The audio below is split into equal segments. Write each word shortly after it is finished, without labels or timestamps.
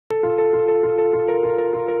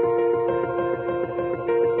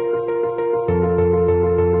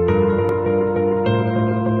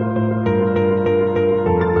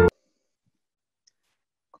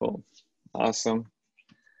Awesome.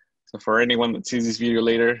 So for anyone that sees this video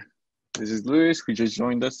later, this is Luis, who just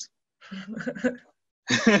joined us.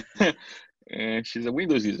 And she's a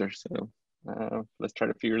Windows user, so let's try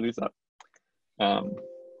to figure this out.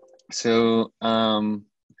 So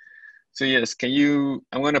yes, can you?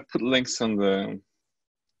 I'm gonna put links on the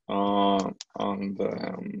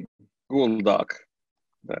Google Doc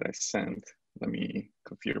that I sent. Let me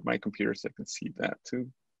configure my computer so I can see that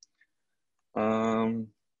too.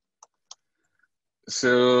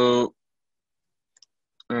 So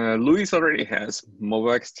Luis already has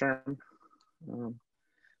MobileXterm,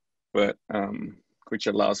 but which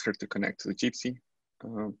allows her to connect to the Gypsy.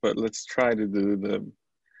 But let's try to do the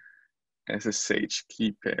SSH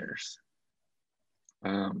key pairs.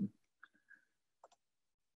 You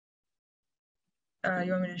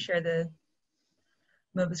want me to share the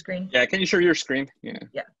MOBA screen? Yeah, can you share your screen? Yeah.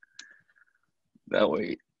 Yeah. That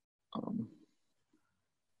way.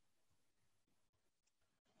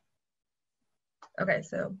 Okay,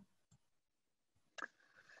 so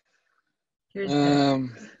here's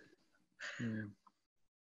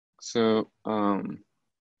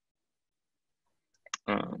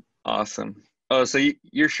awesome. Oh, so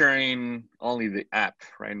you're sharing only the app,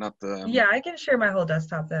 right? Not the. Yeah, I can share my whole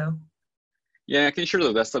desktop though. Yeah, I can share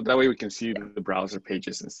the desktop. That way we can see the browser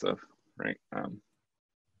pages and stuff, right?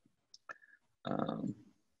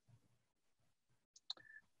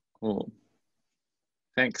 Cool.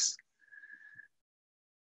 Thanks.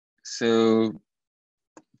 So.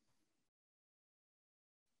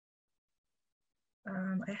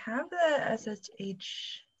 I have the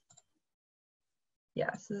SSH.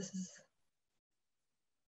 Yeah, so this is.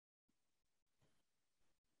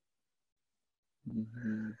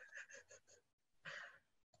 Mm-hmm.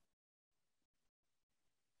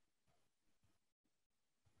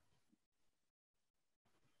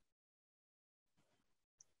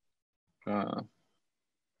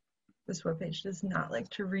 This webpage does not like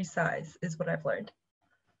to resize, is what I've learned.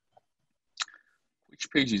 Which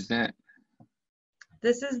page is that?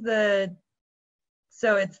 This is the,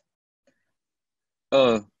 so it's,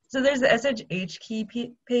 oh. So there's the SSH key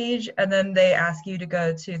page, and then they ask you to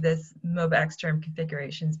go to this MobileXterm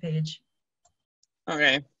configurations page.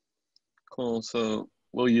 Okay, cool. So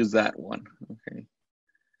we'll use that one. Okay.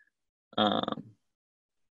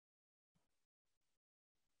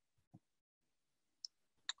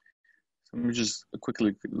 So I'm just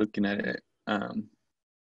quickly looking at it.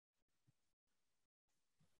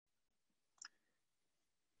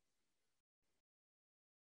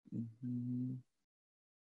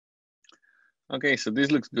 Okay, so this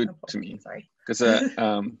looks good to me. Sorry. Because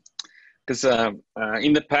in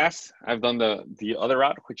the past I've done the other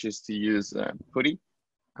route, which is to use PuTTY.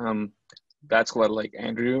 That's what like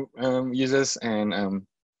Andrew uses, and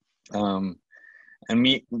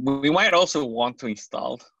we might also want to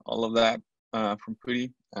install all of that from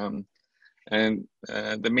PuTTY. And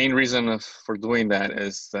the main reason for doing that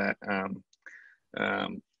is that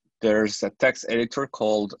there's a text editor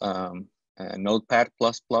called Notepad++,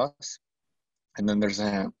 and then there's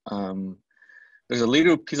a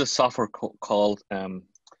little piece of software called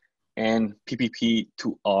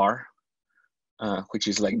NPPP2R, which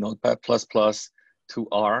is like Notepad++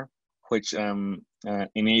 2R, which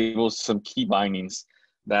enables some key bindings.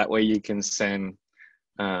 That way you can send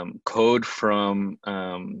code from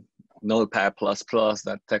Notepad++,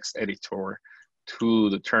 that text editor, to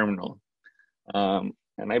the terminal.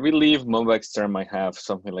 And I believe MobileXterm might have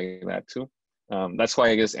something like that too. That's why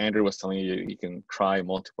I guess Andrew was telling you can try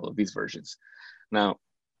multiple of these versions. Now,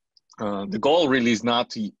 the goal really is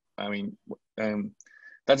not to,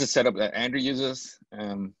 that's a setup that Andrew uses,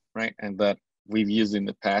 right? And that we've used in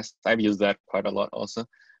the past. I've used that quite a lot also.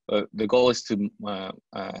 But the goal is to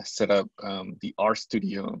set up the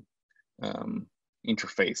RStudio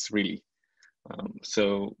interface, really.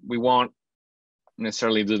 So we won't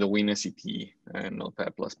necessarily do the WinSCP and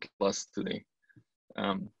Notepad++ today.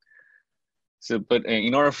 But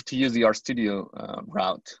in order to use the RStudio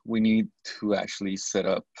route, we need to actually set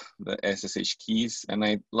up the SSH keys. And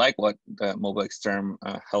I like what the MobileXterm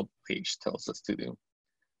help page tells us to do.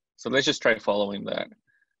 So let's just try following that.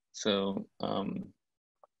 So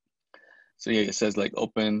yeah, it says like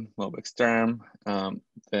open MobileXterm.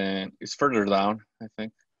 Then it's further down, I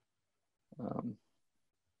think.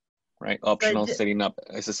 Right, optional setting up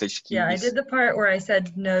SSH keys. Yeah, I did the part where I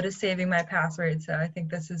said no to saving my password, so I think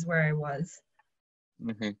this is where I was.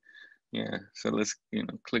 Okay, yeah. So let's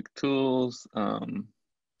click tools,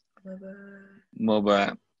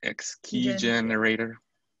 MOBA X key generator.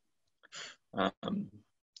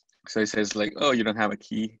 So it says like, oh, you don't have a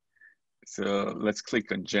key. So let's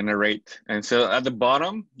click on generate. And so at the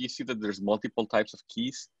bottom, you see that there's multiple types of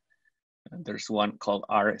keys. And there's one called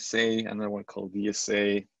RSA, another one called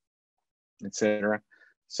VSA, etc.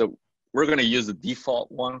 So we're going to use the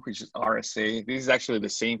default one, which is RSA. This is actually the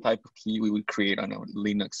same type of key we would create on a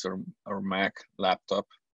Linux or Mac laptop.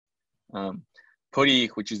 PuTTY,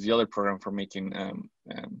 which is the other program for making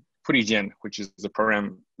PuTTYGen, which is the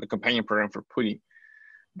companion program for PuTTY.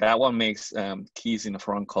 That one makes keys in a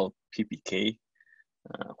program called PPK,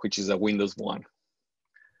 which is a Windows 1.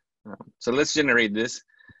 So let's generate this.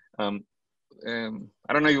 I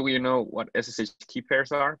don't know if you know what SSH key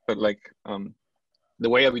pairs are, but like the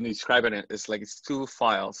way I've been describing it is like it's two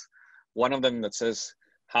files. One of them that says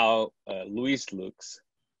how Luis looks,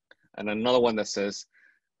 and another one that says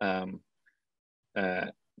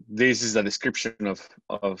this is a description of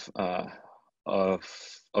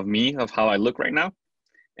me, of how I look right now.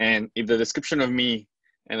 And if the description of me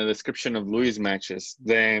and the description of Luis matches,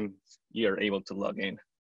 then you're able to log in,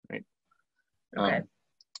 right? Okay.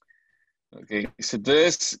 Okay, so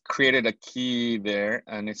this created a key there,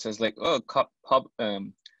 and it says like, oh,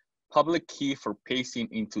 public key for pasting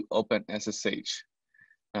into OpenSSH,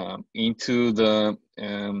 into the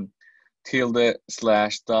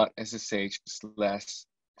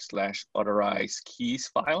 ~.ssh/authorized keys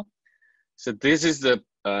file. So this is the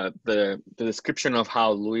description of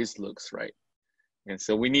how Luis looks, right? And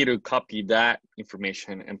so we need to copy that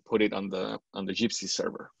information and put it on the Gypsy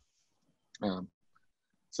server.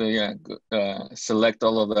 So yeah, select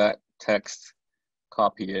all of that text,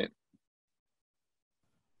 copy it.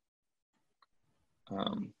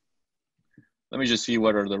 Let me just see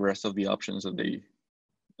what are the rest of the options that they,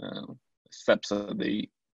 steps that they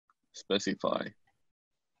specify.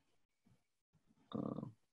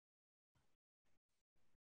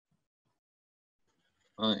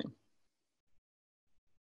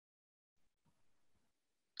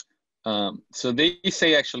 So they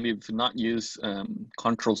say actually to not use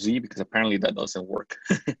Control-Z because apparently that doesn't work.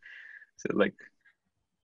 So like.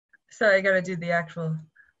 So I gotta do the actual,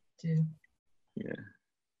 Yeah.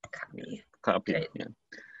 Copy. Copy, Great. yeah.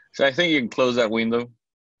 So I think you can close that window.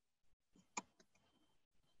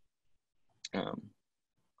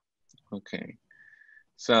 Okay,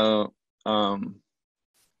 so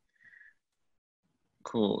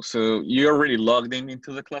cool. So you already logged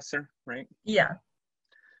into the cluster, right? Yeah.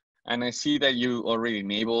 And I see that you already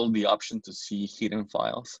enabled the option to see hidden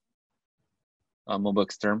files on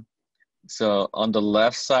MobileXterm. So on the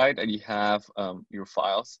left side, you have your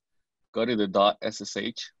files. Go to the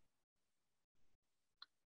 .ssh.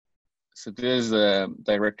 So this is a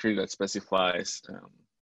directory that specifies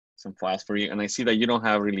some files for you. And I see that you don't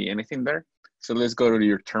have really anything there. So let's go to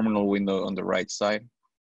your terminal window on the right side.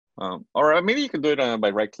 Or maybe you can do it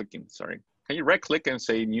by right-clicking, sorry. Can you right-click and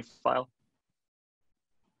say new file?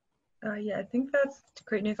 Yeah, I think that's to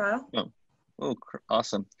create new file. Oh,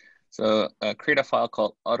 awesome. So create a file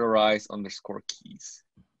called authorize_keys.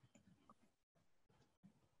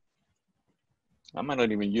 I might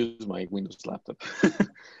not even use my Windows laptop.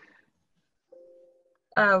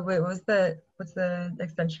 Wait, what's the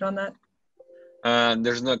extension on that?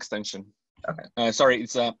 There's no extension. Okay. Sorry,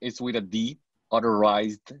 it's with a D,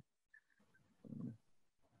 authorized.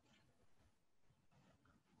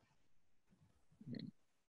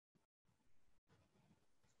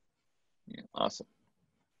 Yeah, awesome.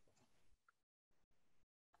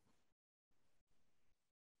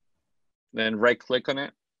 Then right-click on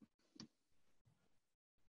it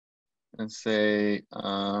and say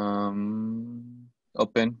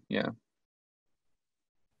open. Yeah.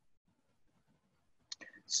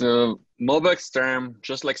 So MobileXterm,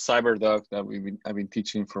 just like CyberDog that I've been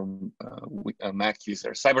teaching from Mac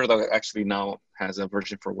users, CyberDog actually now has a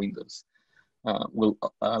version for Windows. Will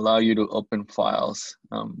allow you to open files.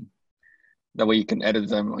 That way you can edit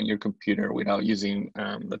them on your computer without using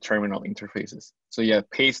the terminal interfaces. So yeah,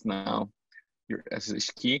 paste now your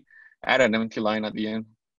SSH key, add an empty line at the end.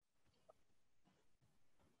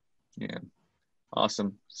 Yeah,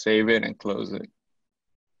 awesome. Save it and close it.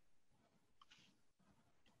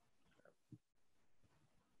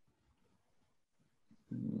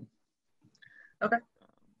 Okay.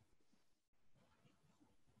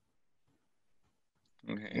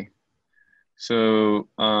 Okay. So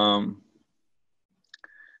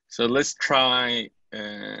so let's try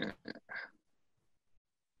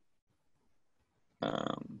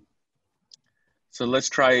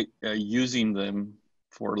using them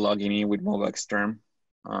for logging in with MobileXterm.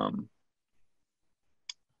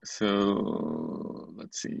 So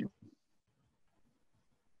let's see.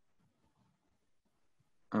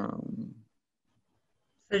 So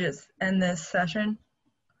just end this session.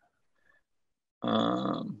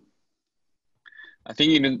 I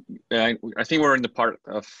think I think we're in the part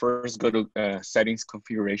of first go to settings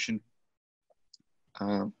configuration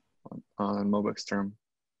on MobiXterm.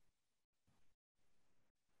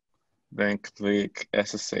 Then click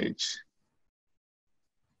SSH.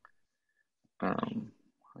 I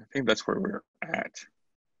think that's where we're at.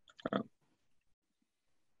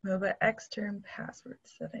 MobiXterm password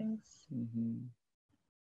settings.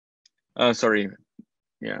 Sorry,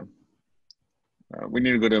 yeah. We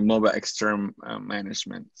need to go to MobiXterm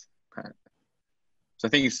management. So I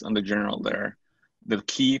think it's on the general there. The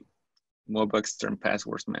key, MobiXterm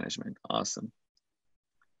passwords management. Awesome.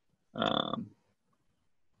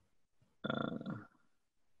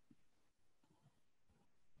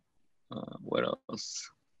 What else?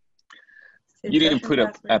 You didn't put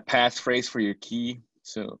a passphrase for your key,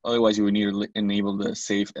 so otherwise you would need to enable the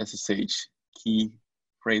save SSH key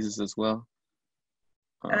phrases as well.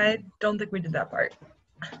 I don't think we did that part.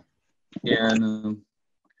 Yeah, no.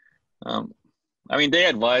 I mean, they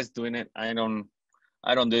advise doing it. I don't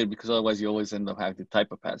do it because otherwise you always end up having to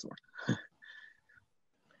type a password.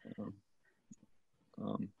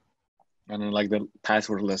 I don't like the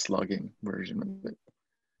passwordless login version of it.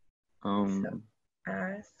 So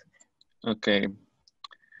ask. Okay.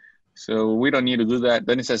 So we don't need to do that.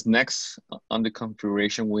 Then it says next on the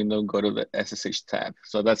configuration window, go to the SSH tab.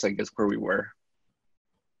 So that's, I guess, where we were.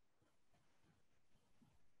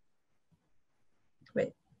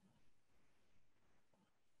 Wait.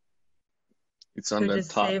 It's on the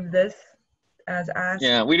just top. Save this as ask.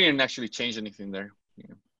 Yeah, we didn't actually change anything there.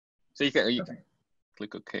 Yeah. So you can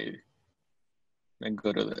click OK. Then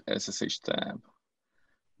go to the SSH tab.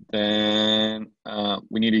 Then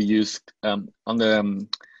we need to use on the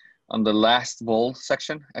last bold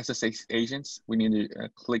section, SSH agents, we need to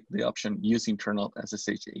click the option use internal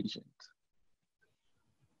SSH agent.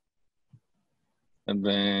 And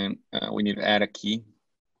then we need to add a key.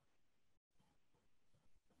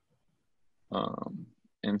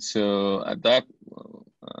 And so at that,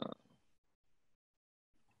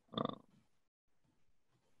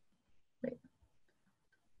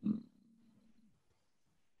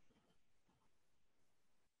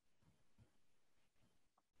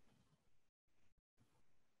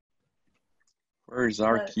 where's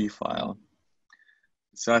our key file?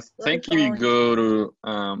 So I think if you go to,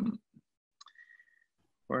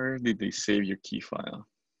 where did they save your key file?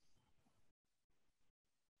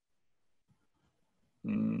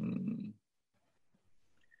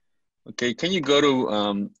 Okay, can you go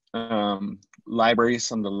to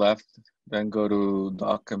libraries on the left, then go to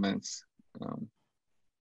documents.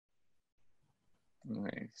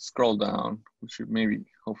 Okay, scroll down, which should maybe,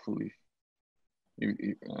 hopefully,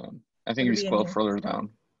 I think if you scroll further down.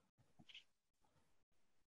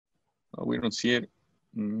 Oh, we don't see it.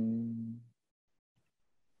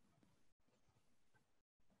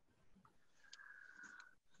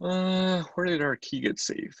 Where did our key get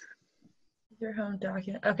saved? Your home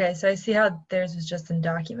document. Okay, so I see how theirs was just in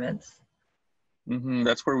documents.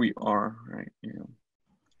 That's where we are, right? Yeah.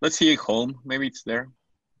 Let's see home. Maybe it's there.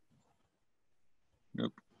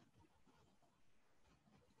 Nope.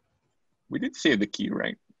 We did save the key,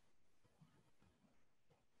 right?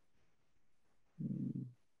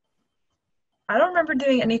 I don't remember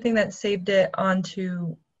doing anything that saved it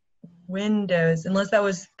onto Windows, unless that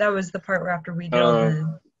was the part where after we did all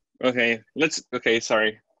the. Okay,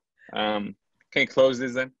 sorry. Can you close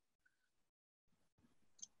this then?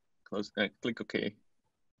 Close. Click OK.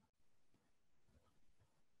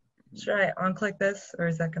 Should I unclick this, or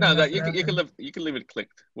is that gonna? No, that you can leave it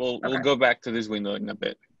clicked. We'll go back to this window in a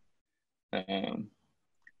bit.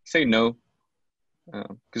 Say no,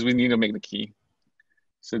 because we need to make the key.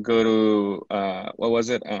 So go to what was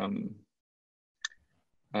it?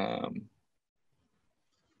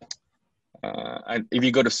 If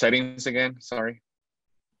you go to settings again, sorry.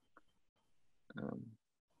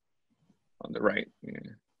 On the right, yeah.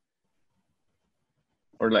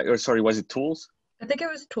 Or sorry, was it tools? I think it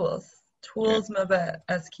was tools. Tools, yeah. MOBA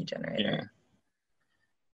S key generator.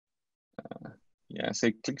 Yeah. Yeah,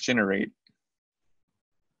 so click generate.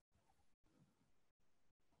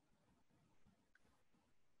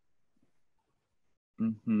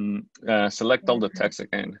 Select all the text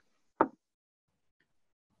again.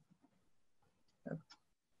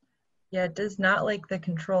 Yeah, it does not like the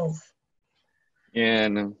controls. Yeah,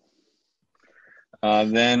 no.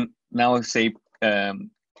 Then now say yeah.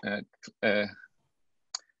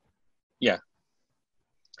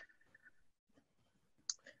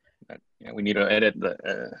 Yeah, we need to edit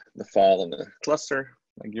the file in the cluster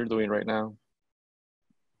like you're doing right now.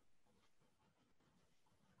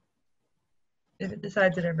 If it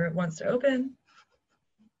decides whatever it wants to open.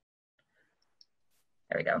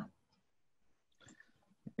 There we go.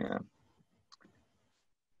 Yeah.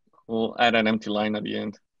 We'll add an empty line at the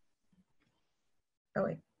end. Oh,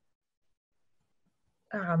 wait.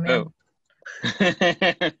 Oh, man. Oh.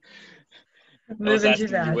 I was Moving too asking you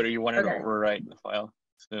fast. whether you wanted to Okay. overwrite the file.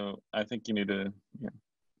 So I think you need to,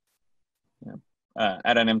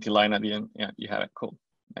 add an empty line at the end. Yeah, you have it. Cool.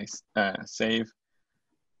 Nice. Save.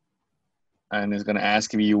 And it's going to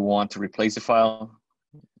ask if you want to replace the file.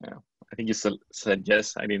 Yeah, I think you said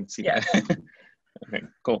yes. I didn't see that. Okay,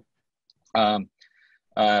 cool.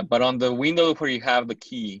 But on the window where you have the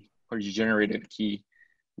key, where you generated a key,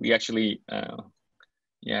 we actually,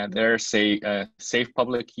 there's a save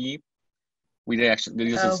public key. We did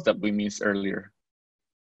actually, this is stuff we missed earlier.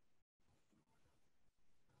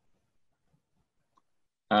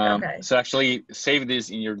 Okay. So actually save this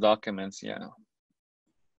in your documents, yeah.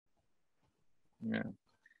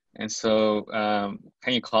 And so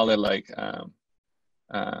can you call it like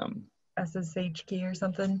SSH key or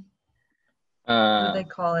something? What do they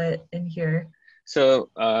call it in here? So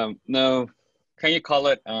no, can you call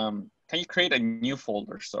it? Can you create a new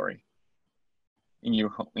folder? Sorry, in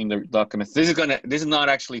the documents. This is not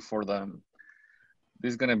actually for the.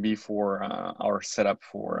 This is gonna be for our setup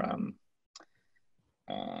for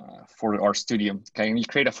RStudio. Can you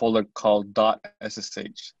create a folder called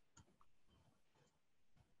 .ssh?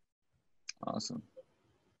 Awesome.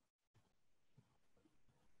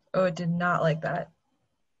 Oh, it did not like that.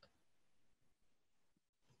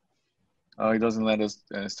 Oh, it doesn't let us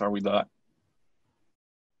start with dot.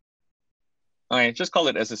 All right, just call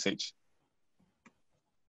it SSH.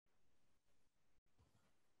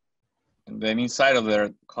 And then inside of there,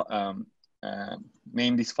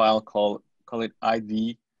 name this file, call it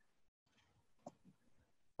ID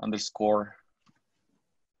underscore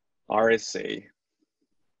RSA.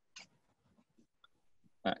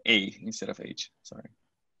 A instead of H, sorry.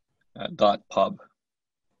 Dot pub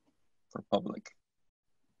for public.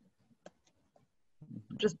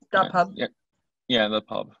 Just .pub? Yeah, the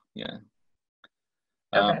pub, yeah.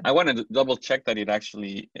 Okay. I wanted to double check that it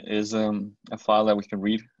actually is a file that we can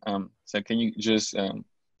read. So can you just, find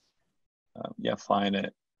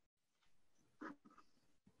it?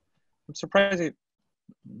 I'm surprised it.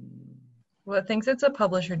 Well, it thinks it's a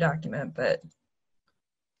publisher document, but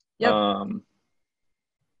yep.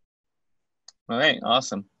 All right,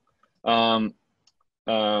 awesome. Can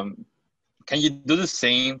you do the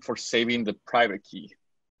same for saving the private key?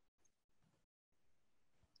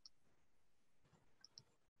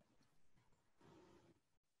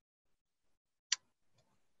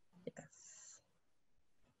 Yes.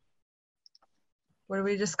 What do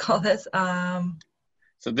we just call this?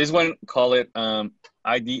 So this one, call it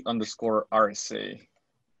ID underscore RSA.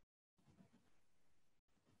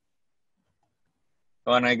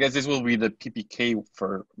 Oh, and I guess this will be the PPK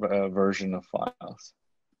for version of files.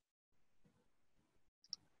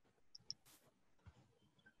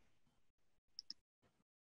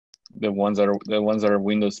 The ones that are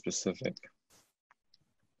Windows specific.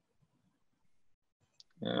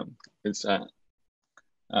 It's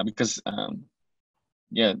because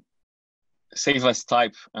save as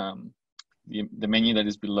type, the menu that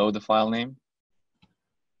is below the file name.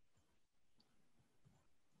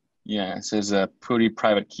 Yeah, it says pretty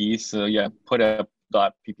private key. So yeah, put a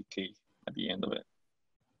 .ppk at the end of it.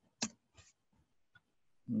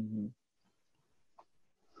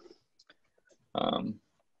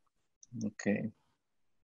 Okay.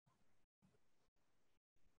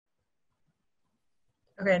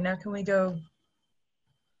 Okay, now can we go?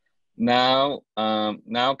 Now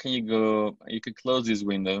can you go? You could close this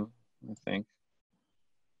window, I think.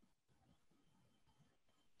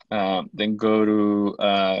 Then go to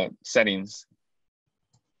settings.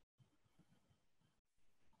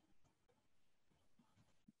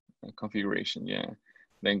 Configuration, yeah.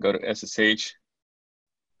 Then go to SSH.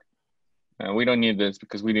 We don't need this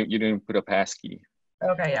because you didn't put a passkey.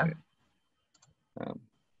 Okay, yeah.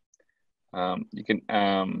 You can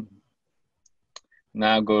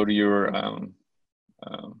now go to your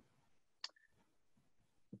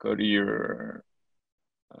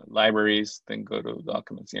libraries, then go to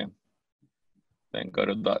documents, yeah. Then go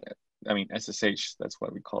to SSH, that's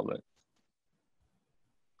what we call it.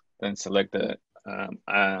 Then select the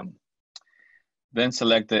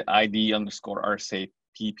ID underscore RSA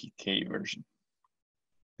PPK version.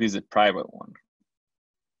 This is a private one.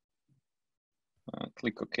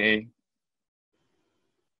 Click OK.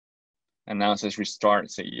 And now it says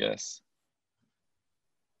restart, say yes.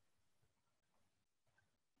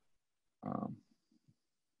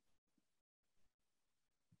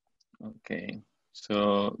 Okay,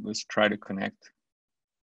 so let's try to connect.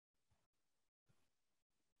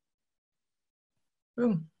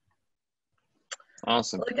 Boom.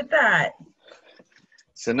 Awesome. Look at that.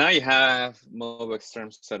 So now you have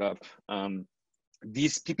MobiXterm set up.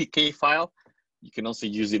 This PPK file, you can also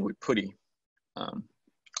use it with PuTTY.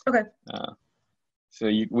 Okay.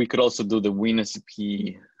 So we could also do the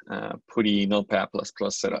WinSCP PuTTY Notepad++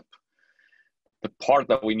 setup. The part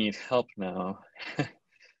that we need help now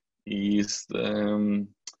is the,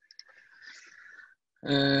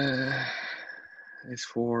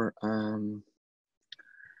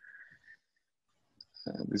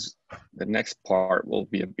 the next part will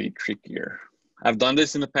be a bit trickier. I've done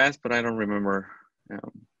this in the past, but I don't remember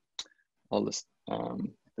all this,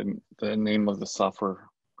 the name of the software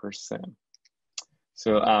per se.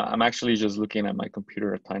 So I'm actually just looking at my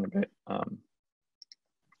computer a tiny bit.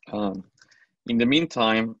 In the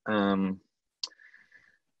meantime,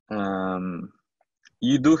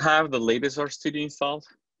 you do have the latest RStudio installed?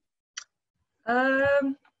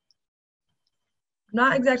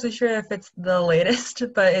 Not exactly sure if it's the latest,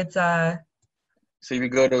 but it's So if you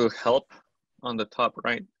go to help on the top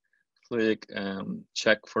right, click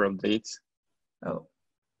check for updates. Oh.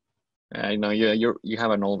 I know you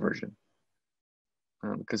have an old version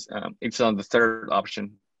because it's on the third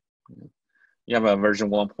option. You have a version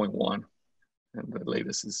 1.1, and the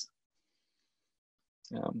latest is.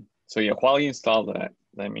 So yeah, while you install that,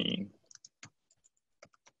 let me.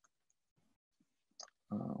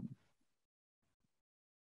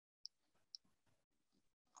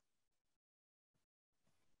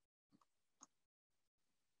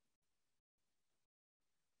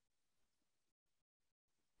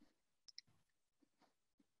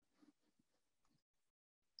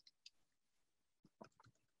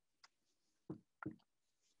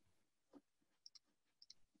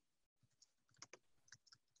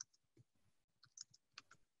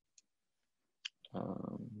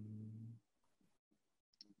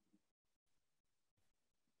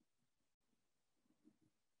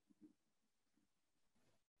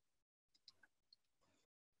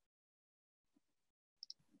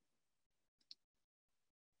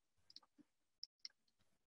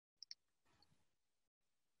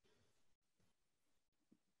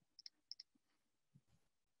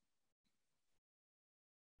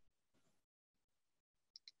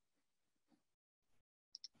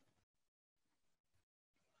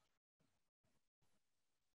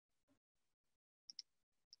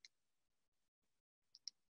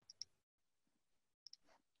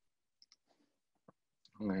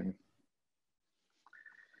 Okay.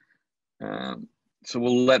 So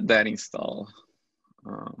we'll let that install.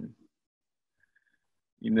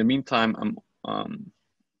 In the meantime, I'm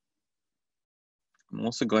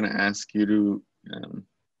also going to ask you to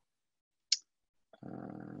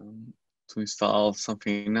install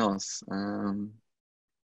something else. I'm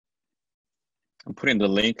putting the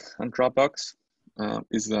link on Dropbox.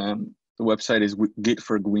 The website is Git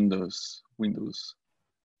for Windows.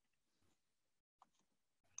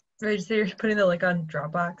 Right, so you're putting the link on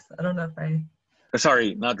Dropbox? I don't know if I...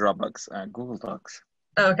 Sorry, not Dropbox, Google Docs.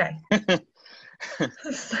 Oh, okay.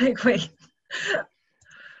 It's like, wait.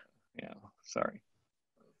 Yeah, sorry.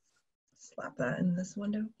 Slap that in this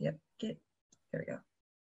window. Yep, Git. There we go.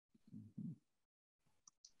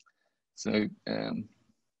 So can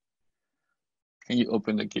you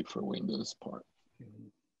open the Git for Windows part?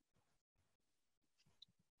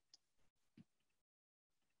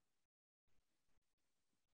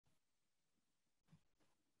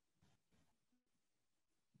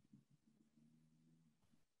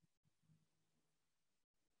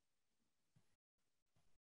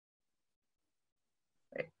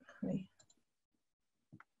 Wait.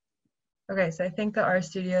 Okay, so I think the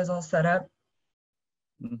RStudio is all set up.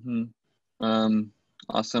 Mm-hmm.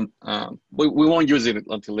 Awesome. We won't use it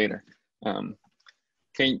until later.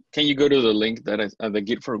 Can you go to the link that is the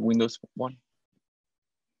Git for Windows one?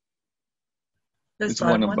 This It's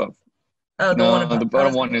one above. Oh, the one above. The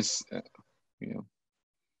bottom one is,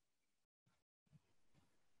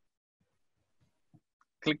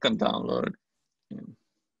 click on download. Yeah.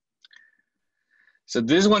 So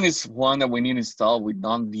this one is one that we need to install with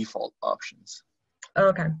non-default options. Oh,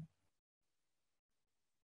 okay.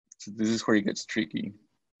 So this is where it gets tricky.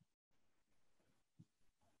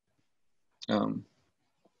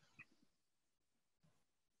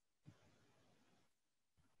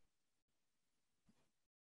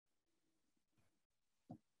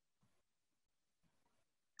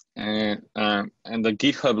 And the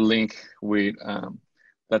GitHub link with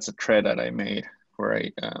that's a thread that I made where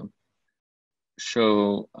I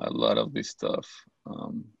show a lot of this stuff.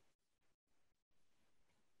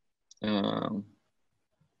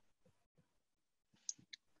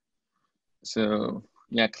 So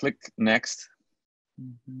yeah, click next.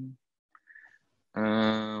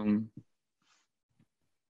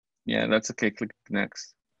 Yeah, that's okay. Click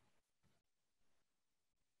next.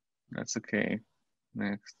 That's okay.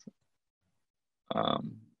 Next.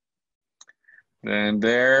 Then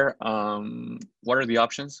there, what are the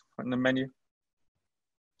options on the menu?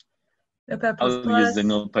 Notepad++. I'll use the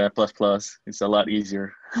Notepad++. It's a lot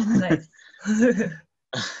easier. Nice.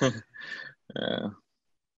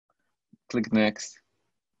 Click next.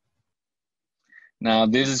 Now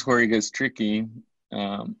this is where it gets tricky.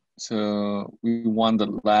 So we want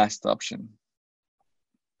the last option,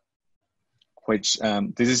 which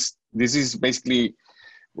this is basically,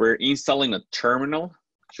 we're installing a terminal,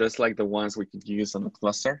 just like the ones we could use on the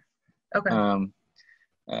cluster. Okay.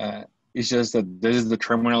 It's just that this is the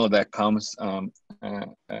terminal that comes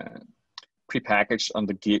prepackaged on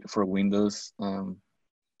the Git for Windows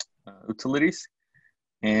utilities.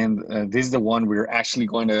 And this is the one we're actually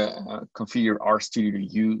going to configure RStudio to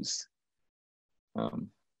use.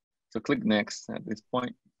 So click next at this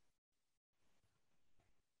point.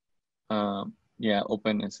 Yeah,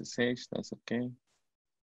 open SSH, that's okay.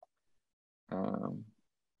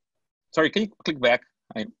 Sorry, can you click back?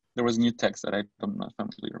 There was new text that I'm not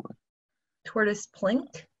familiar with. Tortoise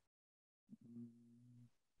Plink.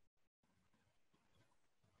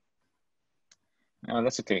 No,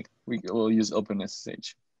 that's okay. We'll use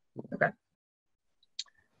OpenSSH. Okay.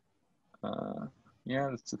 Yeah,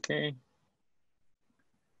 that's okay.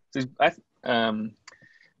 So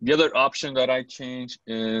the other option that I changed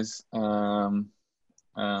is the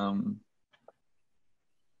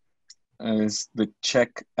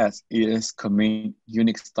check as is commit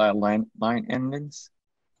Unix style line endings,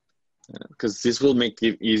 because this will make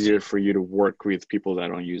it easier for you to work with people that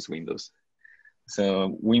don't use Windows.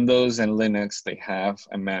 So Windows and Linux, they have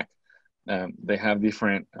a Mac. They have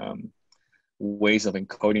different ways of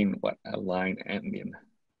encoding what a line ending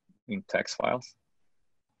in text files.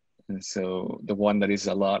 And so the one that is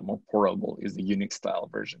a lot more portable is the Unix style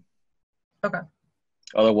version. Okay.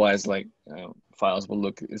 Otherwise, like files will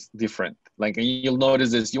look different. Like you'll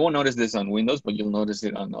notice this, you won't notice this on Windows, but you'll notice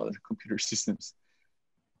it on other computer systems.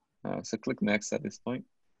 So click next at this point.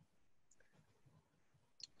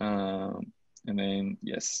 And then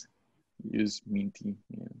yes, use Minty.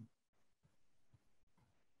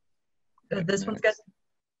 Yeah. This one's good?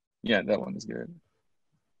 Yeah, that one is good.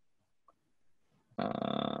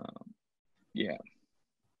 Yeah.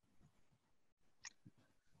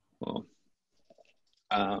 Well,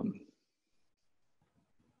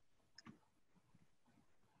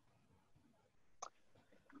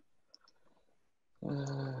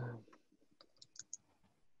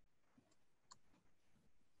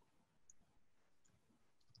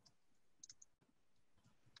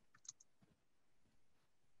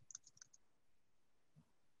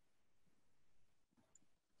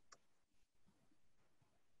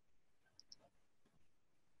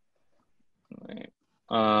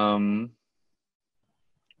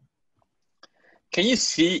 can you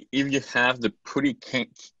see if you have the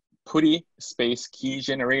PuTTY space key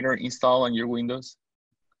generator installed on your Windows?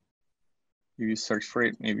 If you search for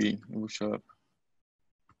it, maybe it will show up.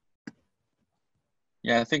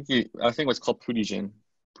 Yeah, I think what's called PuTTYgen.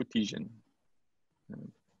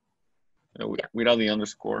 Without the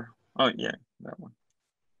underscore. Oh yeah, that one.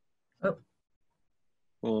 Oh.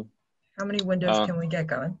 Cool. How many windows can we get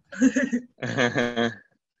going?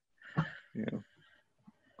 Yeah.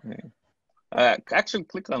 Okay. Actually,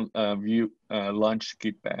 click on view launch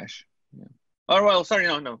Git bash. Yeah. Oh well, sorry,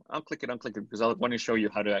 no, I'll click it because I want to show you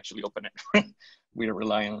how to actually open it. We are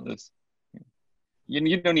relying on this. Yeah.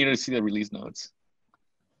 You don't need to see the release notes.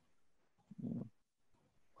 Yeah.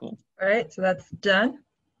 Cool. All right, so that's done.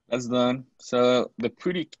 That's done. So the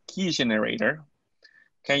PuTTY key generator,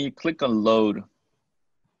 can you click on load?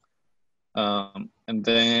 And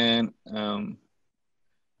then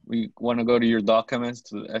we want to go to your documents,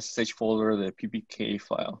 to the SSH folder, the PPK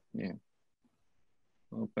file. Yeah.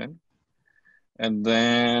 Open. And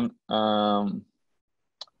then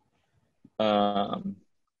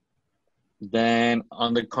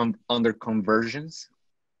under conversions,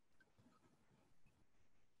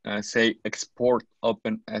 say export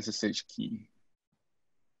open SSH key.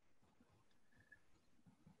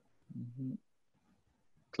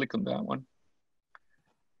 Click on that one.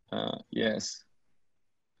 Yes.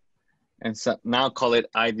 And so now call it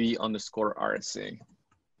ID_RSA.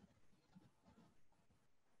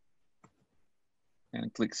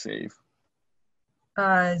 And click save.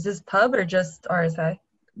 Is this pub or just RSA?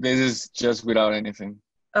 This is just without anything.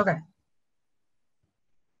 Okay.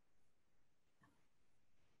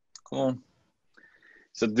 Cool.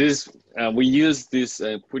 So this we use this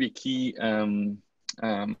PuTTY key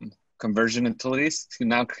conversion utilities to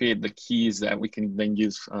now create the keys that we can then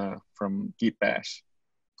use from Git Bash.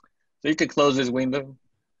 So you can close this window,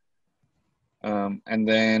 and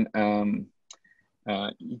then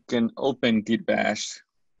you can open Git Bash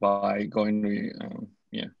by going to,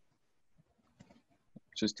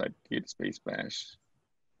 just type git space bash.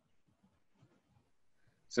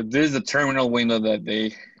 So this is the terminal window that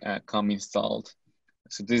they come installed.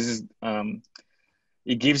 So this is,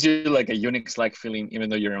 it gives you like a Unix-like feeling even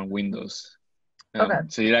though you're on Windows. Okay.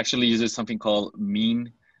 So it actually uses something called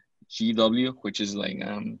mean GW, which is like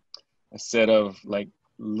a set of like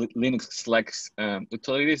Linux-like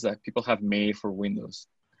utilities that people have made for Windows.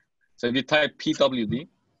 So if you type pwd,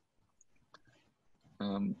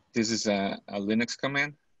 this is a Linux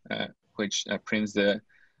command, which prints the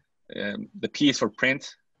P is for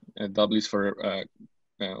print, W is for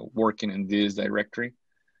working in this directory.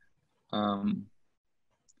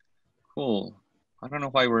 Cool. I don't know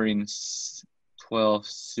why we're in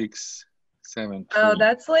 12.6.7. Oh,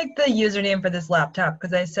 that's like the username for this laptop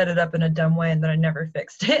because I set it up in a dumb way and then I never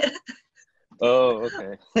fixed it. Oh,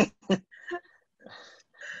 okay.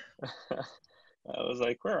 I was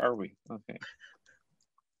like, where are we? Okay.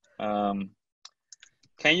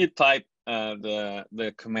 Can you type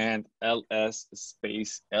the command ls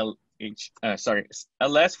space ls,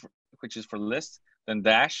 which is for list, then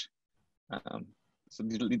dash, so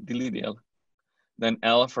delete the L, then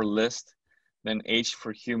L for list, then H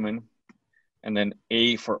for human, and then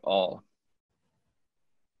A for all.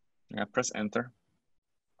 Yeah, press enter.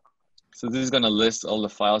 So this is gonna list all the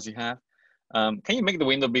files you have. Can you make the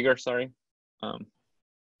window bigger? Sorry.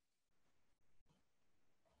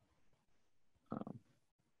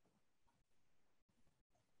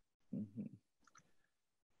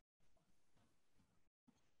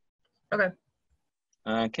 Okay.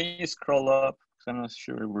 Can you scroll up? I'm not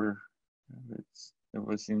sure it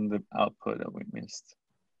was in the output that we missed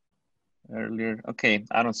earlier. Okay,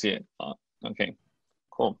 I don't see it. Okay,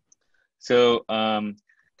 cool. So can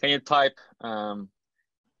you type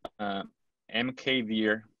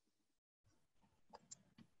mkdir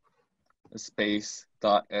space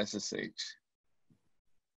 .ssh?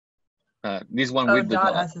 This one with the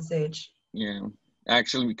dot. .ssh. Yeah,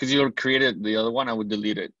 actually, because you created the other one, I would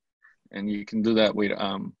delete it, and you can do that with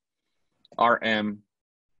rm.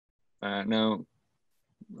 No,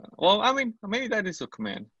 well, I mean, maybe that is a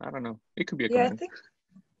command. I don't know. It could be a command. I think.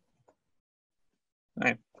 All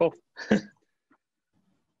right, cool.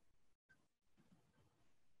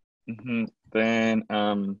 Then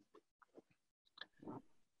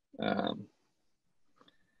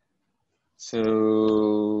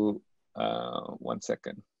so 1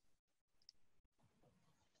 second.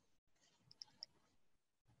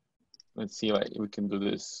 Let's see if we can do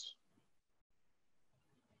this.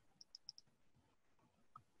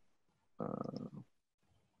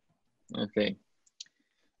 Okay.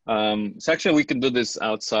 So actually we can do this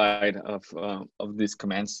outside of these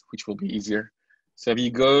commands, which will be easier. So if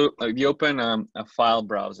you go, if you open a file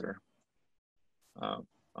browser on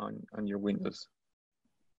your Windows,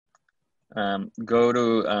 go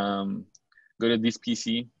to this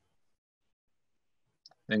PC,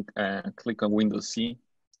 then click on Windows C.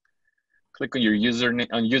 Click on your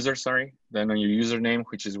username, then on your username,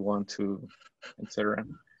 which is 1, 2, etc.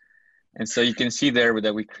 And so you can see there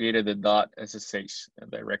that we created the .ssh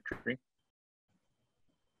directory.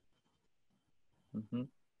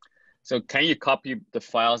 So can you copy the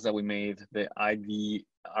files that we made, the ID,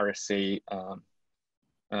 RSA,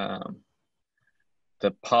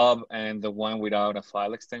 the pub, and the one without a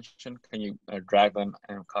file extension? Can you drag them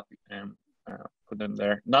and copy and put them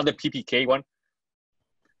there? Not the PPK one.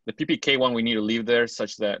 The PPK one we need to leave there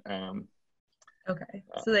such that okay,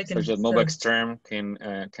 so they can such that MobaXterm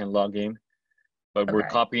can log in. But okay.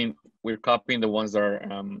 we're copying the ones that are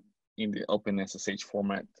in the OpenSSH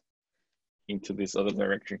format into this other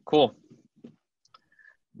directory. Cool.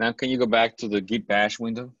 Now can you go back to the Git Bash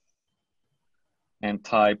window and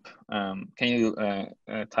type, can you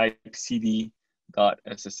type cd.ssh?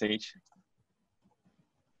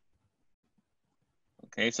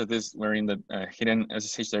 Okay, so we're in the hidden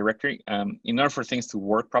SSH directory. In order for things to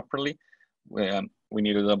work properly, we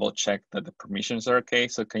need to double check that the permissions are okay.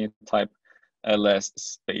 So can you type ls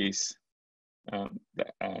space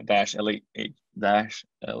dash LHA.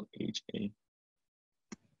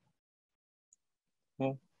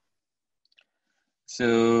 Cool.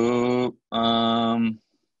 So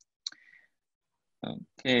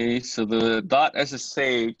okay, so the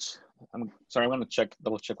 .ssh. I'm sorry, I'm going to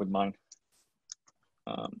double check with mine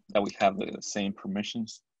that we have the same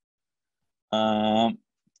permissions.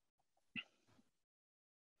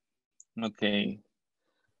 Okay,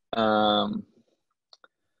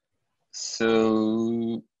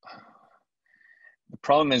 So the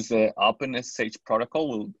problem is the OpenSSH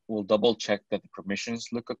protocol will double check that the permissions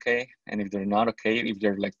look okay, and if they're not okay, if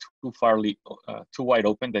they're like too wide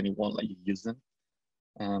open, then it won't let you use them.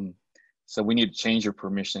 So we need to change your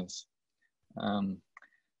permissions.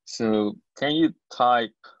 So can you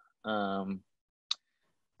type?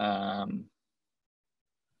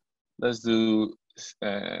 Let's do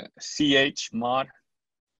chmod.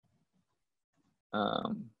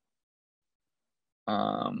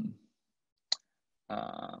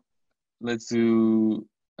 Let's do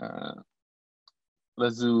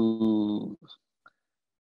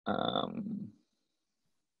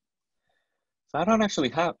so I don't actually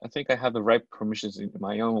have, I think I have the right permissions in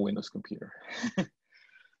my own Windows computer.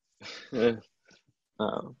 But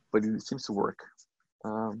it seems to work.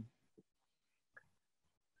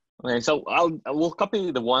 Okay, so we'll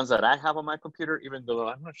copy the ones that I have on my computer, even though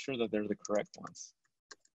I'm not sure that they're the correct ones.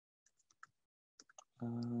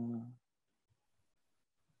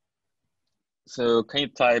 So can you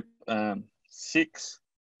type 6?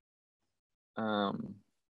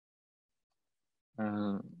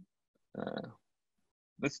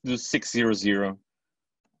 Let's do 600,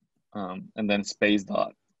 and then space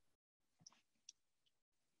dot.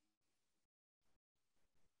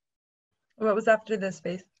 What was after the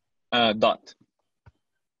space? Dot.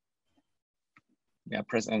 Yeah,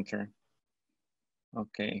 press enter.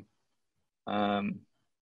 Okay. Can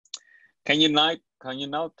you now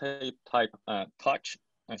type touch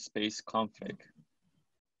space config?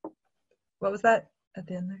 What was that at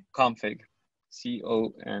the end there? Config,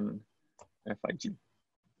 CONFIG.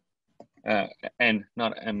 N,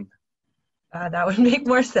 not M. That would make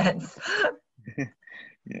more sense.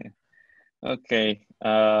 Yeah. Okay.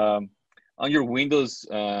 On your Windows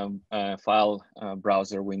file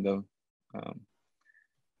browser window,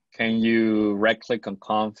 can you right-click on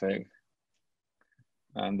config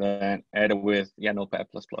and then add it with Notepad++?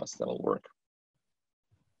 That'll work.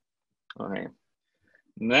 Okay.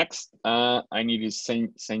 Next, I need to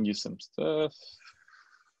send you some stuff.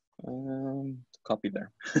 Copy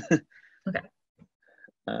there. Okay.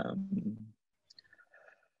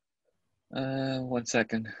 1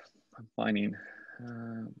 second. I'm finding.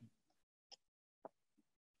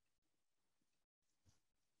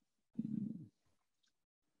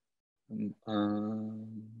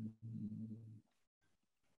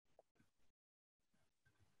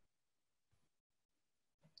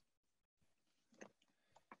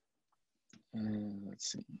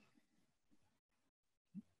 Let's see.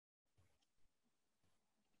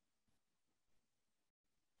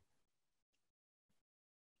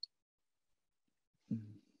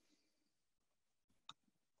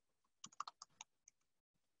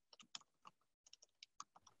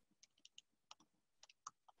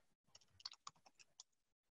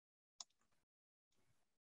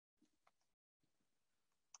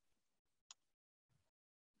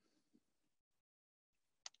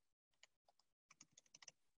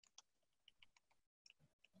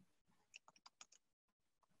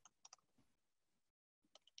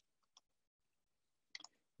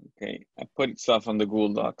 Okay, I put stuff on the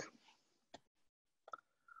Google Doc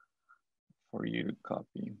for you to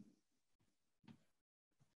copy.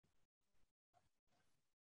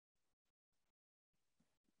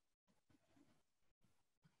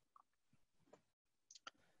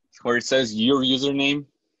 Where it says your username.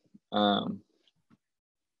 Do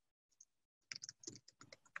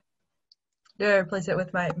I replace it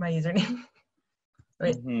with my username?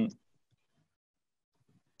 Wait.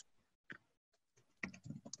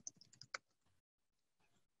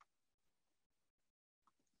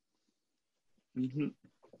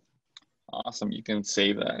 Awesome, you can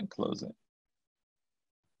save that and close it.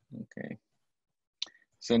 Okay.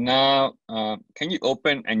 So now, can you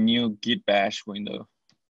open a new Git bash window?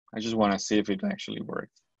 I just want to see if it actually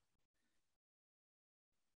worked.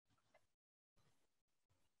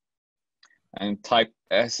 And type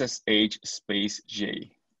SSH space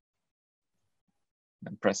J.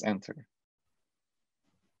 And press enter.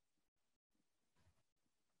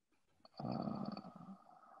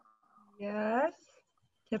 Yes.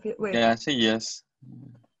 Wait. Yeah, say yes.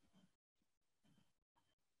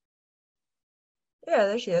 Yeah,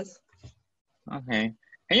 there she is. Okay.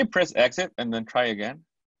 Can you press exit and then try again?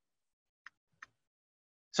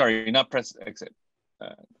 Sorry, not press exit.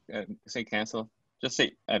 Say cancel. Just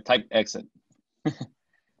say type exit.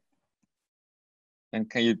 And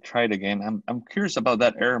can you try it again? I'm curious about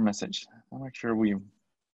that error message. I'm not sure we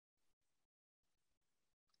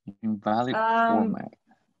invalid format.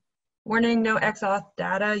 Warning, no XAuth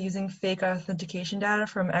data using fake authentication data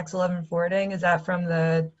from X11 forwarding. Is that from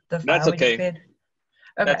the That's file we just okay. made?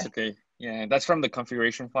 Okay. That's okay. Yeah, that's from the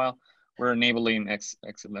configuration file. We're enabling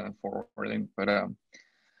X11 forwarding, but I'm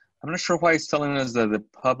not sure why it's telling us that the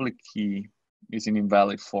public key is in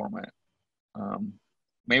invalid format.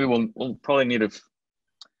 Maybe we'll probably need to.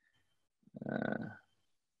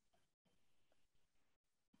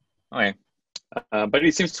 Okay, but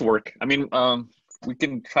it seems to work. I mean, we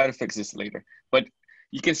can try to fix this later. But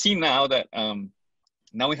you can see now that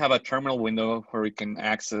now we have a terminal window where we can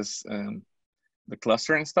access the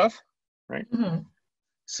cluster and stuff, right? Mm-hmm.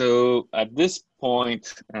 So at this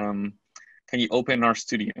point, can you open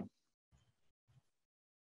RStudio?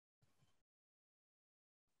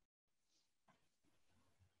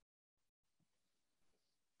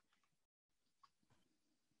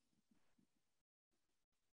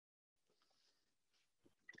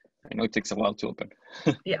 I know it takes a while to open.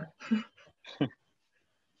 Yeah.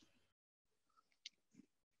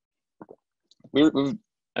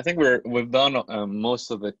 I think we've done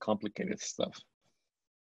most of the complicated stuff,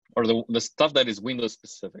 or the stuff that is Windows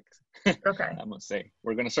specific. Okay. I must say,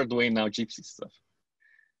 we're gonna start doing now gypsy stuff.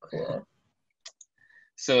 Cool.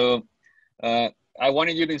 So I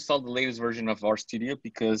wanted you to install the latest version of RStudio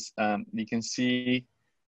because you can see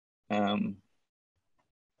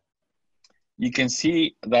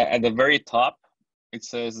that at the very top it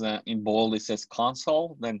says in bold, it says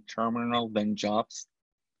console, then terminal, then jobs.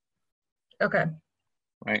 Okay.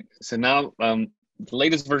 Right. So now the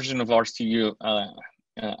latest version of RStudio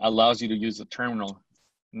allows you to use the terminal.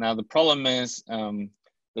 Now the problem is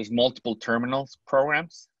there's multiple terminals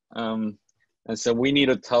programs, and so we need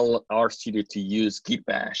to tell RStudio to use Git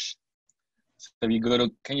Bash. So if you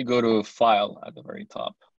can you go to File at the very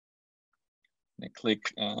top and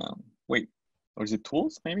click wait, or is it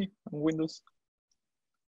Tools maybe on Windows?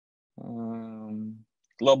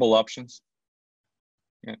 Global Options.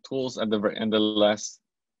 Yeah, Tools at the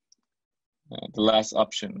last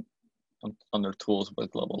option under Tools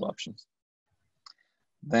with Global Options.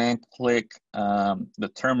 Then click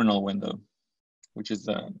the terminal window, which is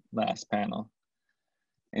the last panel.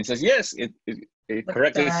 And it says, yes, it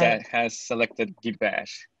correctly has selected Git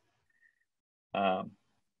Bash.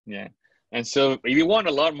 Yeah. And so if you want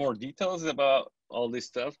a lot more details about all this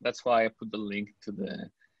stuff, that's why I put the link to the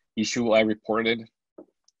issue I reported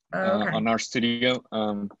on RStudio.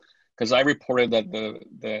 Because I reported that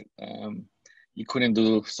you couldn't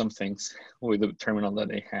do some things with the terminal that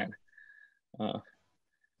they had.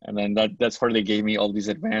 And then that's where they gave me all these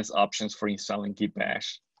advanced options for installing Git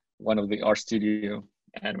Bash, one of the RStudio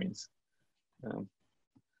admins.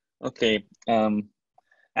 Okay.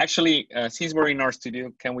 Actually, since we're in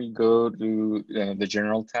RStudio, can we go to the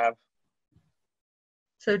General tab?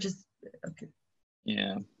 So just, okay.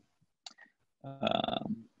 Yeah.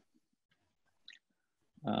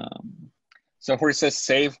 So where it says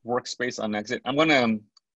Save Workspace on Exit, I'm gonna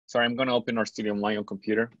open RStudio on my own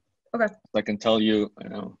computer. Okay. So I can tell you,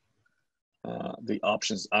 the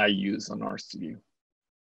options I use on RStudio.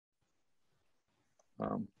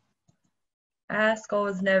 Ask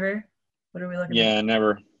always never. What are we looking at? Yeah,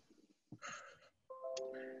 never.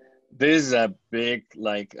 This is a big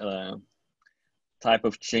type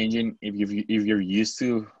of changing if you're used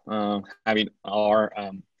to having R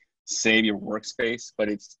save your workspace, but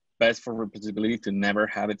it's best for reproducibility to never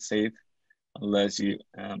have it saved unless you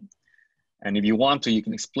and if you want to, you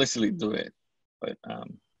can explicitly do it, but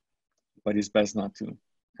it's best not to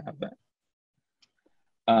have that.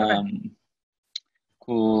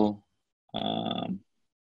 Cool.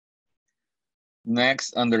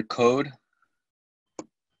 Next, under code,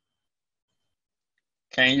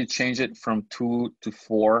 can you change it from 2 to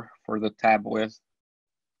 4 for the tab width?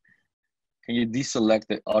 Can you deselect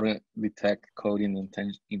the auto detect code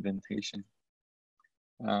indentation?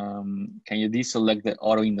 Can you deselect the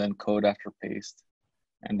auto indent code after paste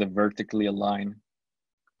and the vertically align?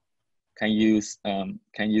 Can you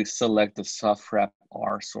select the softwrap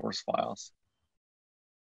R source files?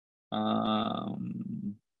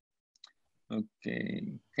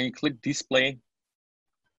 Okay, can you click display?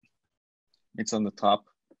 It's on the top.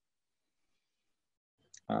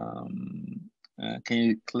 Can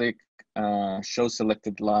you click show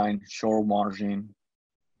selected line, show margin?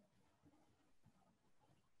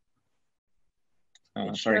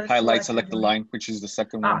 Sorry, highlight selected line, which is the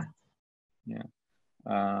second one. Yeah.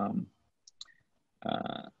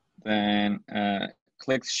 Then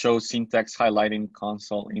click show syntax highlighting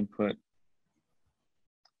console input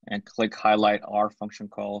and click highlight R function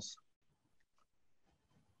calls.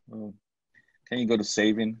 Can you go to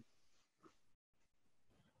saving?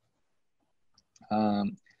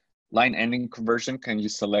 line ending conversion, can you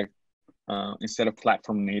select, instead of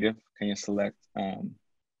platform native, can you select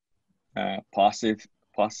POSIX?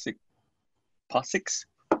 POSIX?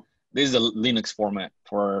 This is a Linux format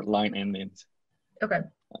for line endings. Okay.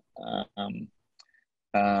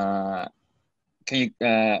 Can you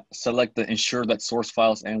select the ensure that source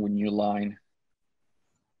files end with new line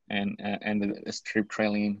and the strip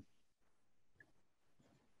trailing?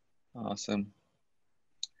 Awesome.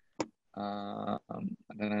 And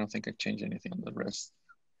then I don't think I changed anything on the rest.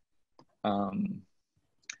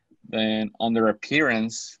 Then under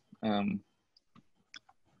appearance,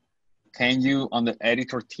 can you on the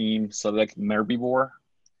editor team select Merbivore?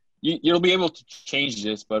 You'll be able to change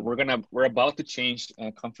this, but we're about to change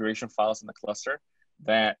configuration files in the cluster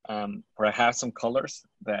that where I have some colors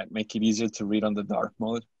that make it easier to read on the dark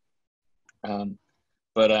mode.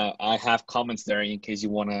 But I have comments there in case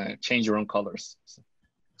you want to change your own colors. So,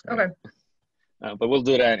 okay. But we'll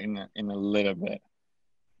do that in a little bit.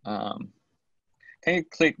 Can you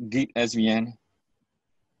click Git SVN?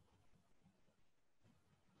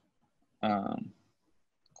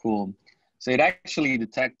 Cool. So it actually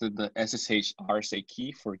detected the SSH RSA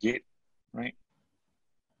key for Git, right?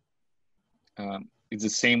 It's the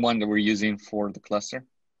same one that we're using for the cluster.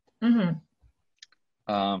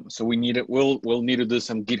 Mm-hmm. So we need it. We'll need to do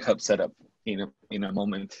some GitHub setup in a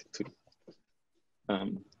moment too.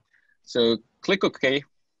 So click OK to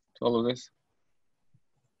all of this,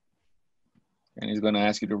 and it's going to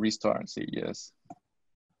ask you to restart and say yes.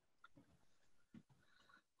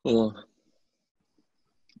 Cool.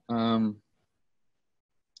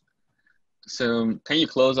 So can you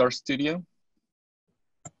close RStudio?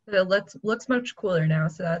 It looks much cooler now,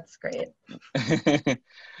 so that's great.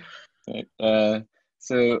 Okay.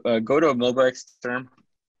 So go to a mobile term.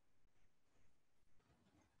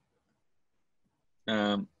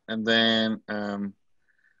 And then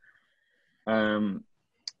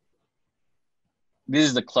this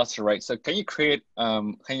is the cluster, right? So can you create,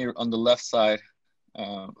 can you on the left side,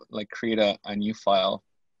 like create a new file?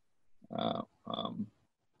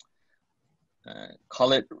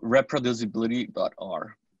 Call it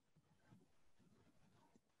reproducibility.r.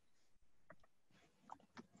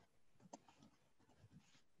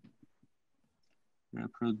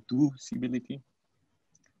 Reproducibility.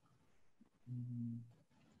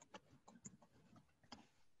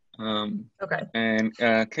 Okay. And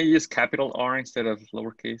can you use capital R instead of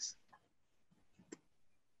lowercase?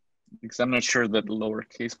 Because I'm not sure that the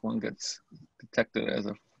lowercase one gets detected as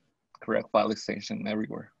a correct file extension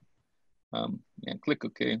everywhere. Yeah, click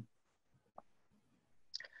OK.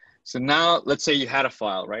 So now let's say you had a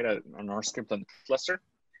file, right, on our script on the cluster,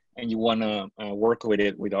 and you want to work with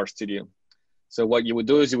it with RStudio. So what you would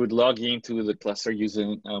do is you would log into the cluster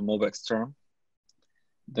using mobexterm.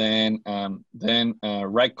 Then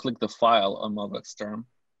right-click the file on mobexterm,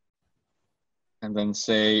 and then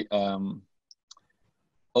say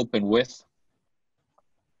open with,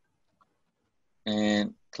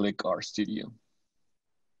 and click RStudio.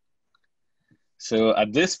 So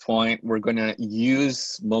at this point, we're going to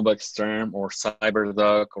use mobexterm or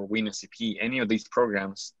CyberDuck or WinSCP, any of these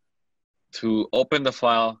programs, to open the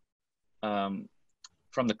file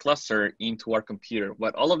from the cluster into our computer.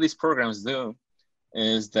 What all of these programs do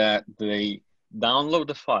is that they download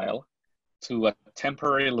the file to a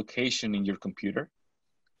temporary location in your computer.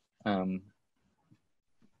 So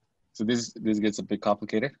this gets a bit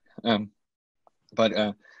complicated, but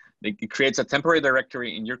it creates a temporary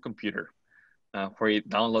directory in your computer where it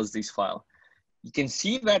downloads this file. You can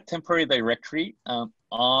see that temporary directory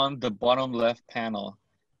on the bottom left panel,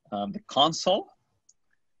 the console.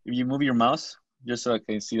 If you move your mouse, just so I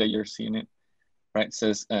can see that you're seeing it, right? It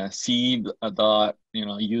says C dot,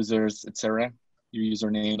 users, etc. Your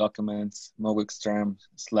username, documents, mobexterm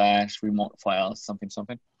 / remote files, something.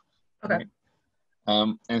 Okay.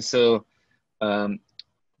 Right? And so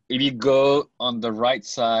if you go on the right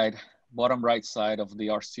side, bottom right side of the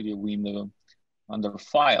RStudio window, under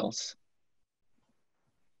files,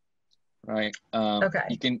 right? Okay.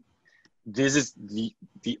 You can. This is the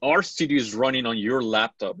RStudio is running on your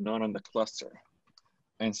laptop, not on the cluster,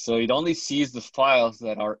 and so it only sees the files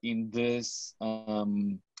that are in this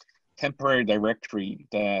temporary directory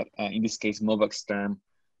that, in this case, mobexterm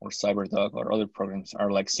or CyberDuck or other programs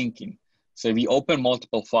are like syncing. So if you open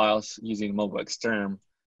multiple files using mobexterm,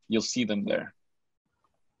 you'll see them there.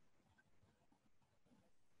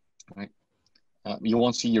 Right? You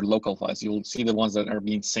won't see your local files. You'll see the ones that are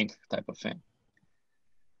being synced, type of thing.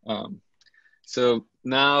 So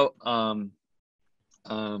now on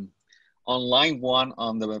line 1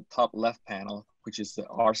 on the top left panel, which is the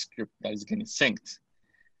R script that is getting synced,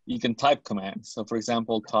 you can type commands. So for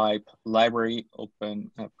example, type library,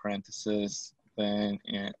 open parenthesis, then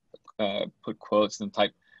put quotes, and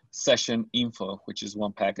type session info, which is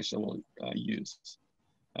one package that we'll use.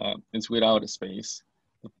 It's without a space,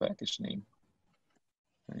 the package name.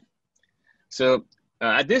 Right. So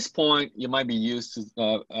at this point, you might be used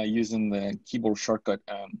to using the keyboard shortcut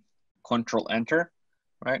Control Enter,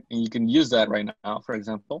 right? And you can use that right now, for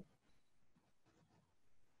example.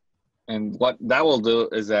 And what that will do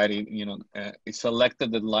is that it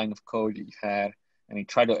selected the line of code you had, and it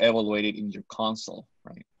tried to evaluate it in your console,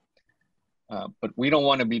 right? But we don't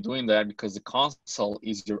want to be doing that because the console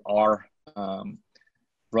is your R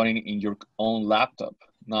running in your own laptop,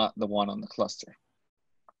 not the one on the cluster.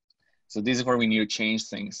 So this is where we need to change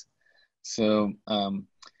things. So on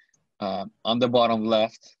the bottom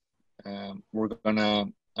left, we're gonna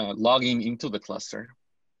log into the cluster.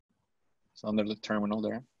 So under the terminal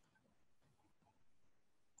there.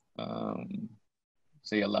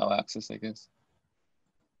 Say allow access, I guess.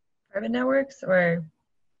 Private networks or?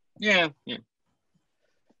 Yeah.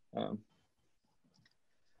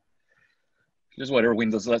 Just whatever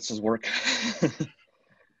Windows lets us work.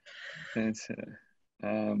 And,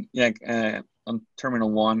 on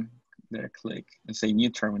terminal 1, there, click and say new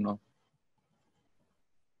terminal.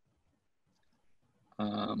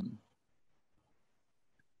 Can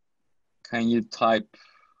you type?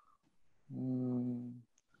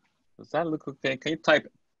 Does that look okay? Can you type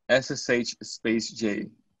SSH space J?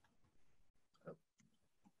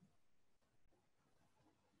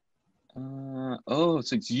 Oh,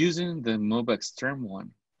 so it's using the MobaX term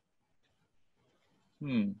one.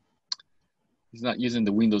 It's not using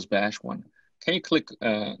the Windows Bash one. Can you click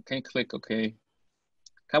OK?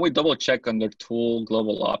 Can we double check under tool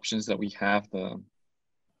global options that we have the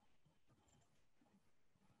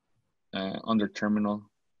under terminal?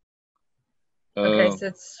 Okay, so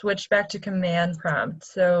it's switched back to command prompt.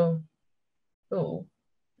 So, oh,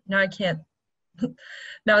 now I can't.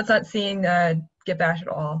 Now it's not seeing Git Bash at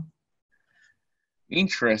all.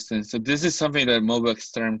 Interesting. So this is something that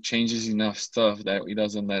MobaX term changes enough stuff that it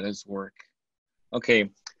doesn't let us work. Okay,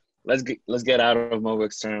 let's get out of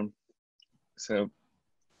MobaX term. So,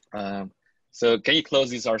 so can you close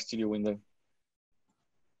this RStudio window?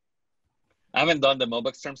 I haven't done the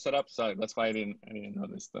MobaX term setup, so that's why I didn't know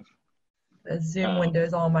this stuff. The Zoom window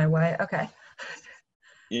is all my way. Okay.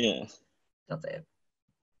 Yeah. Don't save.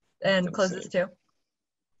 And Don't close save. this too.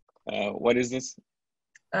 What is this?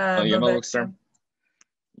 Oh, yeah, MobaX term.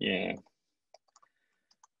 Yeah.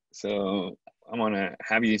 So I'm gonna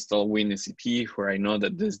have you install WinCP where I know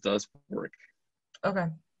that this does work. Okay.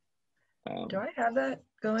 Do I have that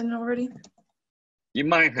going already? You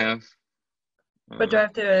might have. But do I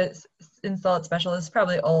have to install it special? This is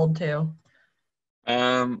probably old too.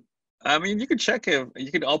 I mean, you could check if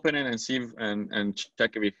you could open it and see if, and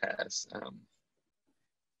check if it has.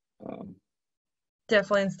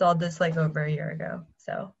 Definitely installed this like over a year ago.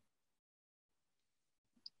 So.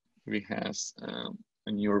 If it has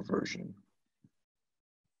a newer version.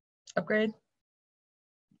 Upgrade?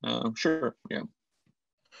 Sure, yeah.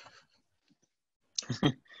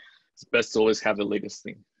 It's best to always have the latest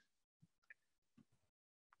thing.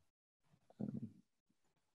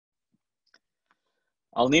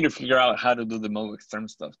 I'll need to figure out how to do the MobaX term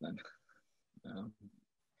stuff then.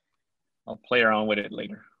 I'll play around with it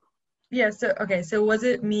later. Yeah, so, okay, so was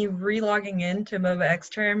it me relogging into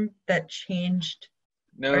MobaX term that changed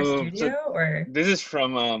RStudio, so or? This is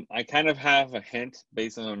from, I kind of have a hint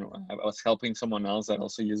based on, I was helping someone else that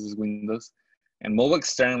also uses Windows. And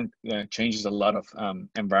MobaX term changes a lot of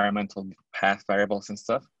environmental path variables and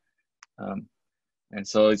stuff. And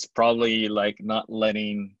so it's probably like not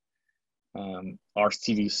letting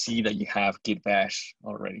RStudio see that you have Git Bash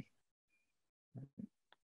already.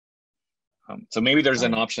 So maybe there's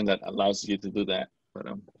an option that allows you to do that, but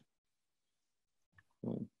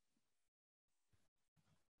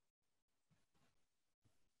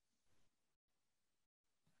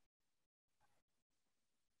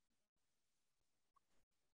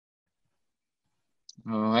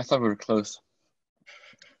I thought we were close.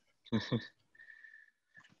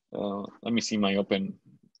 Let me see my open,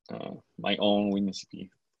 my own WinCP in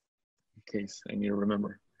case I need to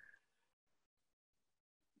remember.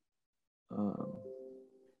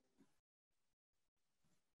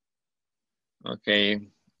 Okay,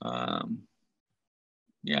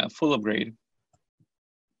 yeah, full upgrade.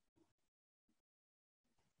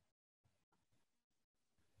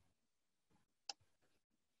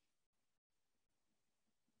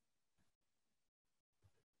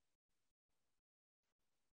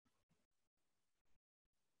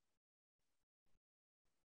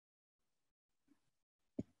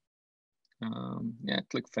 Yeah,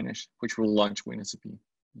 click finish, which will launch WinSCP.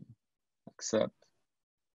 Accept.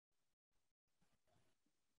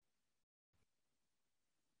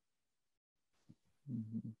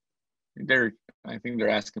 I think they're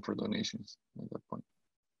asking for donations at that point.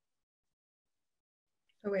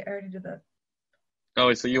 Oh wait, I already did that.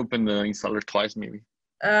 Oh, so you opened the installer twice, maybe.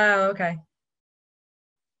 Oh, okay.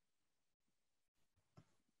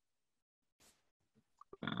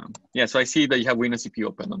 Yeah, so I see that you have WinSCP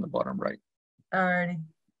open on the bottom right. Already.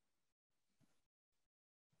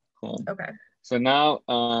 Cool. Okay. So now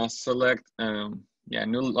select new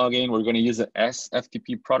login. We're going to use the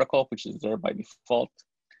SFTP protocol, which is there by default.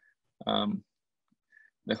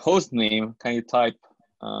 The host name, can you type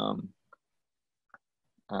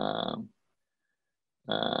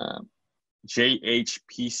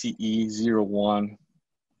JHPCE01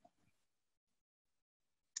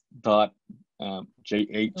 dot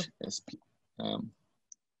JHSP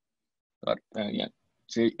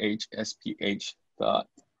JHSPH dot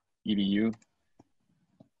edu.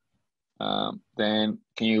 Then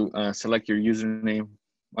can you select your username?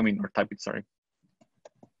 Or type it, sorry.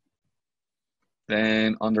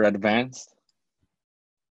 Then under advanced,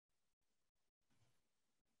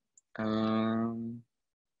 can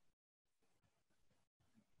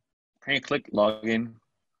you click login?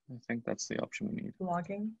 I think that's the option we need.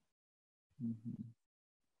 Logging.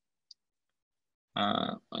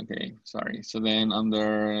 Okay, sorry. So then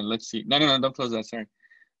under, let's see. No, don't close that, sorry.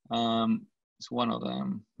 It's one of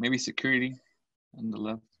them. Maybe security on the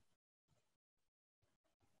left.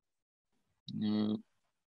 No.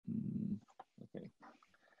 Okay.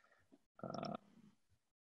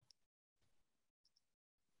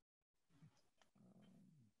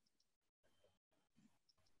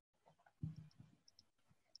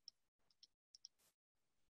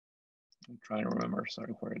 I'm trying to remember,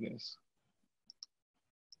 sorry, where it is.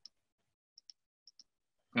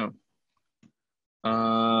 Oh.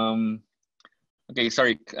 Okay,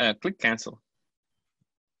 sorry, click cancel.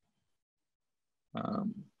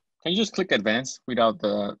 Can you just click advanced without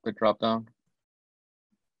the drop down?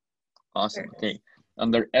 Awesome, okay.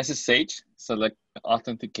 Under SSH, select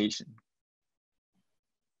authentication.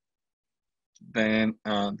 Then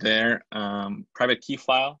there, private key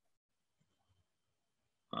file.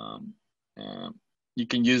 You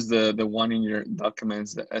can use the one in your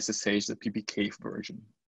documents, the SSH, the PPK version.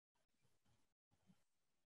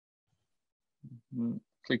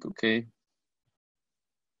 Click OK.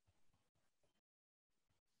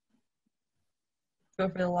 Go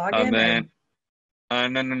for the login?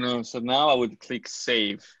 And then, no. So now I would click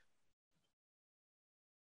save.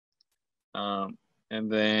 And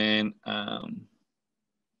then,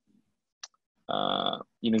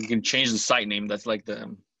 you can change the site name. That's like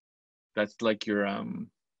your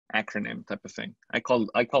acronym type of thing. I call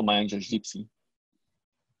mine just JHPCE.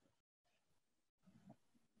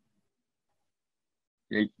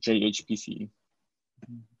 JHPCE.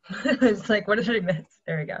 It's like, what did I miss?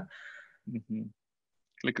 There we go.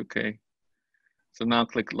 Click OK. So now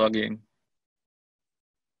click login.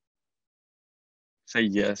 Say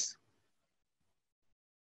yes.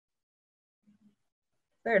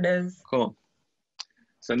 There it is. Cool.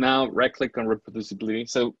 So now right click on reproducibility.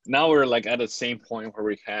 So now we're like at the same point where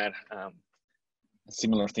we had a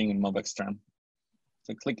similar thing in MobXterm.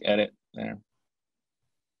 So click edit there.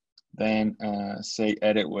 Then say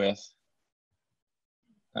edit with,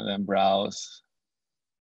 and then browse.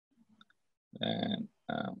 And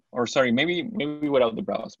or sorry, maybe without the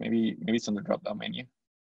browse. Maybe it's on the drop down menu.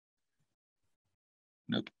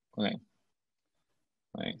 Nope. Okay.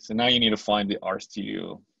 Okay. So now you need to find the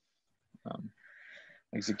RStudio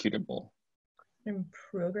executable. In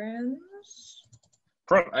programs.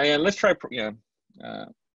 Let's try. Yeah.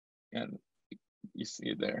 You see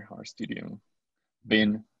it there. RStudio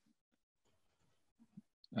bin.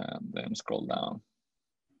 Then scroll down.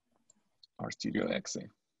 RStudio exe.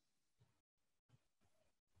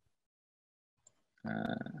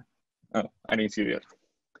 Oh, I didn't see that.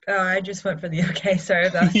 Oh, I just went for the OK. Sorry,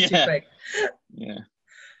 that was too quick. Yeah.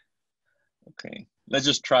 Okay. Let's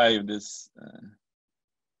just try this.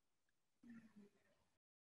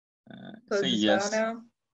 Close say this yes. file now?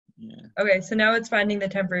 Yeah. Okay, so now it's finding the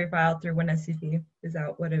temporary file through WinSCP. Is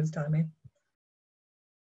that what it was telling me?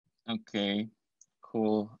 Okay,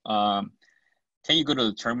 cool. Can you go to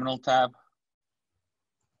the terminal tab?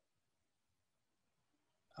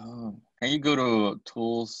 Oh, can you go to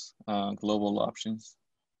tools, global options?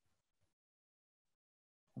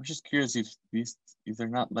 I'm just curious if they're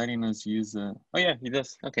not letting us use the. Oh yeah, he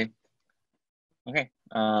does. Okay. Okay.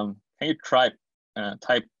 Can you try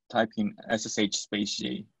type in SSH space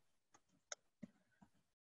J?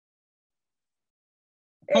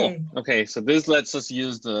 Hey. Oh, okay. So this lets us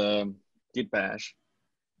use the git bash.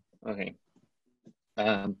 Okay.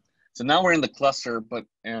 So now we're in the cluster, but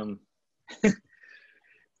we're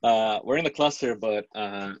in the cluster, but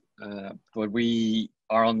we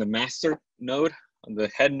are on the master node, on the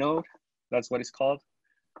head node. That's what it's called.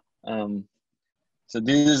 So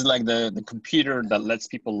this is like the computer that lets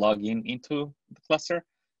people log into the cluster,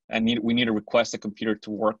 and we need to request a computer to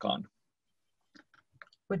work on.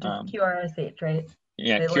 Which is QRSH, right?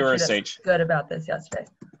 Yeah, they QRSH. Good about this yesterday.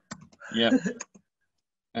 Yeah.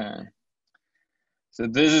 So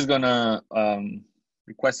this is gonna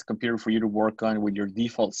request a computer for you to work on with your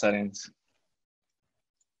default settings.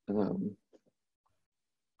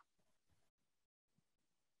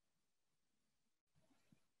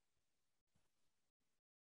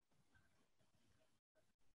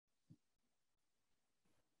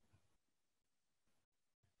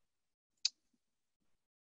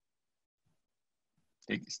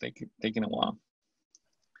 It's taking a while.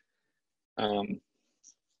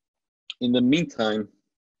 In the meantime,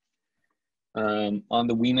 on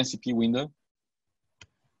the WinSCP window,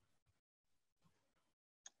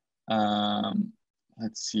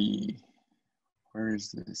 let's see, where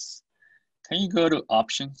is this? Can you go to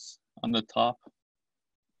options on the top?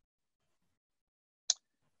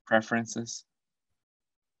 Preferences.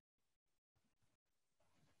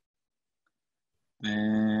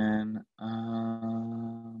 Then,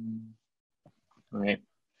 right.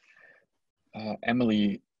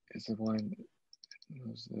 Emily is the one that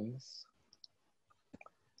knows this.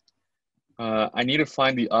 I need to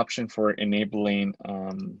find the option for enabling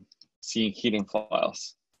seeing hidden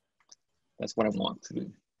files. That's what I want to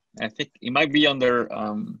do. I think it might be under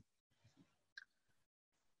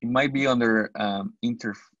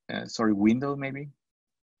window maybe.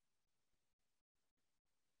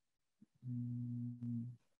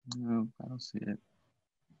 No, I don't see it.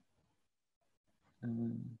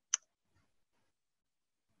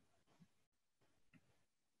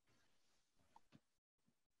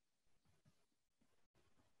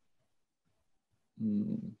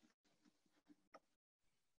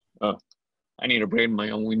 Oh, I need to bring my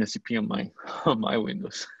own WinSCP on my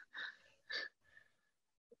Windows.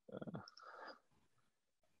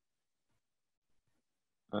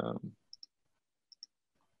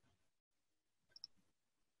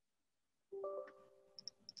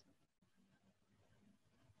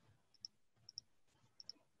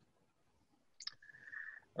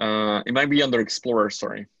 It might be under Explorer,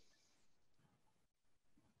 sorry.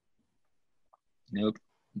 Nope.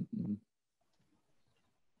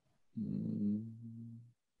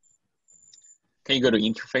 Can you go to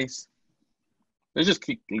interface? Let's just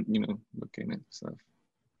keep, looking at stuff.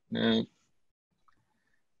 No.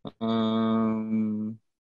 I'm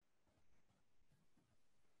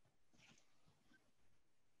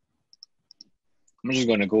just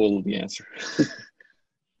gonna Google the answer.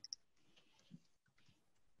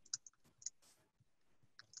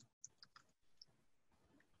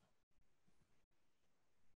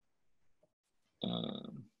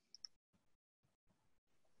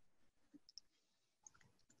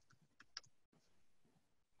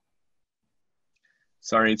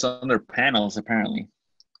 Sorry, it's under panels apparently.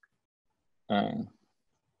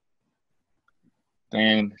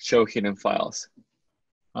 Then show hidden files.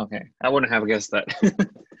 Okay, I wouldn't have guessed that.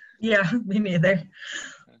 Yeah, me neither.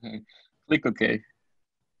 Okay. Click OK.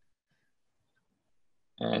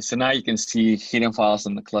 So now you can see hidden files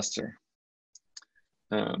in the cluster.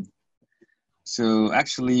 So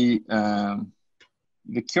actually, the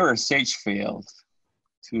QRSH failed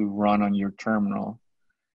to run on your terminal.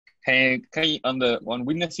 Can you on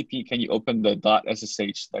WinSCP, can you open the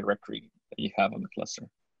 .ssh directory that you have on the cluster?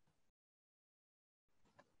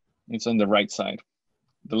 It's on the right side.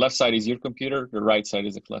 The left side is your computer, the right side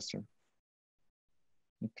is the cluster.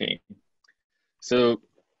 Okay. So,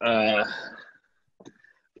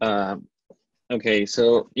 okay,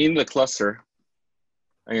 so in the cluster,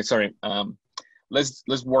 okay, sorry,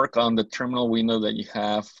 let's work on the terminal window that you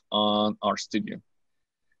have on RStudio.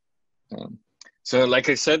 So like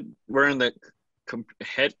I said, we're in the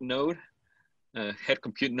head node, head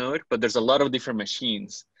compute node, but there's a lot of different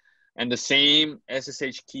machines. And the same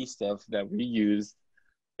SSH key stuff that we use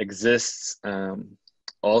exists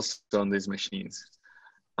also on these machines.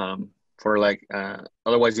 For like,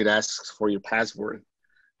 otherwise it asks for your password.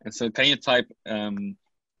 And so can you type,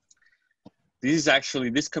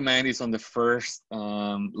 this command is on the first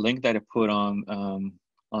link that I put on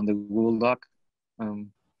the Google Doc.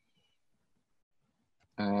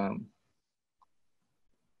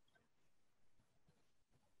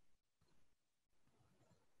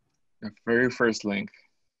 The very first link.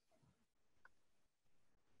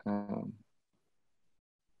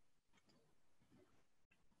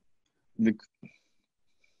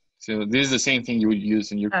 So this is the same thing you would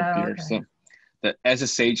use in your computer. Okay. So the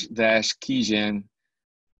SSH-keygen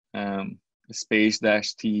space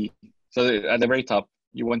 -t. So at the very top,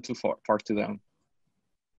 you went too far to down.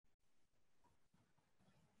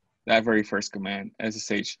 That very first command,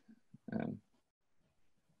 SSH.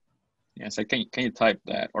 Yeah, so can you type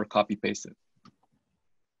that or copy paste it?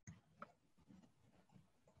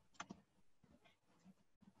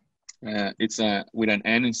 It's with an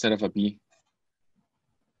N instead of a B.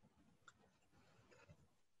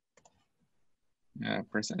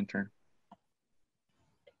 Press enter.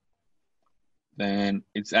 Then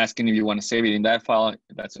it's asking if you want to save it in that file.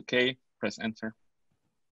 That's okay. Press enter.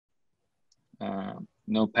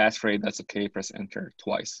 No passphrase. That's okay. Press enter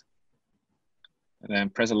twice. And then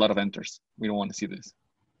press a lot of enters. We don't want to see this.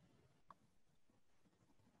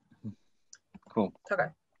 Cool.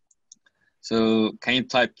 Okay. So can you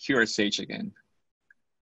type QRSH again?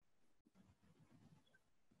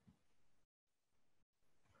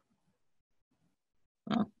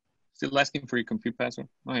 Oh, still asking for your compute password.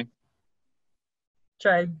 Okay.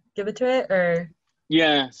 Should I give it to it or?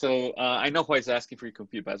 Yeah, so I know why it's asking for your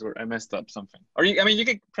compute password. I messed up something. Or you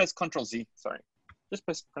can press Control Z. Sorry, just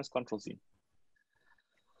press Control Z.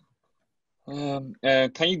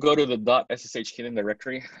 Can you go to the .ssh hidden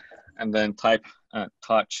directory and then type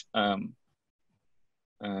touch on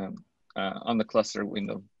the cluster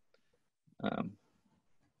window?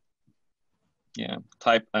 Yeah,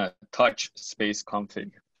 type touch space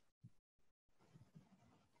config.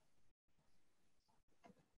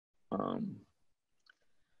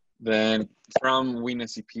 Then from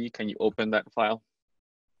WinSCP, can you open that file?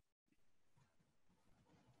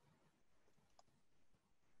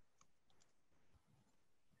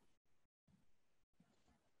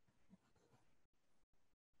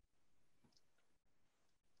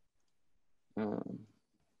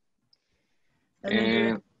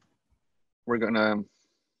 And we're gonna,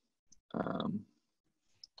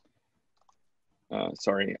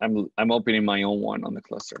 sorry, I'm opening my own one on the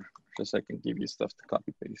cluster, just so I can give you stuff to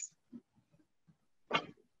copy paste.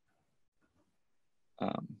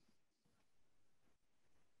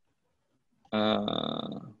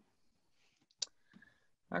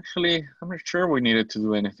 Actually, I'm not sure we needed to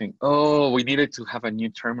do anything. Oh, we needed to have a new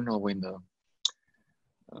terminal window.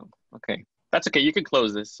 Oh, okay, that's okay. You can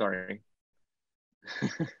close this. Sorry.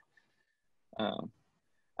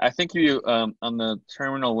 I think you on the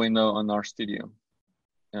terminal window on RStudio.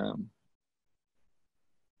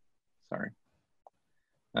 Sorry.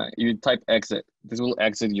 You type exit. This will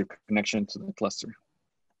exit your connection to the cluster.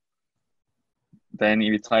 Then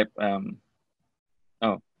you type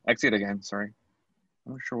oh, exit again. Sorry.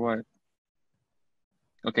 I'm not sure why.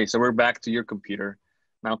 Okay, so we're back to your computer.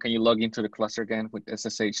 Now, can you log into the cluster again with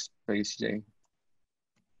SSH space J?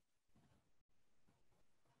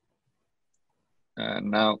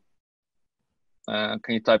 Now, can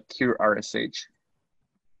you type QRSH?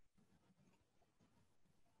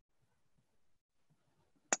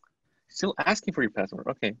 Still asking for your password.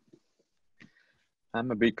 Okay.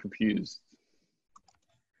 I'm a bit confused.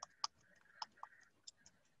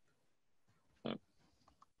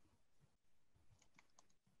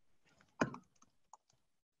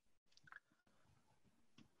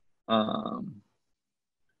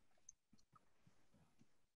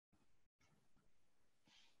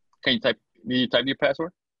 Can you type? Did you type your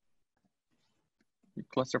password? Your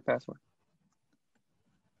cluster password?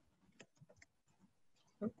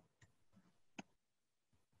 Oh,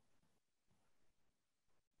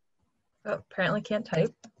 apparently can't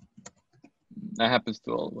type. That happens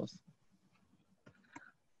to all of us.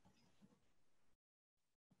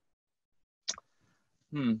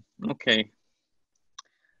 Okay.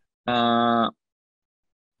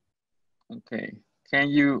 Okay. Can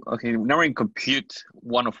you, okay, now we're in compute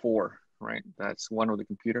 104, right? That's one of the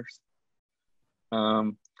computers.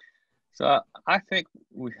 So I think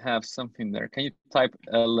we have something there. Can you type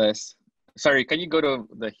ls? Sorry, can you go to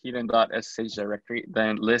the hidden.sh directory,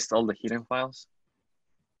 then list all the hidden files?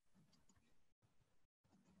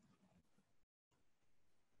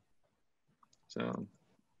 So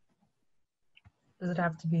does it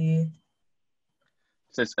have to be?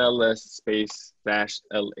 It says ls space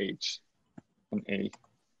 -lh and a.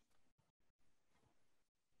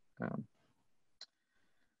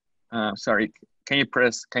 Sorry, can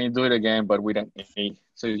you do it again, but with an A?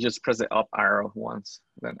 So you just press the up arrow once,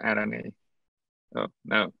 then add an A. Oh,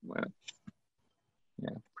 no, well,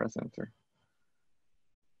 yeah, press enter.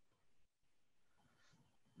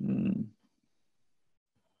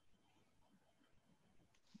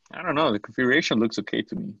 I don't know. The configuration looks okay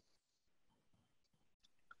to me.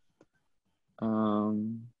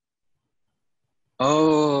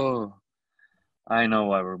 Oh, I know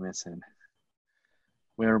what we're missing.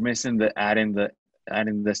 We're missing the adding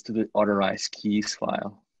this to the authorized keys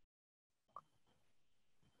file.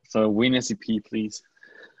 So WinSCP, please.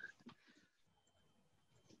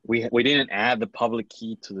 We didn't add the public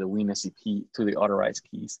key to the WinSCP to the authorized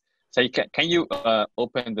keys. So can you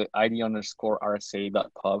open the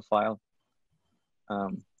id_rsa.pub file?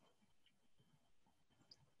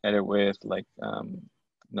 Edit with like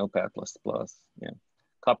Notepad++. Yeah.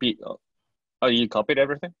 Copy. Oh, you copied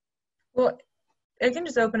everything? Well, I can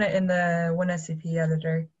just open it in the WinSCP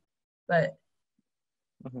editor, but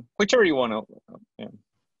whichever you want to. Yeah.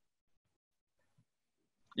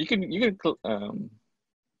 You can. It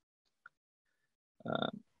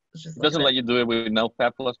doesn't let you do it with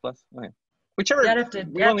Notepad++. Okay. Whichever. Yeah,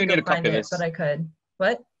 we only need to copy this, but I could.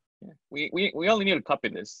 What? Yeah. We only need to copy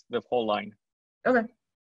this, the whole line. Okay.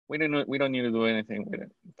 We don't need to do anything with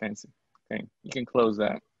it fancy. Okay, you can close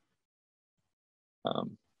that.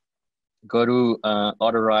 Go to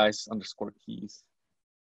authorize_keys.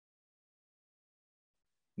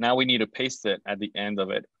 Now we need to paste it at the end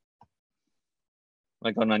of it,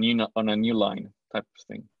 like on a new line type of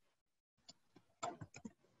thing.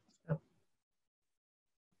 Oh.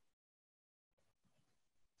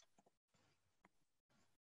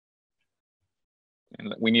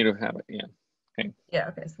 And we need to have it. Yeah. Okay. Yeah.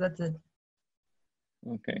 Okay. So that's it.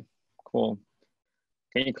 Okay. Cool.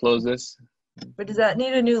 Can you close this? But does that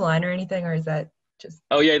need a new line or anything, or is that just?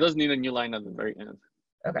 Oh yeah, it does need a new line at the very end.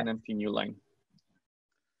 Okay. An empty new line.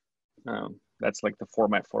 That's like the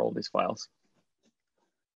format for all these files.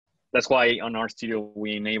 That's why on RStudio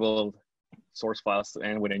we enabled source files to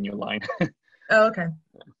end with a new line. Oh, okay.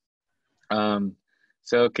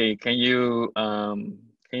 So okay, can you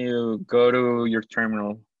go to your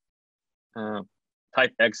terminal,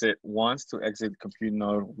 type exit once to exit compute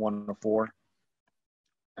node 104.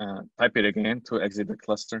 Type it again to exit the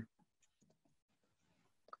cluster.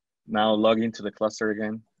 Now log into the cluster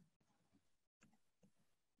again.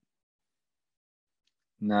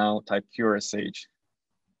 Now type QRSH.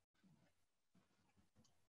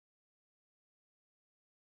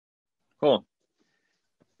 Cool.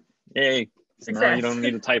 Yay. So now you don't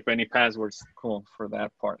need to type any passwords. Cool for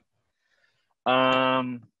that part.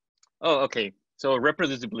 Oh, okay. So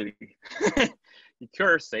reproducibility. You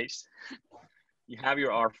QRSH. You have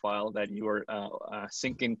your R file that you are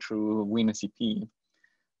syncing through WinSCP.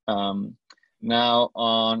 Now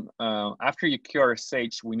on after you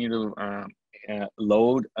QRSH, we need to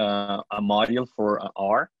load a module for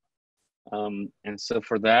R. And so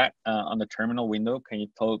for that, on the terminal window, can you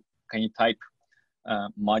type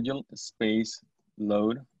module space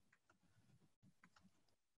load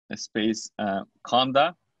space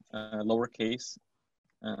conda lowercase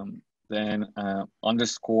then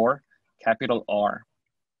underscore capital R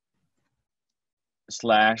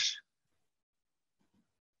slash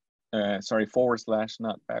 /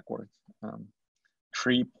 not backwards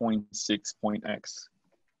 3.6.x.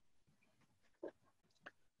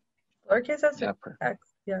 Lowercase s or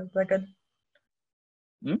x? Yeah, is that good?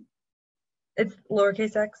 It's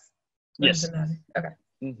lowercase x? Yes. Okay.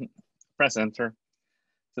 Press enter.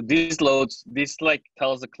 So this like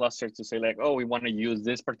tells the cluster to say like, oh, we want to use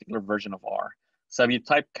this particular version of R. So if you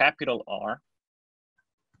type capital R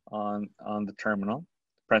on the terminal,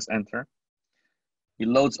 press enter, it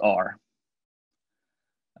loads R.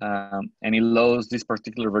 And it loads this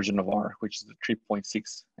particular version of R, which is the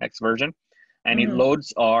 3.6x version. And it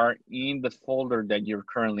loads R in the folder that you're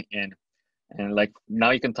currently in. And like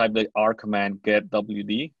now you can type the R command get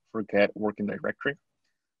WD for get working directory.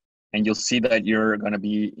 And you'll see that you're gonna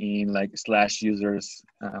be in like /users,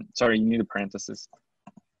 sorry, you need a parenthesis.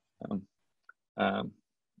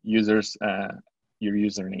 Users, your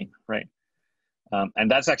username, right?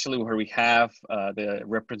 And that's actually where we have the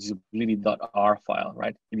reproducibility.r file,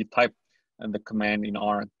 right? If you type the command in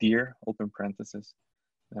R, dir, open parenthesis,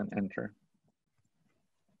 and enter,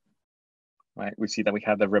 right? We see that we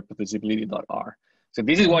have the reproducibility.r. So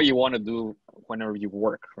this is what you want to do whenever you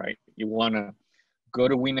work, right? You want to go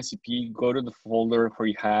to WinSCP, go to the folder where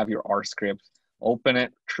you have your R script, open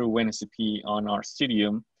it through WinSCP on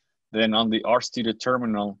RStudio, then on the RStudio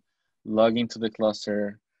terminal, log into the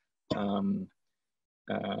cluster,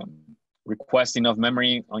 request enough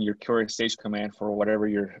memory on your QRSH command for whatever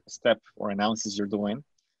your step or analysis you're doing.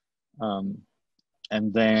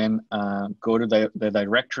 And then go to the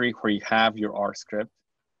directory where you have your R script,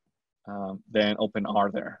 then open R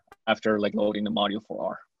there after like loading the module for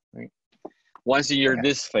R, right? Once you're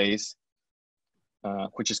this phase,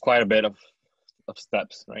 which is quite a bit of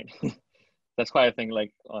steps, right? That's why I think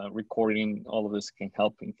like recording all of this can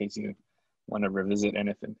help in case you want to revisit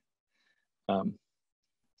anything. On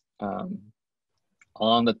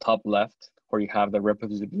the top left, where you have the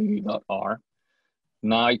reproducibility.r,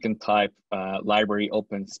 now you can type library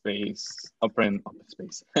open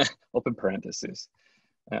parentheses,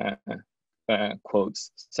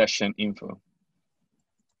 quotes, session info,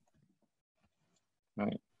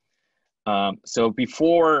 right? So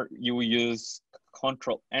before you will use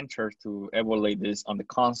Control Enter to evaluate this on the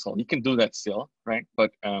console, you can do that still, right?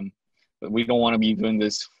 But we don't want to be doing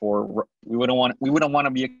this for, we wouldn't want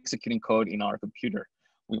to be executing code in our computer.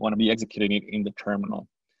 We want to be executing it in the terminal.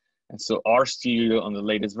 And so RStudio on the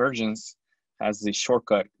latest versions has the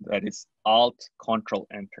shortcut that is Alt Control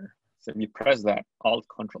Enter. So if you press that, Alt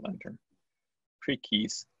Control Enter, 3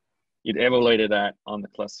 keys, it evaluated that on the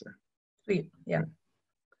cluster. Sweet, yeah.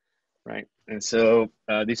 Right, and so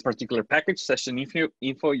this particular package session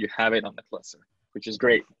info, you have it on the cluster, which is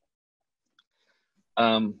great.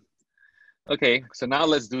 Okay, so now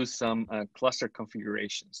let's do some cluster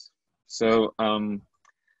configurations. So on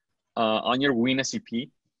your WinSCP,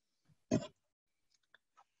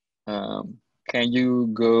 can you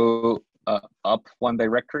go up one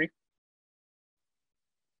directory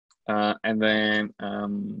and then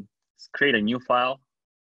create a new file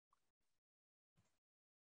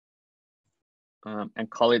and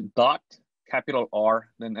call it dot, capital R,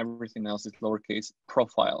 then everything else is lowercase,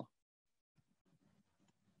 profile.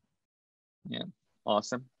 Yeah,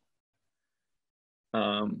 awesome.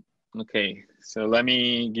 Okay, so let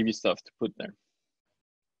me give you stuff to put there.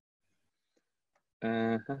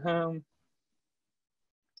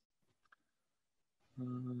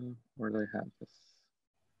 Where do I have this?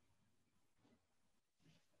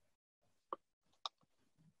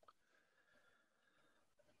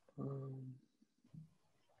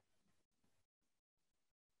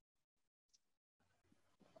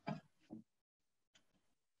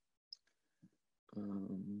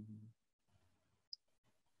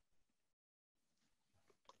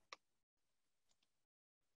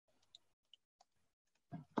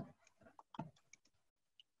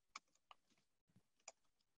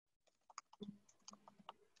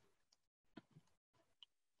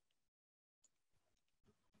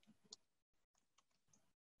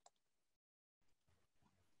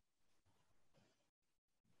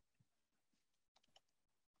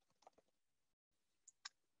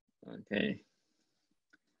 Okay.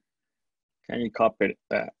 Can you copy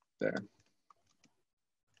that there?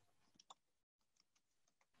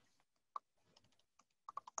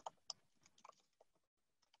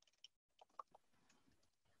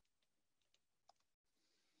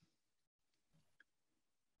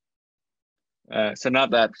 So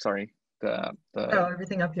not that, sorry. The oh,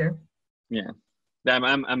 everything up here. Yeah.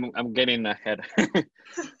 I'm getting ahead.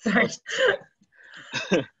 Sorry.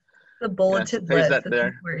 The bulleted yeah, so list. that there.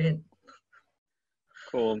 Important.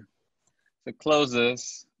 Cool. So close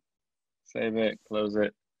this, save it, close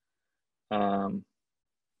it.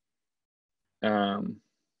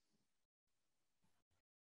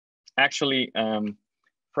 Actually,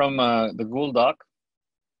 from the Google Doc,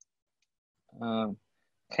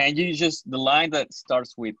 can you just, the line that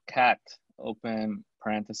starts with cat, open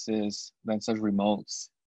parentheses, then says remotes,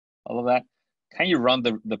 all of that, can you run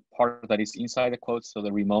the part that is inside the quotes, so the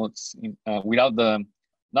remotes, without the,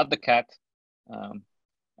 not the cat,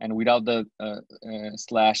 and without the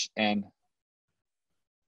 /n.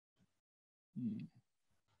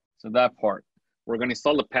 So that part, we're gonna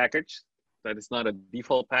install the package that is not a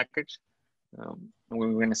default package. And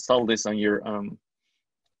we're gonna install this on your,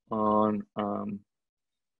 on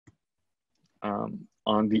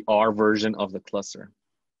the R version of the cluster.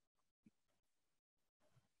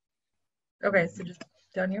 Okay, so just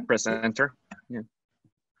down here. Press enter. Yeah.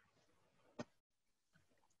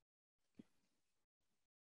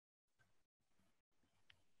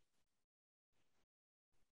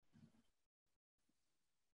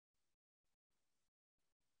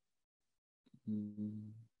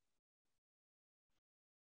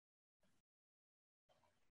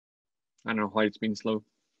 I don't know why it's been slow.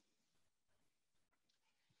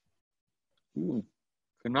 Ooh,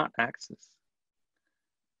 could not access.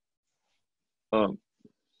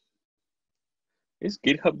 Is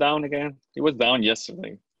GitHub down again? It was down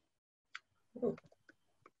yesterday. Ooh.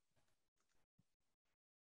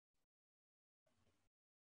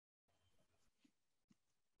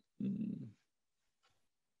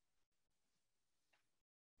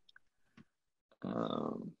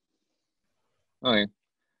 Okay,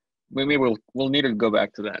 maybe we'll need to go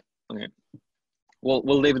back to that. Okay, we'll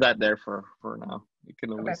leave that there for now. You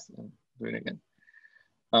can always do it again.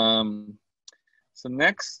 So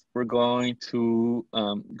next, we're going to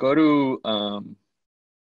go to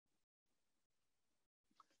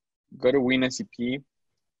WinSCP,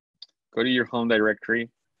 go to your home directory,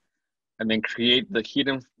 and then create the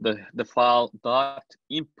hidden the file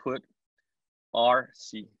 .input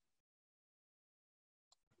rc.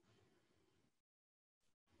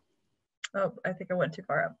 Oh, I think I went too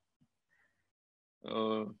far up.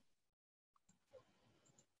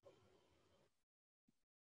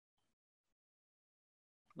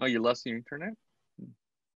 Oh, you lost your internet?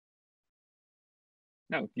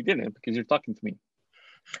 No, you didn't, because you're talking to me.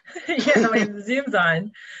 Yeah, wait, the Zoom's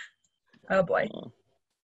on. Oh boy.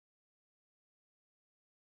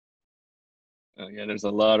 Oh yeah, there's a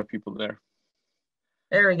lot of people there.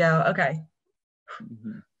 There we go. Okay.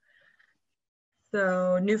 Mm-hmm.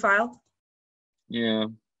 So new file? Yeah.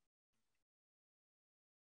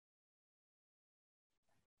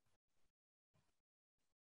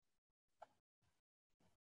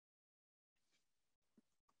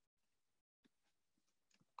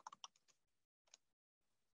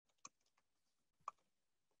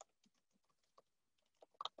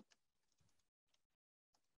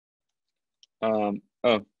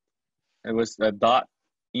 Oh, it was a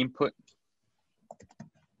 .input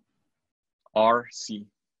rc.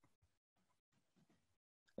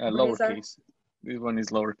 Lowercase. This one is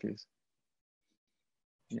lowercase.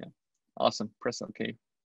 Yeah, awesome. Press OK.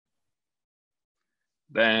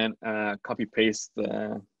 Then copy paste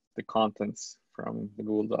the contents from the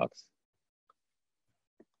Google Docs.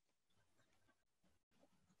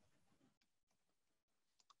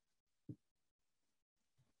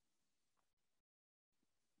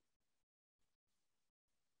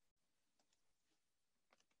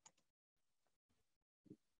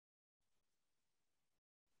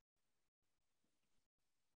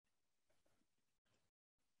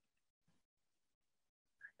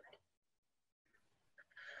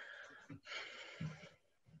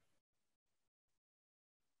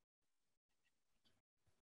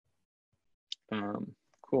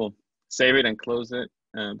 Cool. Save it and close it,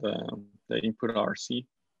 and the input RC.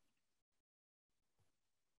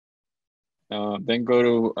 Then go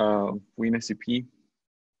to WinSCP.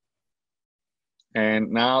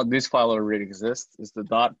 And now this file already exists. It's the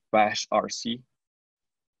 .bash rc.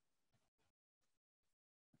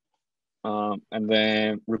 And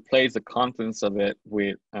then replace the contents of it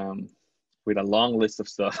with a long list of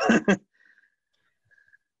stuff.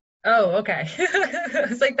 Oh, okay.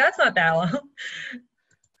 It's like, that's not that long.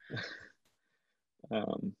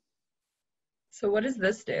 So what does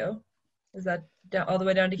this do? Is that down, all the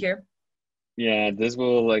way down to here? Yeah, this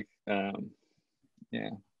will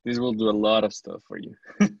yeah, this will do a lot of stuff for you.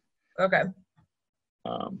 Okay.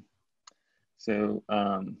 So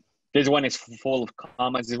this one is full of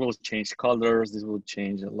comments. This will change colors. This will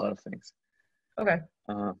change a lot of things. Okay.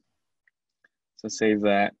 So save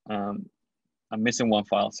that. I'm missing one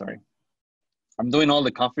file, sorry. I'm doing all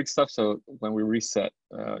the config stuff, so when we reset,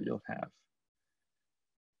 you'll have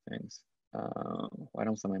things. What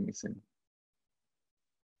else am I missing?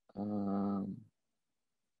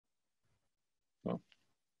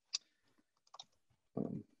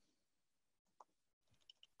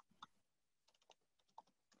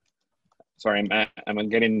 Sorry, I'm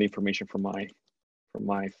getting the information from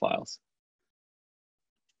my files.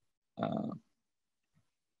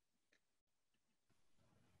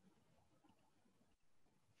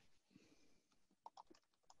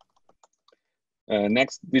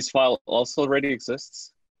 Next, this file also already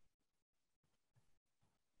exists.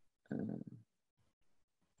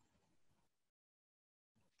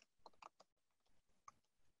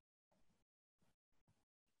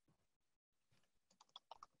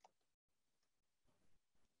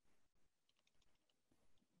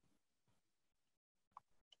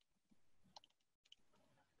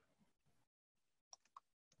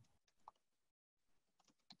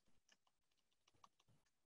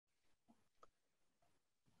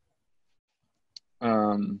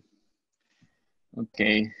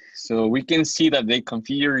 Okay, so we can see that they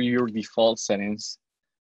configure your default settings.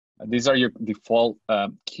 These are your default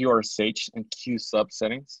QRSH and QSub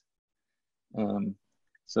settings.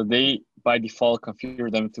 So they, by default,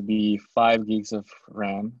 configure them to be 5 gigs of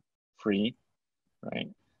RAM free, right?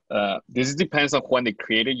 This depends on when they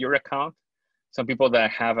created your account. Some people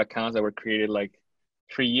that have accounts that were created like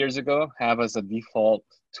 3 years ago have as a default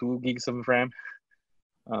 2 gigs of RAM.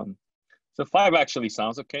 So 5 actually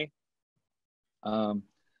sounds okay.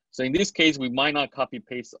 So in this case, we might not copy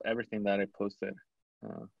paste everything that I posted.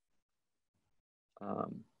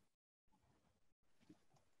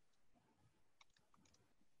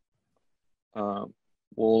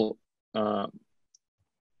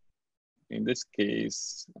 in this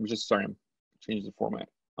case, I'm just sorry, I'm changing the format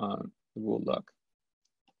on the Google Doc.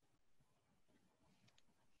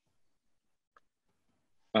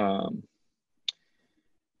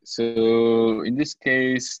 So in this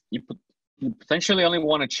case, you potentially only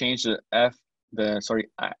want to change the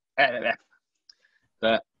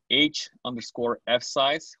h_f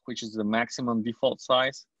size, which is the maximum default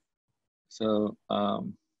size. So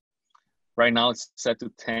right now it's set to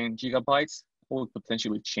 10 gigabytes. We'll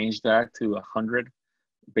potentially change that to 100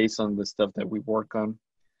 based on the stuff that we work on.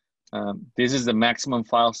 This is the maximum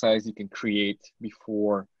file size you can create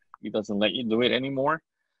before it doesn't let you do it anymore.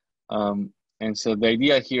 And so the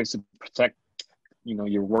idea here is to protect,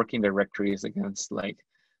 your working directories against like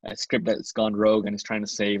a script that's gone rogue and is trying to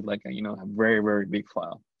save like a very, very big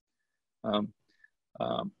file.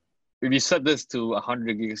 If you set this to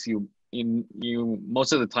 100 gigs, you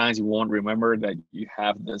most of the times you won't remember that you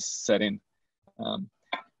have this setting.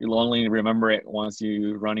 You'll only remember it once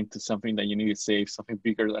you run into something that you need to save, something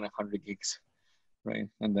bigger than 100 gigs, right?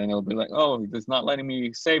 And then it'll be like, oh, it's not letting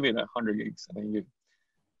me save it at 100 gigs. And then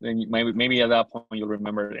you maybe at that point you'll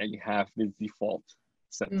remember that you have this default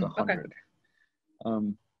set to 100.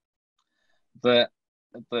 Okay. The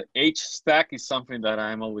H stack is something that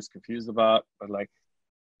I'm always confused about, but like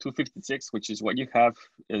 256, which is what you have,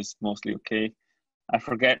 is mostly okay. I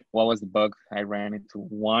forget what was the bug. I ran into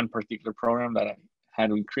one particular program that I had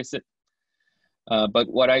to increase it. But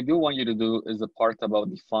what I do want you to do is the part about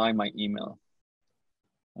define my email.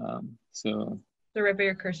 So right by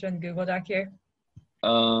your cursor in the Google Doc here.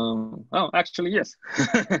 Oh, actually, yes.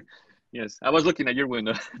 Yes, I was looking at your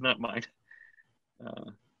window, not mine.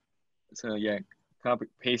 So yeah, copy,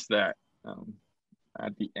 paste that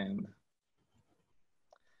at the end.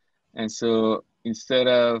 And so instead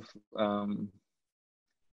of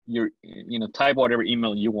type whatever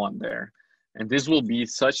email you want there. And this will be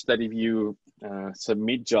such that if you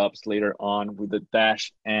submit jobs later on with the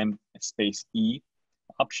 -M_E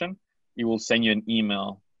option, it will send you an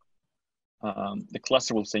email. The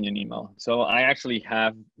cluster will send you an email. So I actually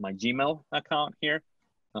have my Gmail account here.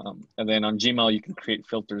 And then on Gmail, you can create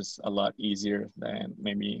filters a lot easier than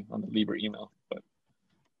maybe on the Libre email, but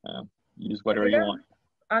use whatever you want.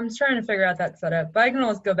 I'm just trying to figure out that setup, but I can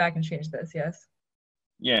always go back and change this, yes?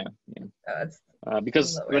 Yeah.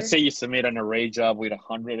 Because lower. Let's say you submit an array job with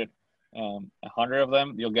 100 of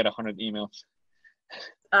them, you'll get 100 emails.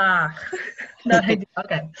 Not ideal.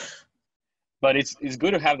 Okay. But it's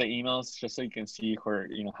good to have the emails just so you can see where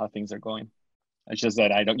how things are going. It's just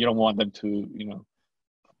that you don't want them to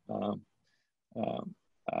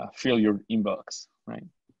fill your inbox, right?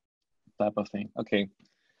 Type of thing. Okay.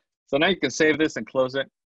 So now you can save this and close it.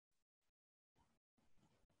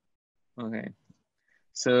 Okay.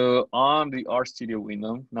 So on the RStudio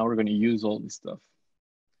window, now we're going to use all this stuff.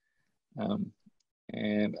 You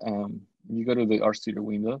go to the RStudio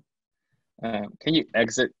window. Can you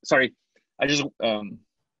exit? Sorry, I just can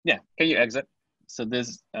you exit? So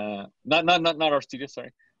this not RStudio.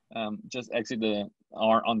 Sorry, just exit the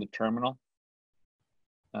R on the terminal.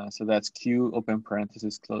 So that's Q, open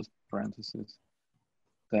parenthesis, close parenthesis.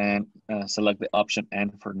 Then select the option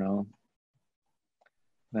N for no.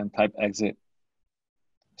 Then type exit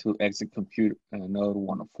to exit compute node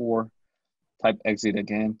 104. Type exit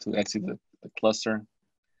again to exit the cluster.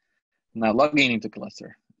 Now logging into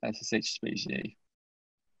cluster, SSH space J.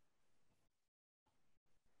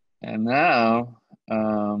 And now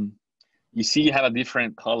you see you have a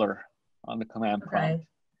different color on the command prompt.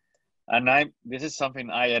 And this is something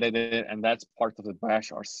I edited, and that's part of the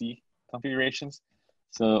bash RC configurations.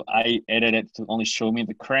 So I edited it to only show me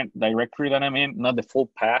the current directory that I'm in, not the full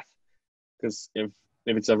path. Because if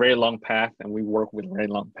it's a very long path, and we work with very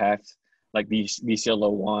long paths, like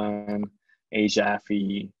BCL01,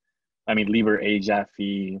 Libre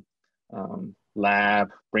AJAFE,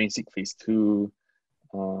 lab, BrainSeq phase 2,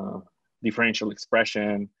 differential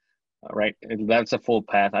expression, right? That's a full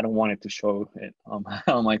path. I don't want it to show it on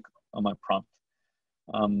my prompt.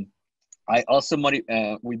 I also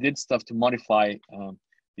we did stuff to modify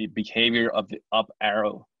the behavior of the up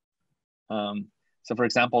arrow. So for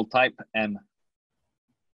example, type M.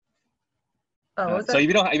 So if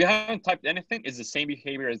you haven't typed anything, it's the same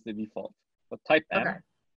behavior as the default. But type M,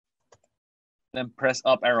 then press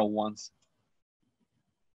up arrow once.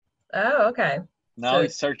 Oh, okay. Now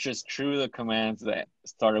it searches through the commands that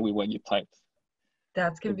started with what you typed.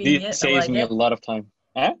 That's convenient. This saves me a lot of time.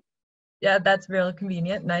 Huh? Yeah, that's really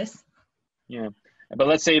convenient. Nice. Yeah, but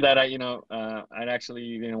let's say that I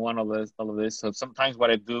actually didn't want all of this. So sometimes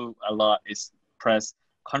what I do a lot is press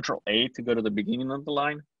Control-A to go to the beginning of the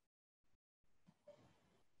line.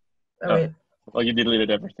 Oh, wait. Well, you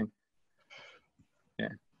deleted everything. Yeah.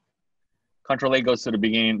 Control A goes to the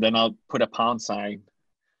beginning, then I'll put a pound sign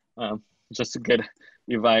just to get,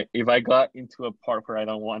 if I got into a part where I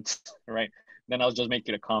don't want, right? Then I'll just make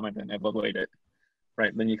it a comment and evaluate it,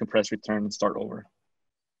 right? Then you can press return and start over.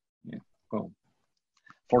 Yeah, cool.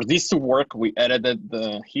 For this to work, we edited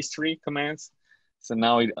the history commands. So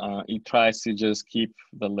now it tries to just keep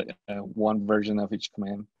the one version of each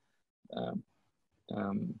command.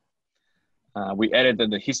 We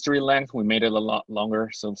edited the history length. We made it a lot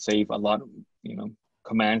longer, so save a lot of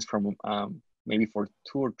commands from maybe for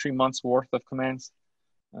 2 or 3 months worth of commands.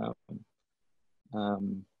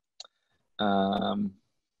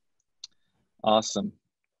 Awesome.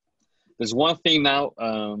 There's one thing now.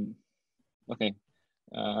 Okay.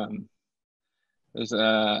 There's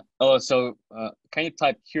can you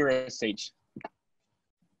type QRSH?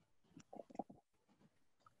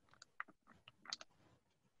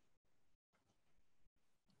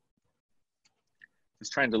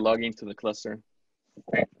 Just trying to log into the cluster.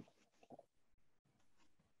 Okay.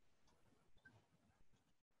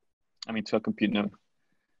 I mean, to a compute node.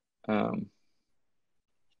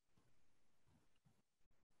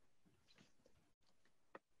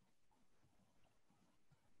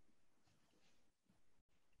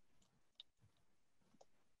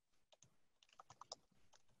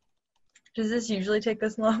 Does this usually take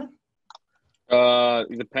this long?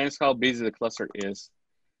 It depends how busy the cluster is.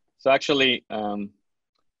 So actually, can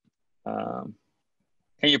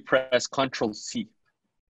you press Control C?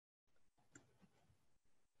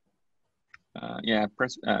 Yeah,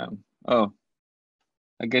 press, oh,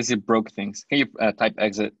 I guess it broke things. Can you type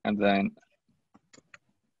exit and then,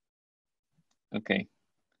 okay.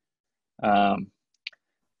 So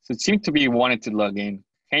it seemed to be wanting to log in.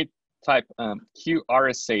 Can you type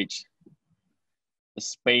QRSH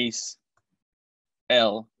space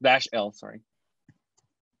L, sorry,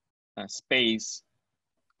 space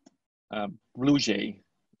BlueJ,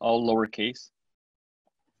 all lowercase.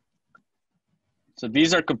 So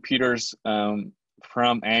these are computers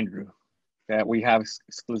from Andrew that we have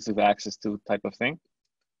exclusive access to, type of thing.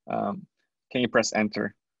 Can you press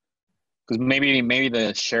enter? Because maybe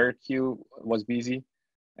the share queue was busy,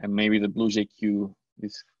 and maybe the BlueJ queue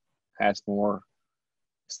has more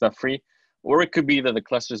stuff free, or it could be that the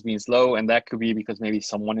cluster is being slow, and that could be because maybe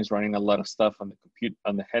someone is running a lot of stuff on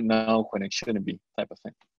the head node when it shouldn't be, type of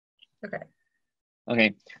thing. Okay.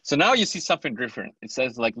 Okay, so now you see something different. It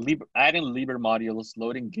says like adding libre modules,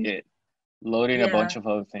 loading Git, loading a bunch of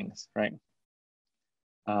other things, right?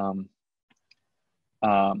 And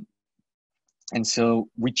so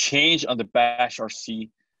we changed on the bash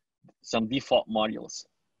RC some default modules.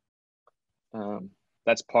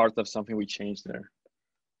 That's part of something we changed there.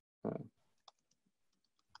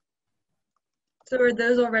 So are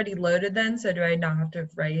those already loaded then? So do I not have to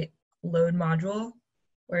write load module,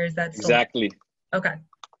 or is that still? Exactly. Okay.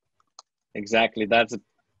 Exactly. That's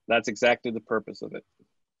exactly the purpose of it.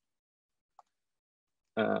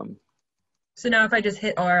 So now if I just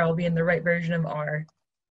hit R, I'll be in the right version of R.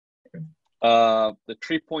 The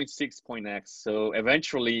 3.6.x. So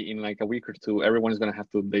eventually, in like a week or two, everyone is going to have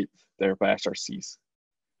to update their bash RCs.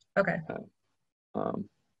 Okay.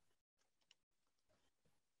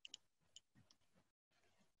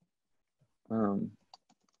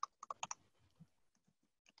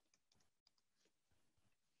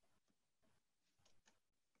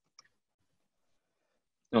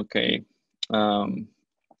 Okay.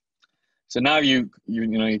 So now you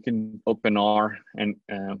can open R and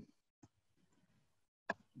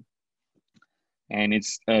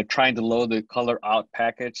it's trying to load the color out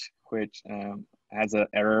package, which has an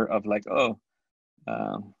error of like, oh,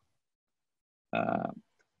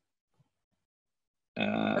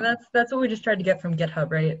 that's what we just tried to get from GitHub,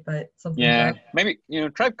 right? But something's yeah, up. maybe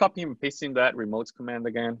try copying and pasting that remotes command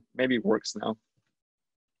again. Maybe it works now.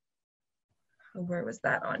 Where was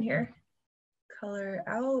that on here? Color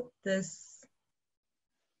out. This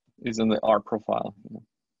is in the R profile.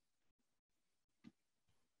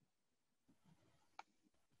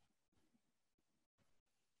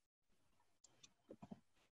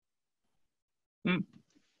 There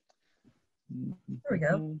we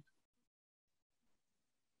go.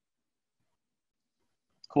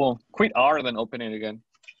 Cool. Quit R and then open it again.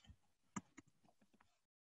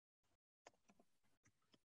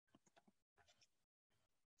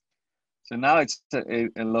 So now it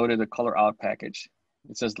loaded the color out package.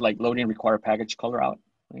 It says like loading require package color out.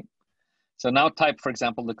 Right? So now type, for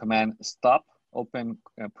example, the command stop, open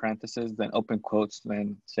parentheses, then open quotes,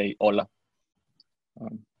 then say hola,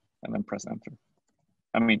 and then press enter.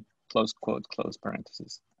 I mean, close quote, close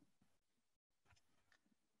parentheses.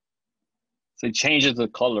 So it changes the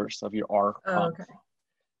colors of your R prompt. Okay.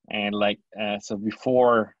 And like, so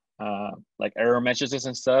before, like error messages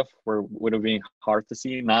and stuff would have been hard to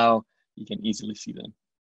see. Now you can easily see them.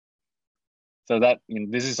 So that,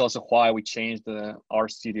 this is also why we changed the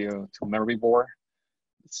RStudio to memory board,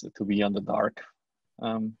 so to be on the dark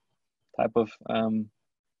type of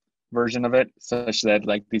version of it, such that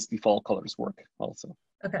like these default colors work also.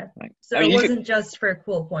 Okay. Right. So it wasn't just for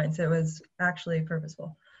cool points; it was actually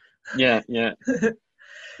purposeful. Yeah. Yeah.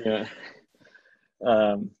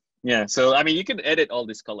 Yeah. So I mean, you can edit all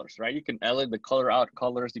these colors, right? You can edit the color out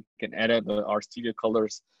colors. You can edit the RStudio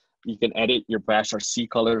colors. You can edit your Bash RC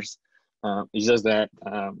colors. It's just that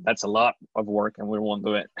that's a lot of work, and we won't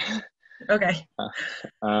do it. Okay.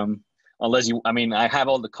 Unless you, I mean, I have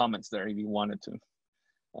all the comments there if you wanted to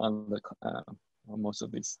on the on most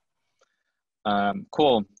of these.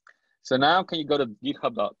 Cool. So now, can you go to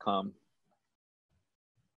github.com?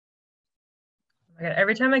 Oh my God.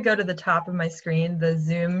 Every time I go to the top of my screen, the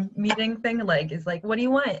Zoom meeting thing is like, what do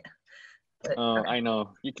you want? But, okay. I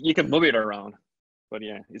know. You can move it around, but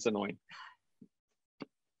yeah, it's annoying.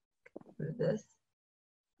 Move this.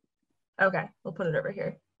 Okay, we'll put it over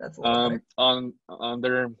here. That's a little better. On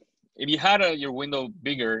there, if you had your window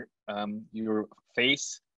bigger, your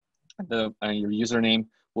face, your username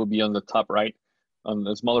will be on the top right. On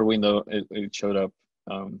the smaller window, it showed up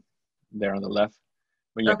there on the left.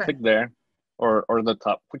 But yeah, click there, or the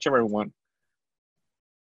top, whichever one.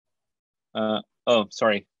 Oh,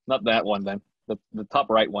 sorry, not that one then. The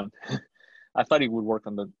top right one. I thought it would work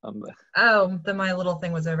on the. Oh, then my little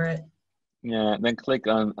thing was over it. Yeah, then click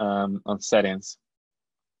on settings.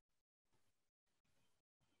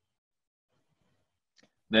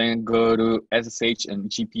 Then go to SSH and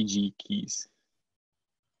GPG keys.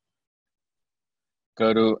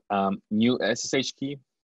 Go to new SSH key.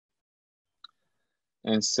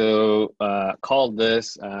 And so call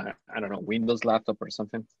this, I don't know, Windows laptop or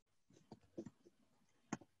something.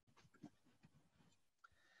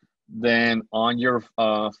 Then on your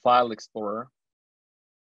file explorer,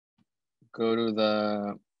 go to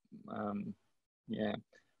the,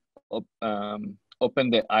 open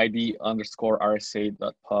the id_rsa.pub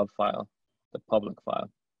file, the public file.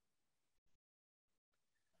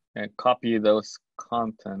 And copy those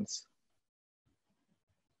contents.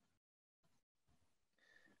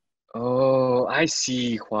 Oh, I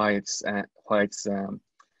see why it's oh,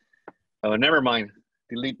 never mind.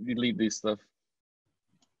 Delete this stuff.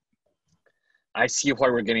 I see why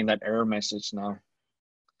we're getting that error message now.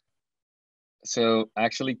 So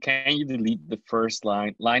actually, can you delete the first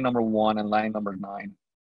line number 1 and line number 9?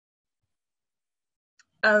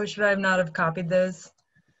 Oh, should I not have copied those?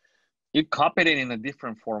 You copied it in a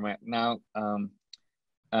different format. Now,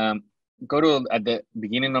 go to at the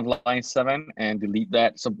beginning of line 7 and delete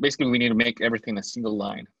that. So basically, we need to make everything a single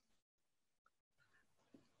line.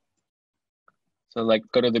 So like,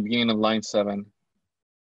 go to the beginning of line 7.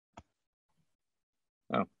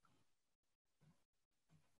 Oh,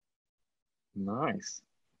 nice.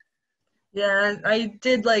 Yeah, I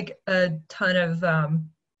did like a ton of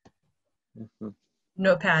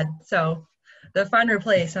Notepad. So the find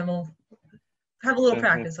replace, I'm gonna have a little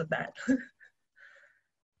practice with that.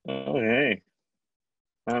 Oh, hey.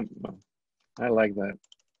 I like that.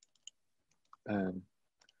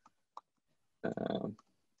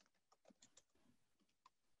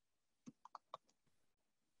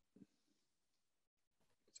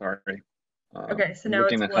 Sorry. Okay, so now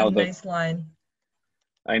it's one nice line.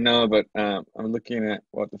 I know, but I'm looking at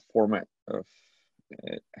what the format of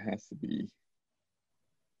it has to be.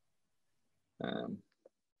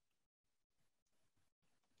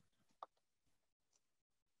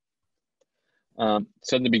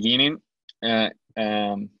 So in the beginning, at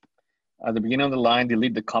the beginning of the line,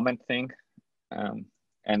 delete the comment thing, and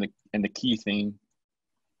the key thing.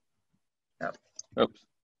 Oh. Oops.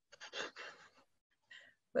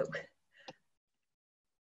 Okay.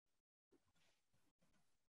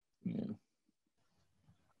 Yeah.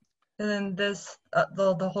 And then this,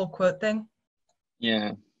 the whole quote thing?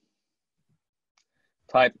 Yeah.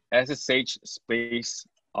 Type SSH space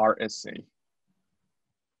RSA.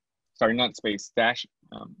 Sorry, not space, dash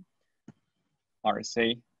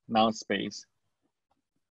RSA, now space.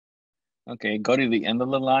 Okay, go to the end of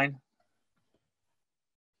the line.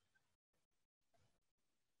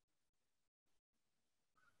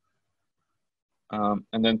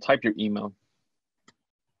 And then type your email.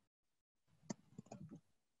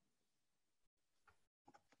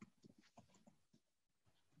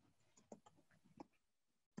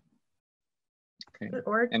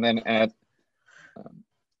 Okay, and then add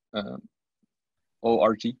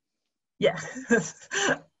ORG. Yeah.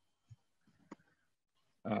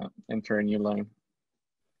 Enter a new line.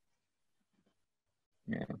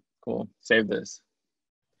 Yeah, cool. Save this.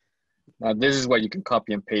 Now this is what you can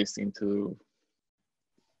copy and paste into.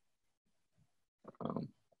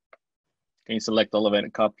 Can you select all of it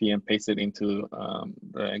and copy and paste it into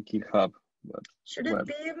the GitHub? Should it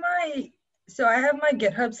be my, so I have my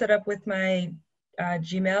GitHub set up with my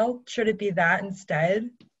Gmail. Should it be that instead?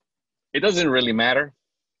 It doesn't really matter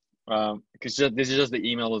because this is just the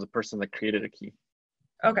email of the person that created a key.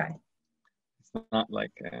 Okay. It's not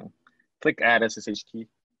like, click add SSH key.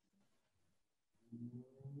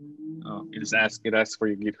 Oh, it asks for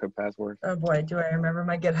your GitHub password. Oh boy, do I remember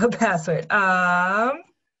my GitHub password.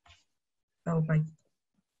 Oh, my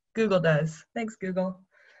Google does. Thanks, Google.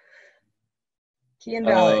 Key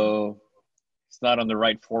invalid. Oh, it's not on the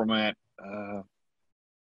right format.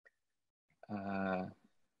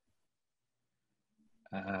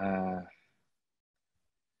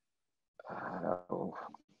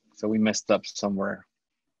 So we messed up somewhere.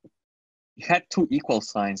 You had 2 equal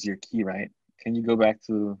signs, your key, right? Can you go back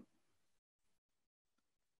to,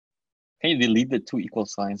 can you delete the 2 equal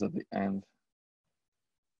signs at the end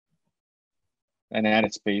and add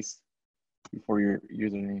a space before your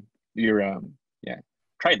username? Yeah,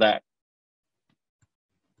 try that.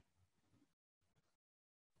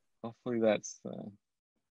 Hopefully that's,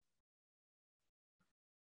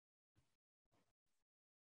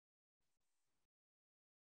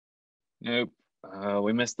 nope,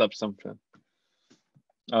 we messed up something.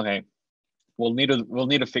 Okay, we'll need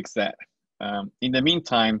to fix that. In the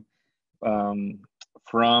meantime, from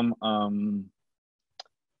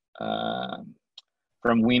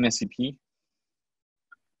WinSCP,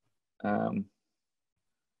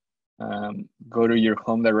 go to your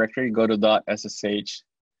home directory, go to .ssh,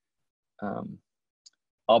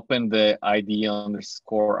 open the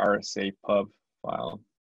ID_RSA pub file,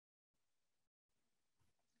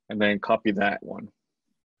 and then copy that one.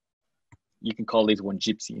 You can call this one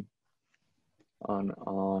Gypsy. We're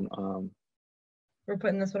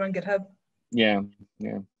putting this one on GitHub? Yeah.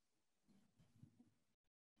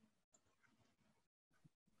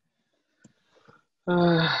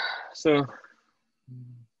 So,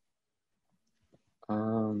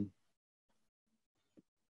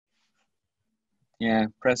 yeah,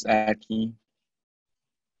 press add key.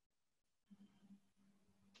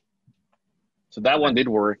 So that one did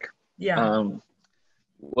work. Yeah.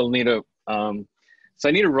 We'll need to, so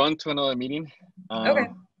I need to run to another meeting.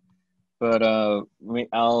 Okay. But I'll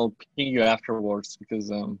ping you afterwards because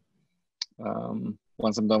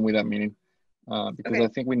once I'm done with that meeting, because okay. I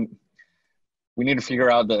think we need to figure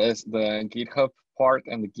out the GitHub part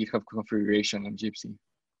and the GitHub configuration on Gypsy.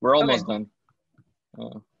 We're almost done.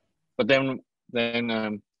 But then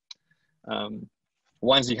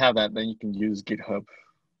once you have that, then you can use GitHub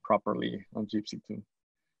properly on Gypsy too.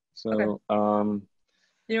 So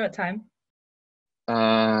you know what time?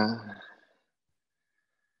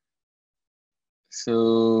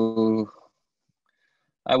 So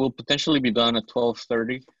I will potentially be done at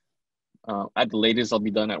 12:30. At the latest, I'll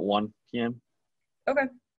be done at 1 p.m. Okay.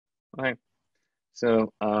 Okay.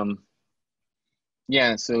 So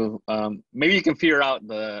yeah, so maybe you can figure out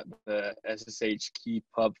the SSH key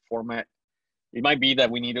pub format. It might be that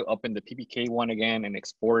we need to open the PPK one again and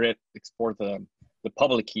export the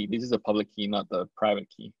public key. This is the public key, not the private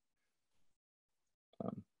key.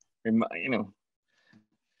 You know,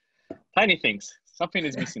 tiny things. Something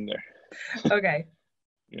is missing there. Okay.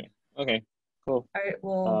 Yeah. Okay. Cool. All right.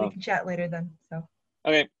 Well, we can chat later then. So.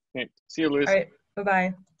 Okay. See you, Liz. All right.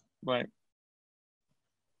 Bye-bye. Bye.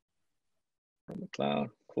 From the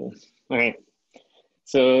cloud. Cool. All right.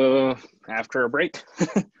 So after a break,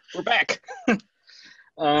 we're back.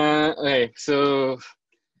 Okay. So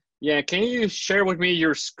yeah, can you share with me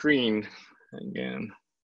your screen again?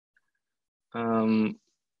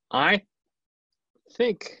 I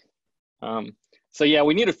think. So yeah,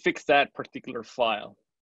 we need to fix that particular file,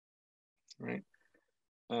 right?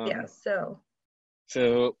 Yeah. So.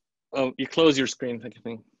 So you close your screen, I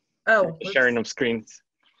think. Oh. Sharing of screens.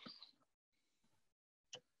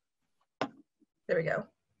 There we go.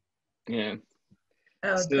 Yeah.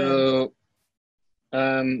 Oh, so,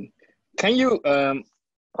 can you on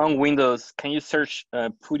Windows? Can you search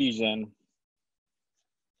PuTTyGen?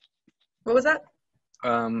 What was that?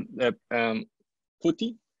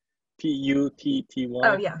 PuTTY, P-U-T-T-Y.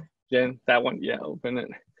 Oh yeah. Gen, that one. Yeah, open it.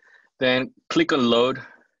 Then click on load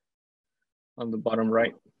on the bottom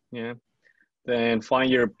right. Yeah. Then find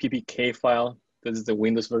your PPK file. This is the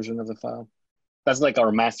Windows version of the file. That's like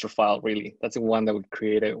our master file, really. That's the one that we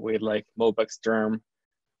created with like Mobex term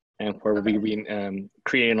and where we've been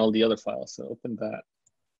creating all the other files. So open that.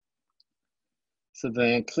 So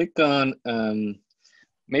then click on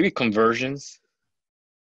maybe conversions.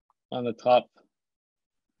 on the top.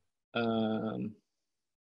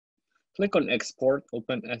 Click on export,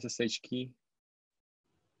 open SSH key.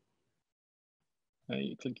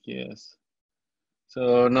 You click yes.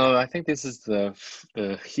 So no, I think this is the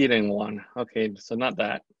hidden one. Okay, so not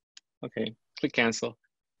that. Okay, click cancel.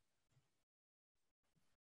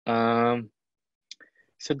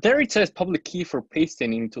 So there it says public key for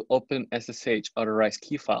pasting into open SSH authorized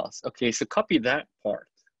key files. Okay, so copy that part.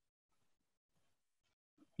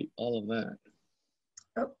 All of that.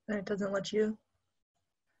 Oh, and it doesn't let you.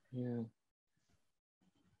 Yeah.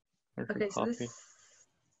 Okay, so this,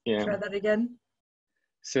 yeah. try that again.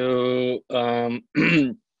 So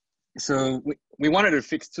so we wanted to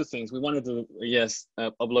fix two things. We wanted to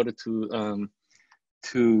upload it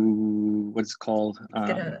to what's called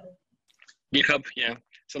GitHub. Yeah.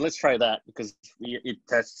 So let's try that because it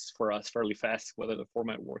tests for us fairly fast whether the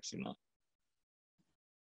format works or not.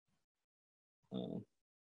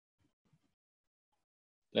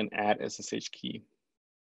 Then add SSH key.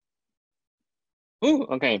 Ooh,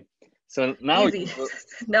 okay. So now easy,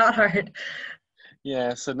 not hard.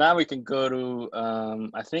 Yeah, so now we can go to,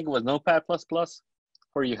 I think it was Notepad++,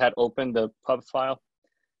 where you had opened the pub file.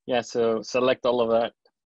 Yeah, so select all of that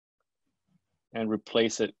and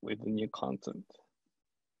replace it with the new content.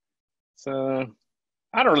 So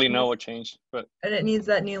I don't really know what changed, but. And it needs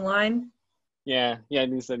that new line? Yeah, it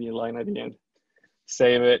needs that new line at the end.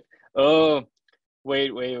 Save it. Oh,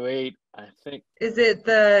 wait. I think. Is it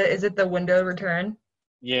the window return?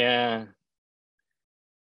 Yeah.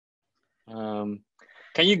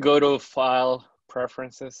 Can you go to File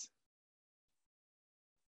Preferences?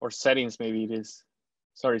 Or Settings, maybe it is.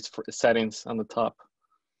 Sorry, it's for Settings on the top.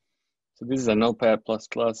 So this is a Notepad++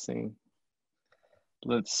 thing.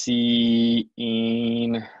 Let's see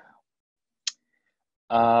in,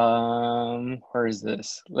 where is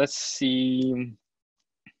this? Let's see.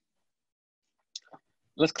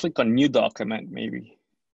 Let's click on New Document, maybe,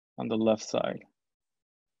 on the left side.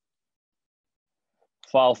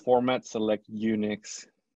 File format, select Unix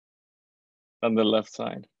on the left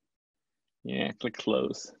side. Yeah, click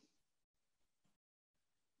Close.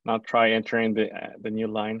 Now try entering the new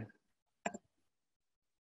line.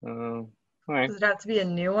 All right. Does it have to be a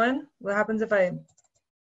new one? What happens if I?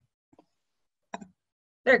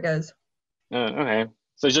 There it goes. Okay,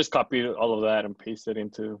 so just copy all of that and paste it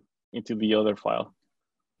into the other file.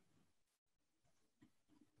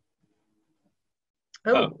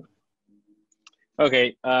 Oh.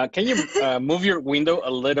 Okay. Can you move your window a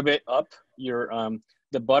little bit up? Your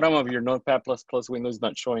the bottom of your Notepad++ window is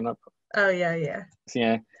not showing up. Oh yeah.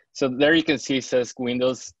 Yeah. So there you can see it says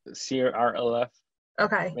Windows CRLF.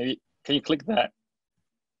 Okay. Maybe can you click that?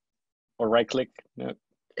 Or right click? No.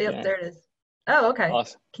 Yep, Yeah. there it is. Oh, okay.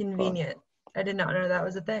 Awesome. Convenient. I did not know that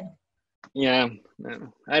was a thing. Yeah.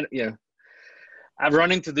 I've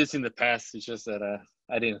run into this in the past. It's just that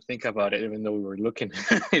I didn't think about it, even though we were looking.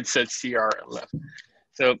 It said CRLF.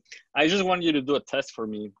 So I just want you to do a test for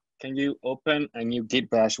me. Can you open a new Git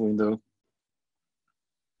bash window?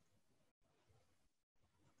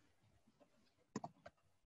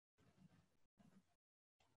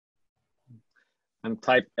 And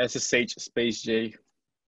type SSH space J.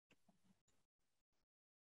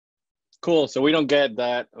 Cool, so we don't get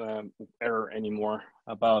that error anymore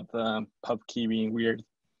about the pub key being weird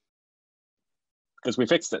because we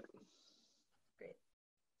fixed it. Great.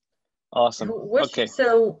 Awesome. Okay.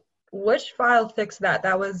 So which file fixed that?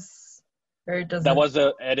 That was, or it doesn't? That was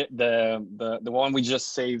the edit, the one we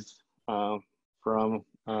just saved from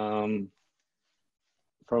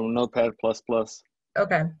Notepad++.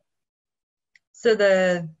 Okay. So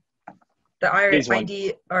the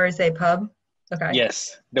ID RSA pub. Okay.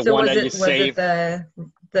 Yes, the so one was that it, you saved. Was it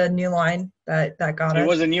the new line that got it? It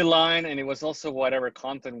was a new line, and it was also whatever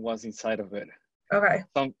content was inside of it. Okay.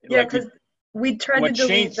 Yeah, because we tried to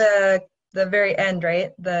delete the very end,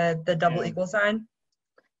 right? The double equal sign.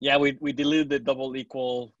 Yeah, we deleted the double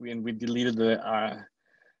equal, and we deleted the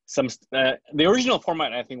the original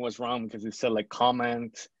format. I think was wrong because it said like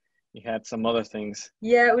comment. You had some other things.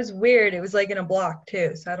 Yeah, it was weird. It was like in a block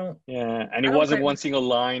too, so I don't. Yeah, and it wasn't one single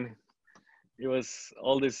line. It was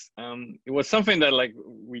all this. It was something that like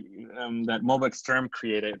that MobaXterm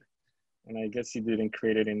created, and I guess he didn't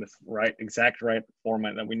create it in the exact right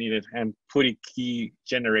format that we needed. And PuTTY key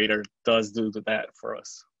generator does do that for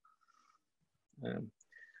us. Okay.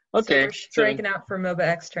 So we're striking out for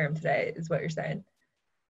MobaXterm today, is what you're saying.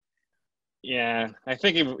 Yeah, I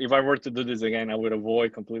think if I were to do this again, I would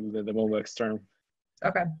avoid completely the MobaXterm.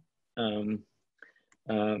 Okay.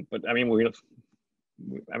 But I mean,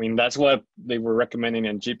 I mean, that's what they were recommending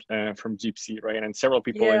in from JHPCE, right? And several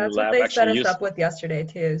people in the that's what lab they set actually us use. up with yesterday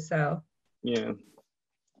too. So Yeah.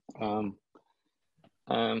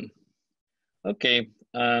 Okay.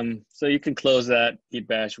 So you can close that git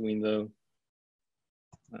bash window.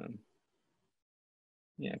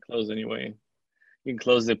 Yeah, close anyway. You can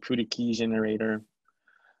close the PuTTY key generator.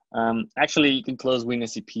 Actually, you can close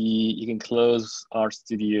WinSCP, you can close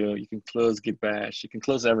RStudio, you can close git bash, you can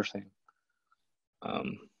close everything.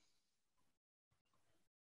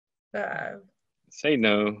 Say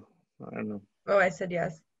no. I don't know. Oh, I said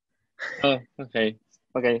yes. Oh, okay.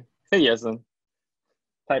 Okay. Say yes then.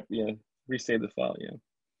 Type, yeah. Resave the file, yeah.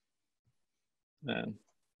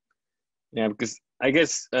 Yeah, because I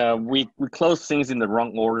guess we close things in the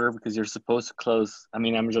wrong order because you're supposed to close, I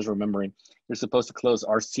mean, I'm just remembering, you're supposed to close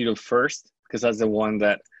RStudio first because that's the one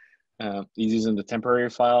that is using the temporary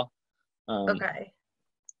file. Okay.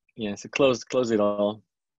 Yeah, so close it all.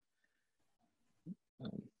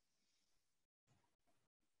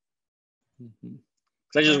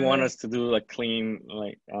 So I just want us to do like clean,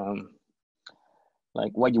 like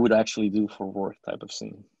what you would actually do for work type of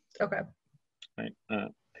thing. Okay. Right. Okay.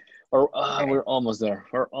 We're almost there.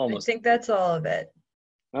 We're almost. I think that's all of it.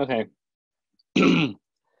 Okay.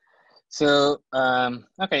 So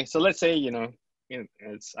okay. So let's say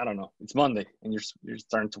it's I don't know. It's Monday and you're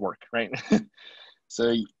starting to work, right?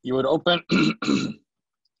 So you would open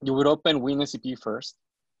WinSCP first.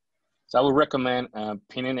 So I would recommend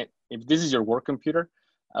pinning it. If this is your work computer,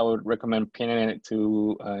 I would recommend pinning it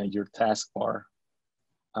to your taskbar.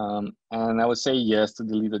 And I would say yes to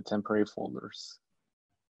delete the temporary folders,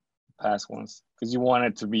 past ones, because you want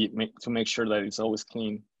it to make sure that it's always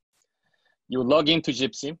clean. You would log into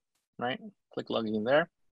JHPCE, right? Click login in there.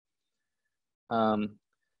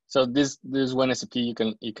 So this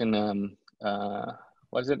WinSCP, you can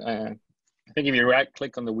what is it? I think if you right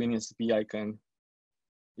click on the WinSCP icon,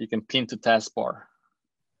 you can pin to taskbar.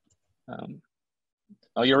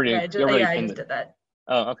 Oh, you already I pinned just did that.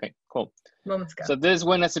 Oh, okay, cool. Moments ago. So this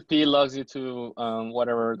WinSCP logs you to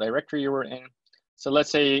whatever directory you were in. So let's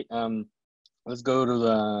say let's go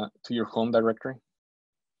to your home directory,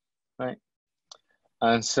 right?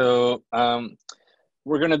 And so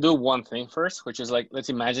we're gonna do one thing first, which is like, let's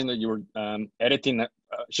imagine that you were editing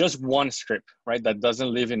just one script, right? That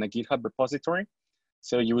doesn't live in a GitHub repository.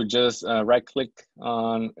 So you would just right click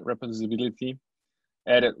on reproducibility,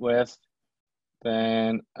 edit with,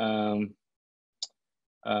 then yeah,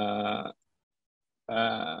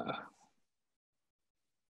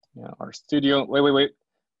 RStudio. Wait.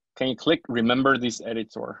 Can you click remember this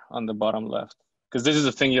editor on the bottom left? Because this is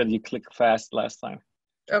the thing that you clicked fast last time.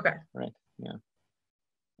 Okay. Right. Yeah.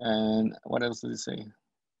 And what else did it say?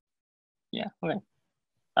 Yeah. Okay.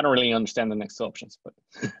 I don't really understand the next options, but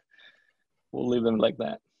we'll leave them like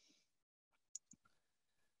that.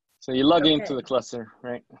 So you log into the cluster,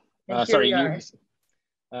 right? Sorry,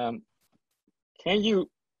 can you?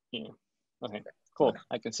 Yeah. Okay. Cool.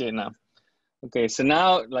 I can see it now. Okay, so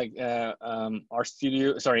now like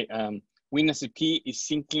RStudio, sorry, WinSCP is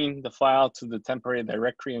syncing the file to the temporary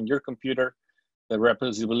directory on your computer, the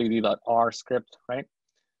reproducibility.r script, right?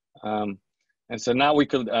 And so now we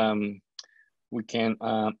can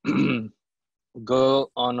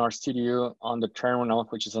go on RStudio on the terminal,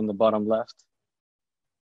 which is on the bottom left.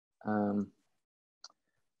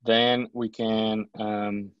 Then we can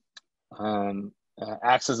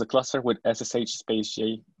access the cluster with SSH space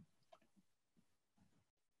J.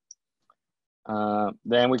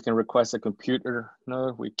 Then we can request a computer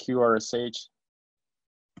node with QRSH.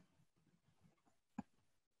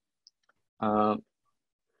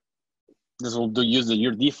 This will use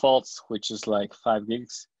your defaults, which is like 5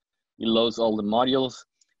 gigs. It loads all the modules.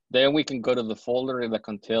 Then we can go to the folder that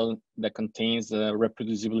contains the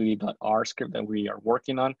reproducibility.r script that we are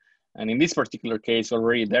working on. And in this particular case,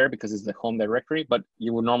 already there because it's the home directory, but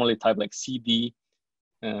you would normally type like CD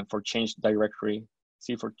for change directory,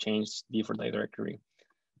 C for change, D for directory,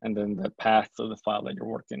 and then the path of the file that you're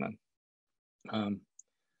working on.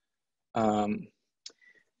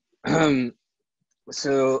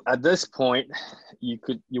 So at this point, you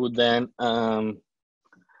would then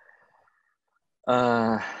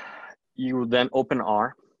open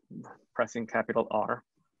R, pressing capital R.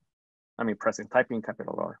 I mean, typing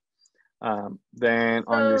capital R. Then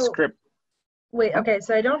on your script. Wait, okay,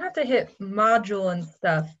 so I don't have to hit module and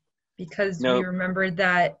stuff because we remembered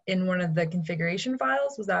that in one of the configuration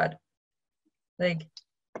files. Was that like?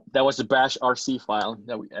 That was the bash RC file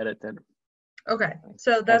that we edited. Okay,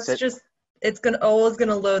 so that's just, it's always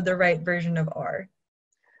gonna load the right version of R.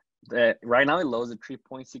 Right now it loads the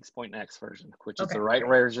 3.6.x version, which is the right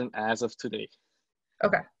version as of today.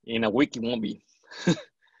 Okay. In a week, it won't be.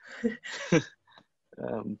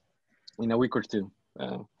 In a week or two.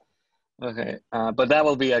 Okay, but that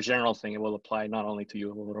will be a general thing. It will apply not only to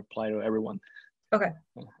you, it will apply to everyone. Okay.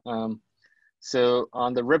 So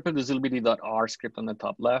on the reproducibility.r script on the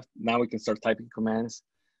top left, now we can start typing commands.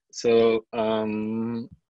 So let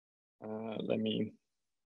me,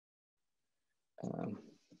 I'm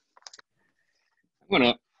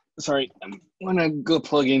gonna go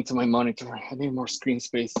plug into my monitor. I need more screen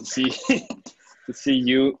space to see to see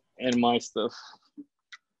you and my stuff.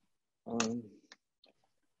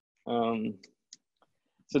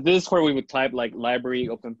 So this is where we would type like library,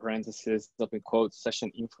 open parentheses, open quotes,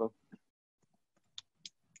 session info.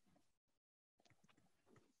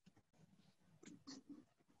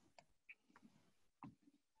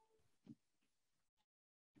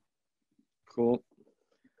 Cool.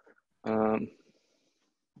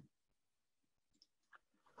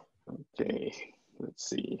 Okay, let's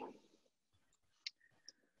see.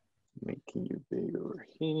 Making you bigger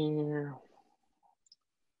here.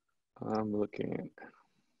 I'm looking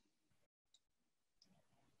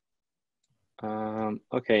at,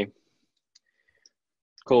 okay,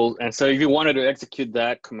 cool. And so if you wanted to execute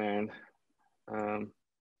that command,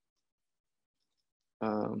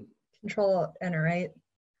 Control enter, right?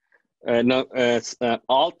 no, it's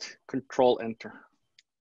Alt Control Enter.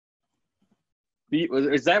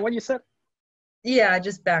 Is that what you said? Yeah,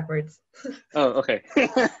 just backwards. Oh, okay.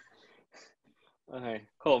 Okay,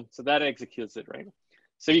 cool. So that executes it, right?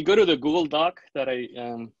 So you go to the Google Doc that I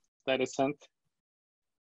sent.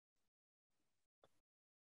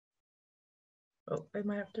 Oh, I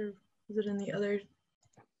might have to. Is it in the other?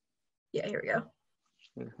 Yeah, here we go.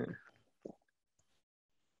 Mm-hmm.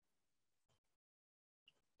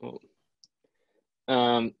 Oh.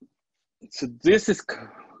 So this is,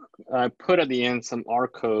 I put at the end some R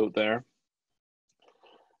code there.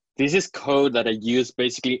 This is code that I use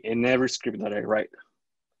basically in every script that I write.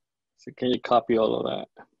 So can you copy all of that?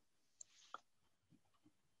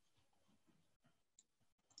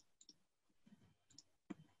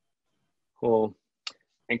 Cool.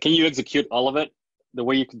 And can you execute all of it? The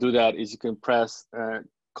way you can do that is you can press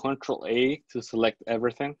Control A to select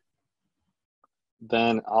everything.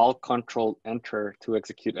 Then Alt Control Enter to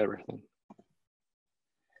execute everything.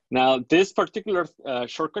 Now, this particular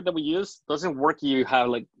shortcut that we use doesn't work. You have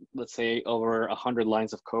like, let's say over 100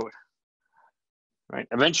 lines of code, right?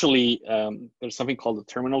 Eventually, there's something called the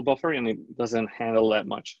terminal buffer and it doesn't handle that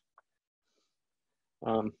much.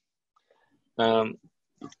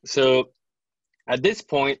 So at this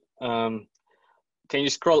point, can you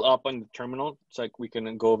scroll up on the terminal so like we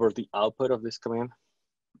can go over the output of this command,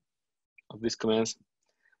 of these commands?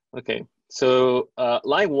 Okay, so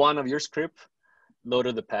line 1 of your script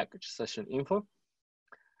loaded the package session info.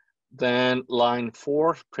 Then line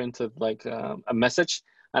 4 printed like a message.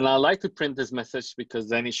 And I like to print this message because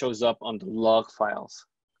then it shows up on the log files,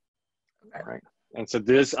 okay. Right? And so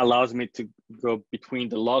this allows me to go between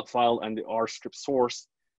the log file and the R script source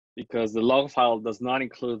because the log file does not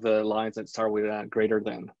include the lines that start with greater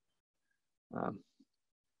than.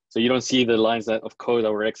 So you don't see the lines of code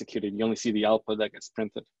that were executed. You only see the output that gets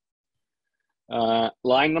printed.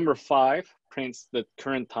 Line number 5 prints the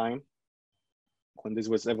current time when this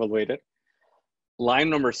was evaluated. Line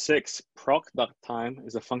number 6, proc.time,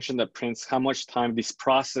 is a function that prints how much time this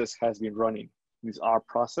process has been running, this R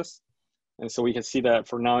process. And so we can see that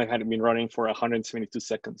for now it had been running for 172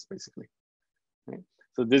 seconds, basically. Right?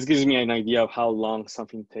 So this gives me an idea of how long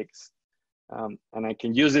something takes. And I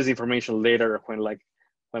can use this information later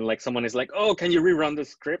when someone is like, oh, can you rerun the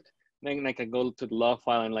script? Then I can go to the log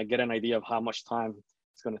file and like get an idea of how much time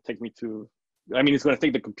it's going to take me to, I mean, it's going to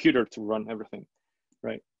take the computer to run everything,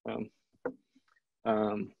 right?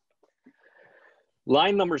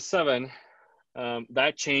 Line number 7,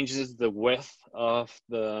 that changes the width of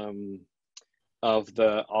the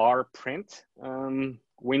R print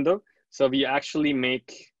window. So if you actually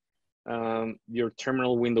make your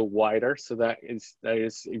terminal window wider, so that is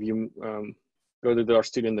if you go to the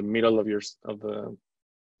RStudio in the middle of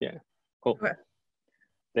yeah, cool. Okay.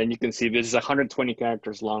 Then you can see this is 120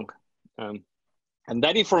 characters long, and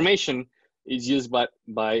that information is used by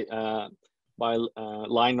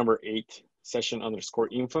line number 8,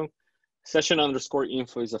 session_info.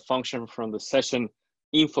 Session_info is a function from the session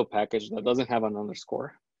info package that doesn't have an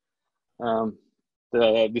underscore.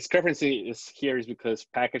 The discrepancy is because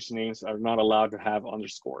package names are not allowed to have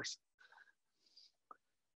underscores.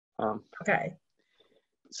 Okay.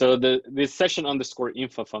 So this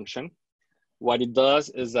session_info function, what it does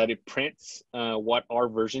is that it prints what R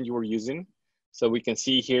version you were using, So we can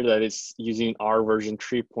see here that it's using R version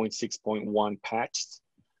 3.6.1 patched.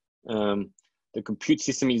 The compute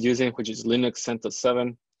system is using, which is Linux CentOS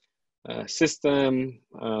 7. System,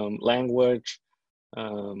 language,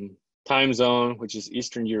 time zone, which is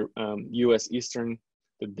Eastern Europe, US Eastern,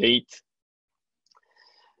 the date.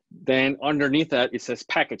 Then underneath that, it says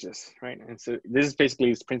packages, right? And so this is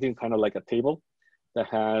basically it's printing kind of like a table that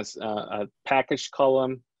has a package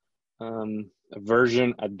column, a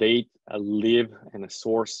version, a date, a lib, and a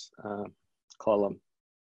source column,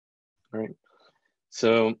 right?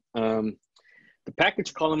 So the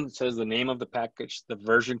package column says the name of the package, the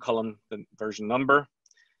version column, the version number.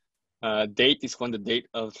 Date is when the date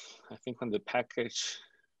of, I think when the package,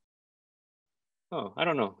 oh, I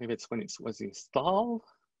don't know, maybe it's when it was installed.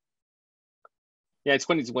 Yeah, it's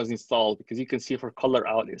when it was installed, because you can see for color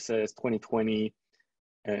out, it says 2020,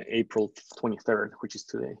 April 23rd, which is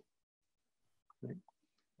today. Right.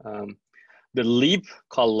 The lib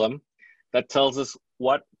column, that tells us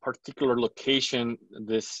what particular location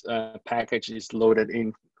this package is loaded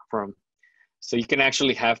in from. So you can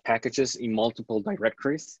actually have packages in multiple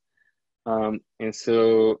directories. And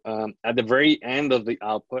so at the very end of the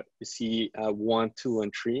output, you see 1, 2,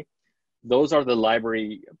 and 3. Those are the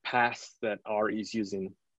library paths that R is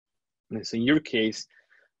using. And so in your case,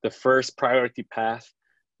 the first priority path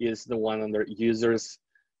is the one under users,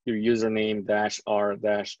 your username -r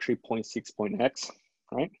 -3.6.x,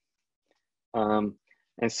 right?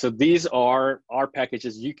 And so these are R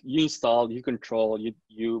packages you install, you control,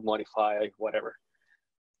 you modify, whatever.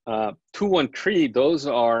 2 and 3, those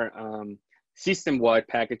are system-wide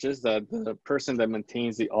packages that the person that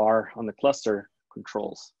maintains the R on the cluster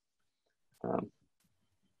controls.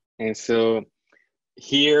 And so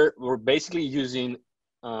here we're basically using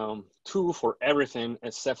 2 for everything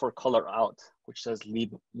except for color out, which says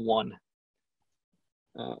lib1.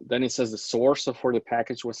 Then it says the source of where the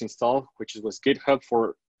package was installed, which was GitHub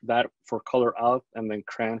for that, for color out, and then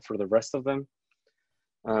CRAN for the rest of them.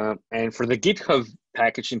 And for the GitHub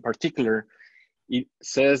package in particular, it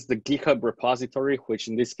says the GitHub repository, which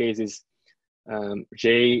in this case is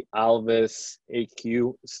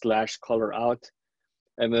jalvesaq/color out.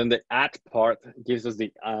 And then the at part gives us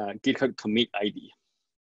the GitHub commit ID.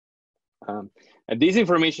 And this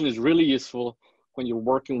information is really useful when you're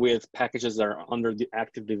working with packages that are under the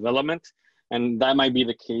active development. And that might be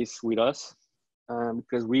the case with us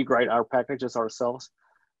because we write our packages ourselves.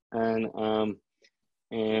 And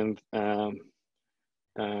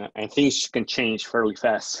things can change fairly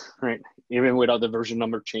fast, right? Even without the version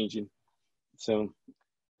number changing. So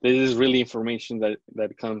this is really information that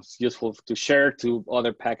becomes useful to share to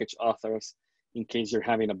other package authors in case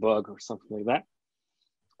you're having a bug or something like that.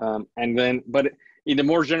 And then, but in the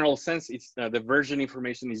more general sense, it's the version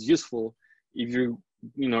information is useful if you're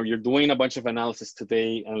doing a bunch of analysis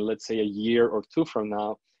today, and let's say a year or 2 from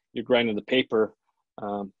now, you're writing the paper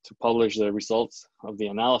to publish the results of the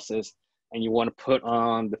analysis, and you want to put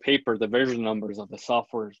on the paper the version numbers of the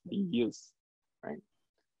software that you use, right?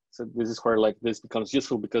 So this is where like this becomes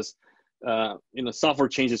useful because software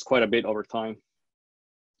changes quite a bit over time,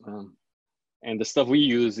 and the stuff we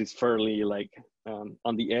use is fairly like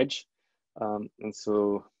on the edge, and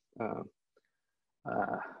so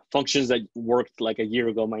functions that worked like a year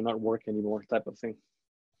ago might not work anymore, type of thing.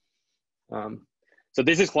 So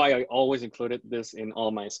this is why I always included this in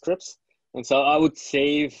all my scripts. And so I would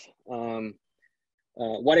save,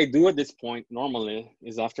 what I do at this point normally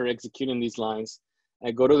is after executing these lines,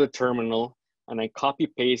 I go to the terminal and I copy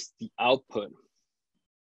paste the output.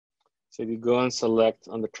 So if you go and select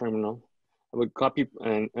on the terminal, I would copy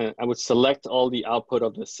and I would select all the output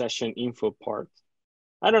of the session info part.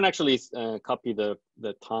 I don't actually copy the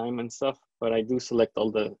time and stuff, but I do select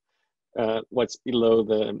all the what's below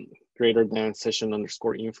the greater than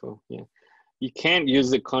session_info. Yeah, you can't use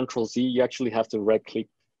the Control-Z. You actually have to right-click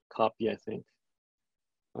copy, I think,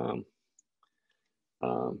 on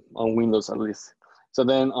Windows at least. So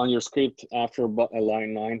then on your script after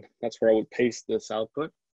line 9, that's where I would paste this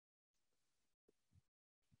output.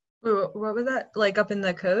 What was that? Like up in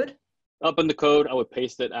the code? Up in the code, I would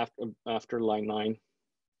paste it after line 9.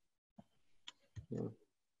 Yeah.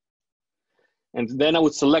 And then I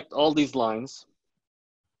would select all these lines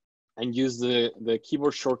and use the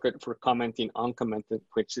keyboard shortcut for commenting uncommented,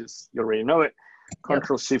 which is, you already know it,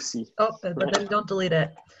 Control-Shift-C. Oh, but then don't delete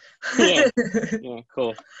it. Yeah,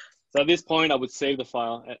 cool. So at this point, I would save the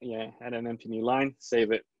file, add an empty new line,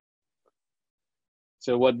 save it.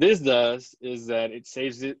 So what this does is that it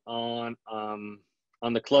saves it on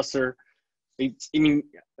the cluster. It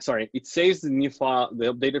saves the new file,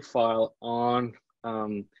 the updated file on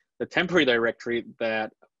the temporary directory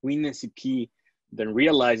that WinSCP then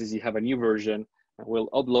realizes you have a new version and will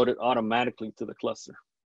upload it automatically to the cluster,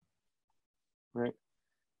 right?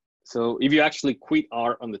 So if you actually quit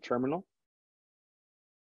R on the terminal,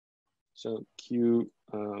 so Q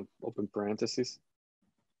open parentheses,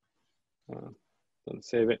 don't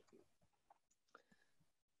save it.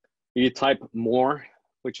 You type more,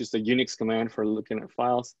 which is the Unix command for looking at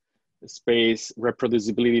files, space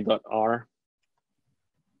reproducibility.r.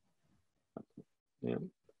 Yeah.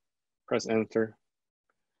 Press enter.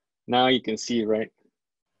 Now you can see, right?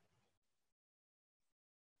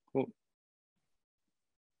 Cool.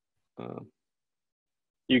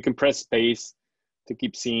 You can press space to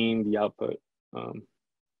keep seeing the output. And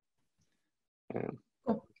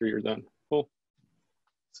after you're done. Cool.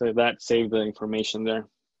 So that saved the information there.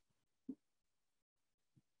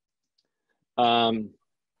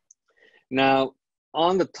 Now,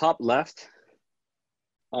 on the top left,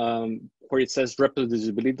 where it says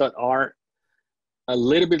reproducibility.r, a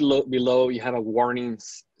little bit below, you have a warning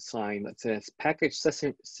sign that says package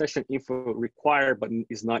session info required but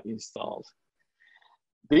is not installed.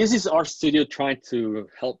 This is RStudio trying to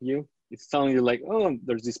help you. It's telling you like, oh,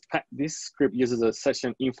 there's this script uses a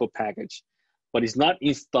session info package, but it's not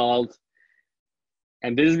installed.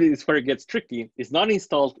 And this is where it gets tricky. It's not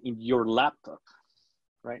installed in your laptop,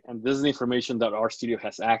 right? And this is information that RStudio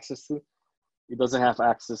has access to. It doesn't have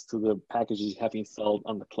access to the packages you have installed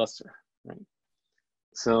on the cluster, right?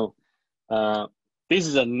 So this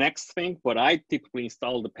is the next thing, but I typically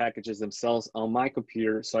install the packages themselves on my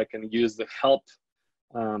computer so I can use the help,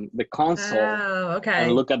 the console,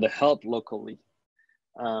 and look at the help locally.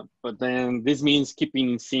 But then this means keeping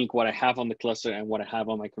in sync what I have on the cluster and what I have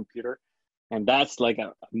on my computer. And that's like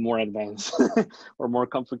a more advanced or more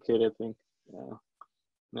complicated thing.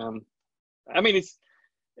 I mean, it's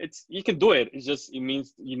you can do it. It's just, it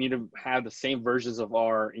means you need to have the same versions of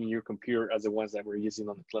R in your computer as the ones that we're using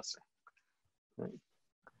on the cluster. Right.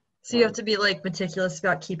 So you have to be like meticulous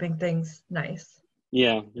about keeping things nice.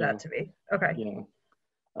 Yeah. That to be okay. Yeah.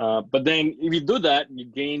 But then if you do that, you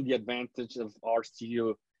gain the advantage of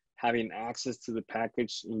RStudio having access to the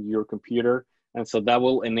package in your computer. And so that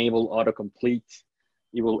will enable autocomplete.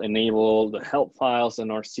 It will enable the help files in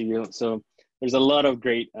RStudio. So there's a lot of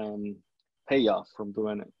great payoff from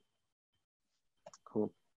doing it.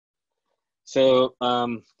 Cool. So,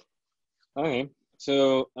 okay.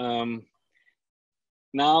 So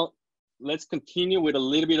now let's continue with a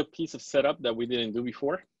little bit of piece of setup that we didn't do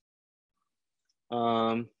before.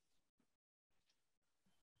 One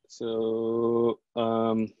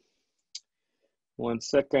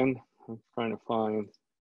second. I'm trying to find.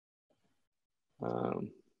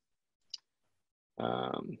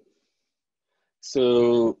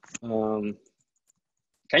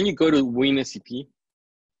 Can you go to WinSCP?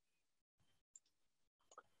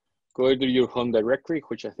 Go to your home directory,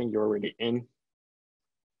 which I think you're already in.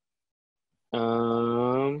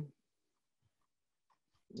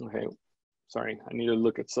 Okay, sorry, I need to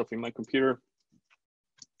look at stuff in my computer.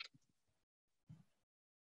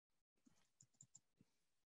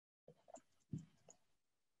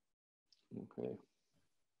 Okay.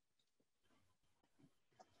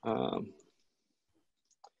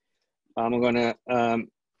 I'm gonna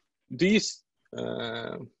do you?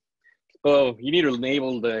 Oh, you need to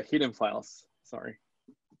enable the hidden files. Sorry.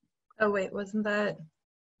 Oh wait, wasn't that?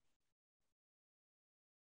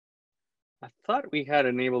 I thought we had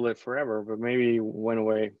enabled it forever, but maybe it went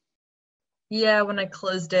away. Yeah, when I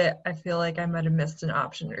closed it, I feel like I might have missed an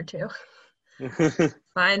option or two.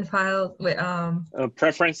 Find files. Wait.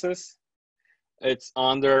 Preferences. It's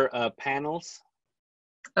under panels.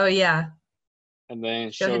 Oh yeah. And then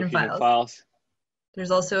show hidden files. There's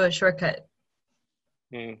also a shortcut.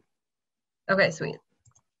 Yeah. Okay, sweet.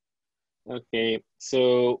 Okay,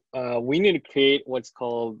 so we need to create what's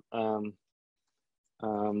called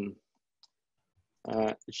JHPCE,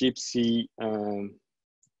 a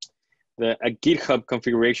GitHub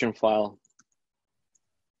configuration file.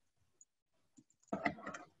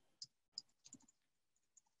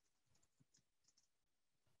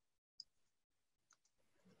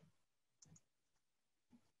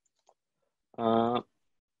 So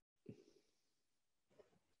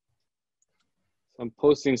I'm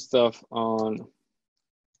posting stuff on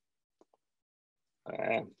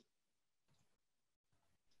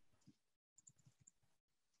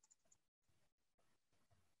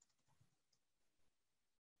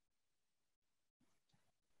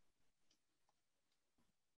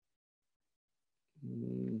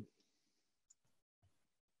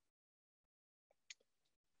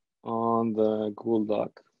on the Google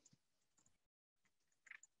Doc.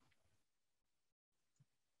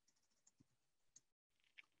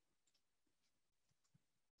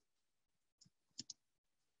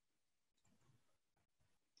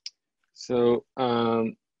 So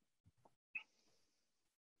from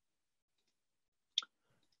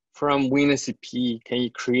WinSCP, can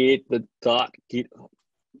you create the .git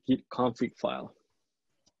config file?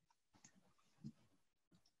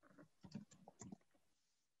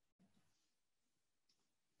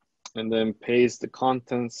 And then paste the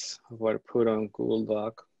contents of what I put on Google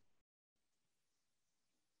Doc.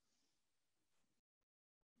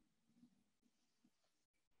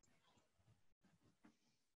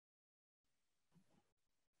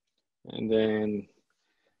 And then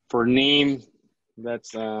for name,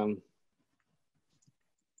 that's your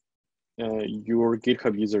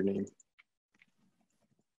GitHub username.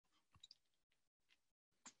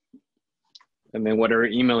 And then whatever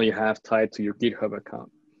email you have tied to your GitHub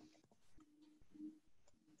account.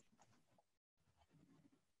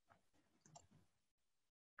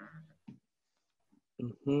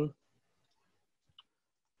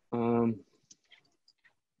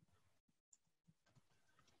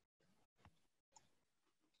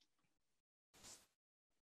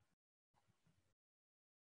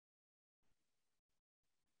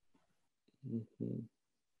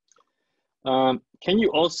 Can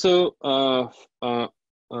you also,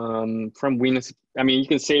 from Windows, I mean, you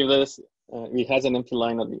can save this. It has an empty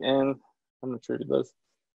line at the end. I'm not sure it does.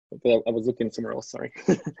 Okay, I was looking somewhere else, sorry.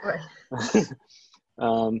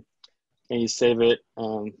 Can you save it?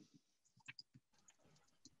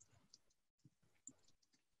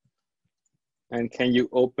 And can you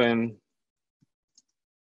open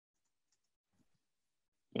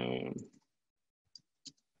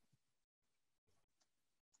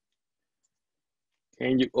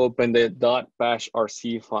can you open the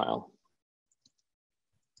 .bashrc file?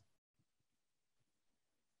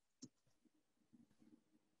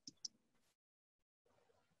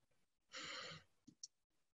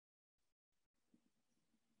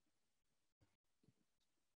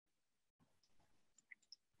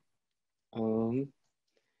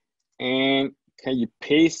 And can you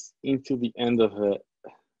paste into the end of it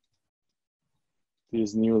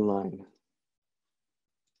this new line?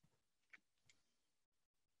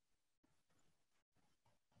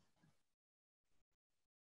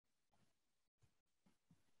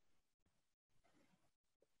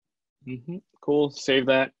 Cool, save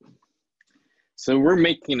that. So we're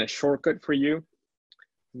making a shortcut for you.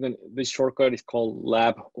 Then this shortcut is called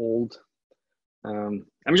lab old. I'm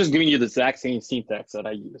just giving you the exact same syntax that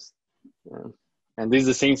I use. And this is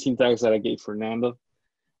the same syntax that I gave for Nando,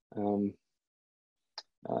 who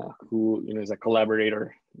is a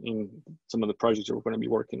collaborator in some of the projects that we're going to be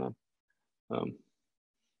working on.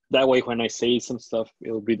 That way, when I say some stuff,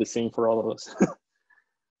 it'll be the same for all of us.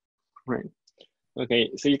 Right.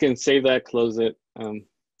 Okay, so you can save that, close it.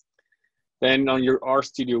 Then on your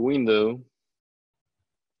RStudio window,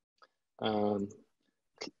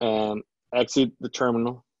 exit the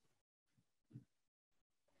terminal.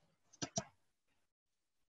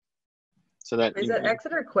 So that is that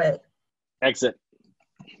exit or quit? Exit.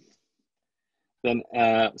 Then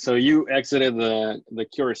so you exited the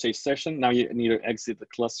QRSA session. Now you need to exit the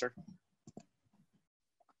cluster.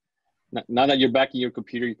 Now that you're back in your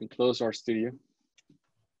computer, you can close RStudio.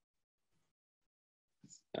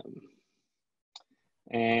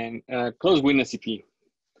 And close WinSCP.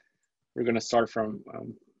 We're going to start from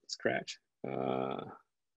scratch.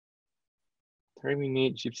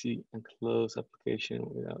 Terminate Gypsy and close application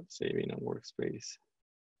without saving a workspace.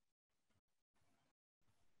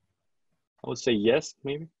 I would say yes,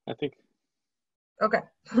 maybe, I think. Okay.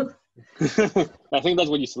 I think that's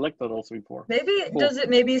what you selected also before. Maybe, cool. Does it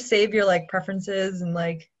maybe save your like preferences and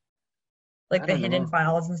like the hidden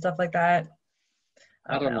files and stuff like that?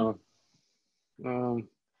 I don't know.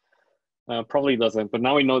 Probably doesn't, but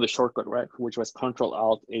now we know the shortcut, right? Which was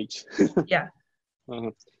Control-Alt-H. Yeah.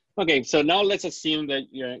 Okay, so now let's assume that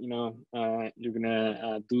you're gonna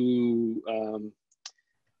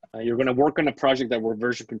you're gonna work on a project that we're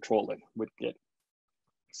version controlling with Git.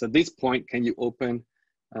 So at this point, can you open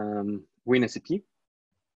WinSCP?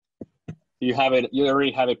 You have it. You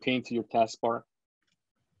already have it pinned to your taskbar.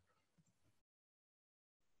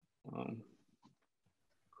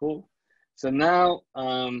 Cool. So now,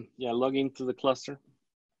 log into the cluster.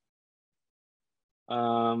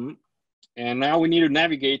 And now we need to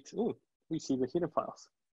navigate. Oh, we see the hidden files.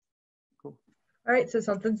 Cool. All right, so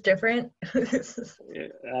something's different. Yeah,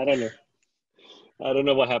 I don't know. I don't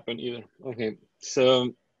know what happened either. Okay,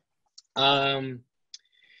 so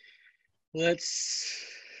let's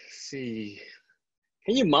see.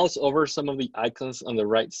 Can you mouse over some of the icons on the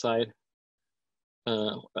right side?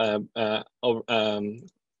 There's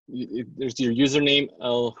your username,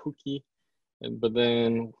 Hookie, but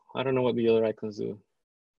then I don't know what the other icons do.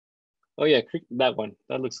 Oh yeah, click that one.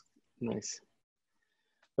 That looks nice.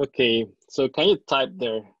 Okay, so can you type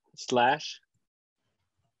there slash?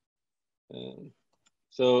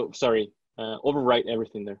 So sorry, overwrite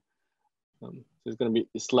everything there. So it's gonna be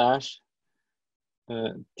slash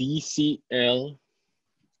DCL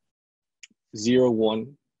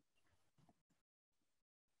 01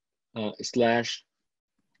 slash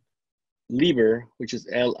Lieber, which is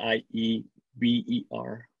LIEBER.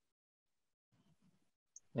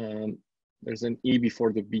 There's an E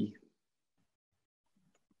before the B.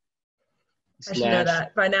 I should know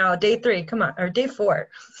that by now. Day 3, come on, or day 4.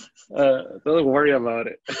 Don't worry about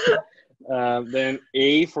it. Then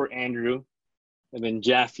A for Andrew, and then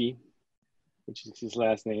Jaffe, which is his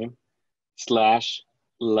last name, slash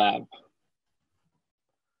lab.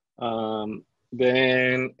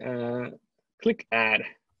 Then click add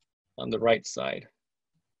on the right side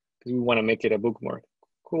because we want to make it a bookmark.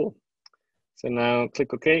 Cool. So now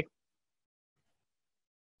click OK.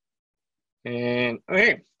 And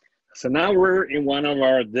okay, so now we're in one of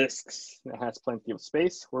our disks that has plenty of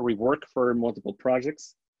space where we work for multiple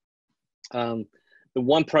projects. The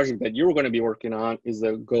one project that you're going to be working on is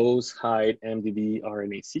the GOES hide MDB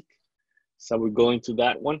RNA-seq. So we go into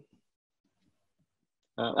that one.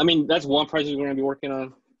 I mean, that's one project we're going to be working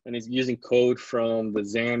on, and it's using code from the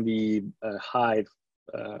Zandy hide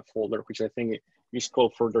folder, which I think if you scroll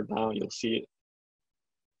further down, you'll see it.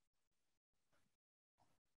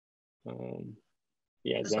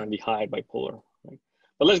 Yeah, Zandy hide bipolar. Right?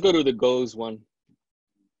 But let's go to the GOES one.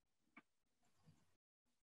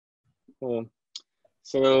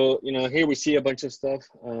 So, you know, here we see a bunch of stuff.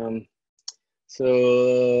 We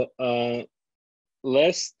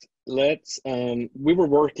were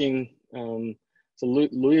working, so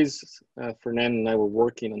Luis, Fernando and I were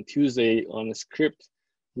working on Tuesday on a script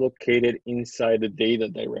located inside the data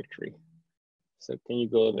directory. So can you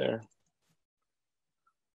go there?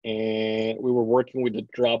 And we were working with the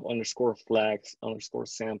drop underscore flags underscore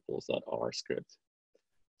samples.r script.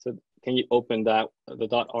 So can you open that, the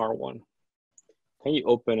 .r one? Can you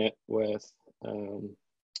open it with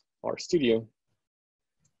RStudio,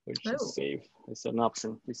 which is save? It's an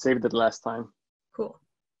option. We saved it last time. Cool.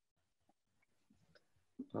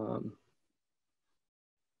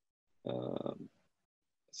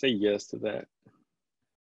 Say yes to that.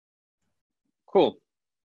 Cool.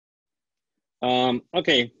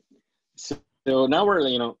 Okay, so now we're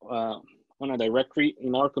on a directory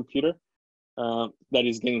in our computer that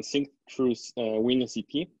is getting synced through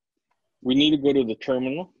WinSCP. We need to go to the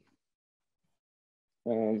terminal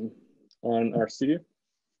on RStudio.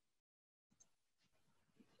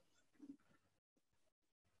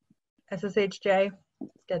 SSHJ.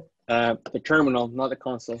 Good. The terminal, not the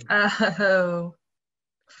console. Oh.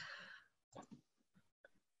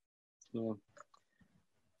 Yeah.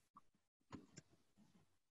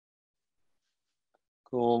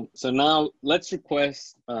 Cool. So now let's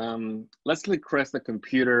request the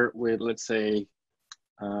computer with, let's say,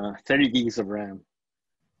 30 gigs of RAM.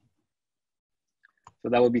 So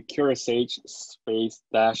that would be QSH space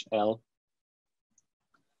 -L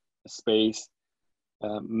space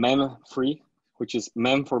mem free, which is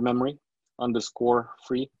mem for memory underscore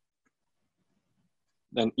free.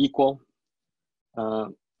 Then equal,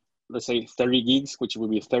 let's say 30 gigs, which will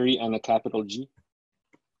be 30 and a capital G,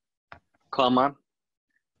 comma,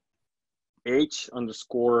 H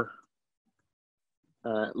underscore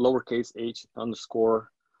lowercase h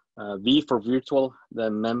underscore V for virtual,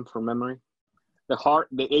 then mem for memory.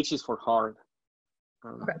 The H is for hard.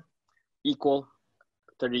 Okay. Equal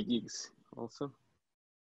 30 gigs also.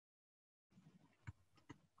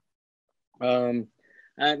 And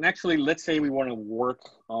actually, let's say we want to work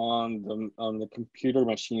on the computer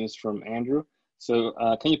machines from Andrew. So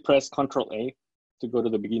can you press Control A to go to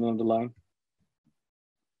the beginning of the line?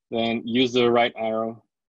 Then use the right arrow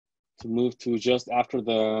to move to just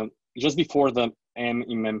before the M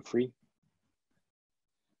in mem free.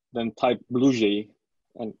 Then type BlueJ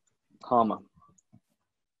and comma.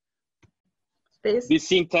 Space? This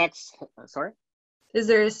syntax, sorry? Is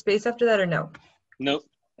there a space after that or no? Nope,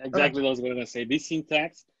 exactly what I was going to say. This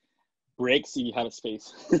syntax breaks if you have a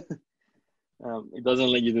space. It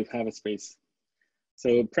doesn't let you have a space.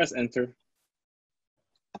 So press enter.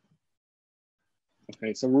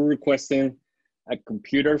 Okay, so we're requesting a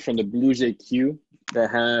computer from the BlueJ queue that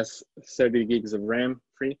has 30 gigs of RAM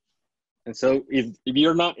free. And so if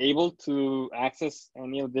you're not able to access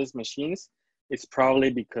any of these machines, it's probably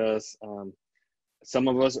because some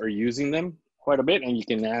of us are using them quite a bit, and you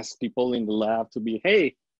can ask people in the lab to be,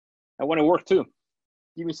 hey, I want to work too.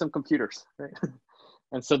 Give me some computers, right?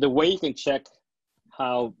 And so the way you can check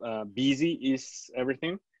how busy is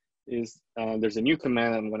everything is there's a new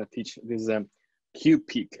command I'm going to teach. This is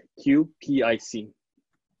qpic, Q-P-I-C.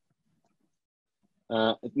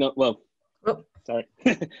 No, well, sorry.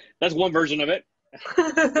 That's one version of it.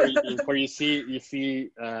 where you see,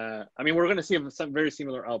 I mean, we're going to see some very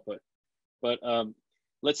similar output, but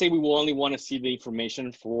let's say we will only want to see the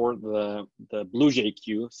information for the BlueJ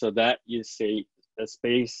queue. So that you say a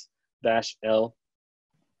space -L,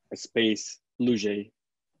 a space BlueJ,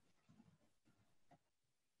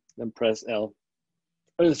 then press L.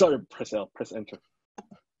 Oh, sorry, press L, press enter.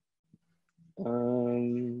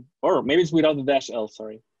 Or maybe it's without the -L,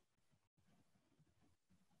 sorry.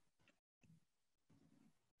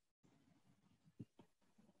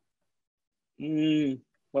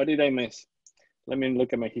 What did I miss? Let me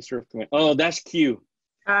look at my history of command. Oh, -Q.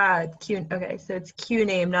 Ah, Q. Okay, so it's Q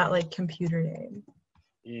name, not like computer name.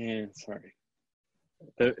 Yeah, sorry.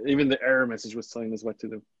 Even the error message was telling us what to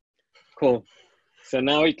do. Cool. So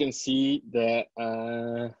now we can see that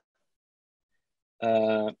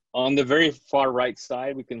on the very far right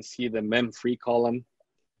side, we can see the mem free column.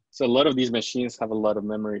 So a lot of these machines have a lot of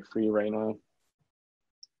memory free right now.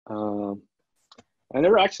 And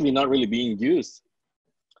they're actually not really being used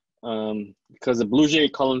because the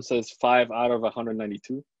BlueJ column says 5 out of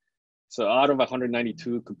 192. So out of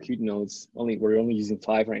 192 compute nodes, we're only using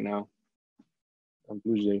 5 right now on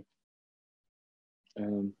BlueJ. I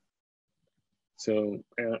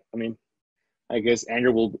mean, I guess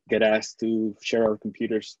Andrew will get asked to share our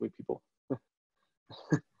computers with people.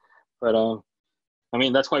 But I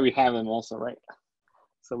mean, that's why we have them also, right?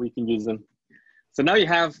 So we can use them. So now you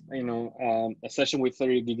have, you know, a session with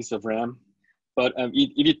 30 gigs of RAM. But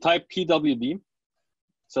if you type PWD,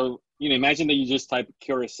 so you know, imagine that you just type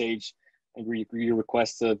QRSH and you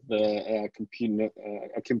requested a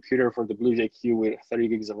computer for the BlueJ queue with 30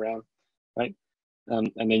 gigs of RAM, right?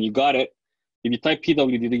 And then you got it. If you type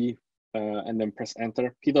PWD and then press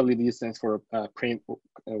enter, PWD stands for print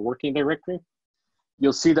working directory.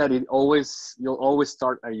 You'll see that you'll always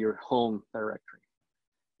start at your home directory.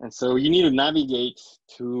 And so you need to navigate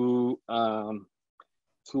to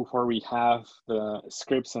where we have the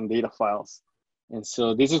scripts and data files. And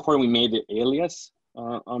so this is where we made the alias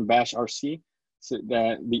on bash RC. So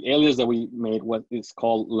that the alias that we made is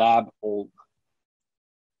called lab old.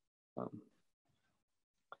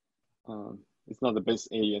 It's not the best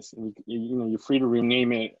alias. You know, you're free to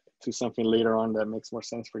rename it to something later on that makes more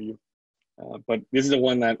sense for you. But this is the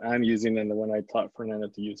one that I'm using and the one I taught Fernando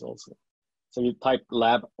to use also. So you type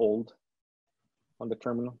lab old on the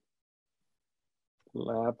terminal.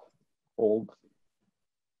 Lab old.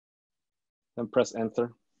 Then press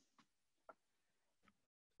enter.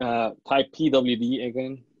 Type PWD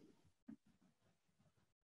again.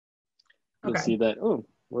 You'll see that, oh,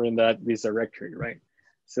 we're in this directory, right?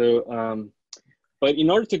 So, but in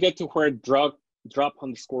order to get to where drop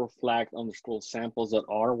underscore flag underscore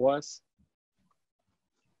samples.r was,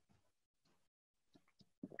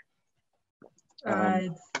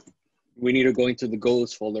 we need to go into the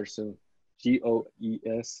goes folder. So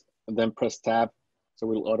GOES, and then press tab.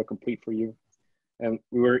 So it'll autocomplete for you. And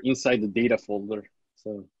we were inside the data folder.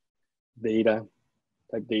 So data,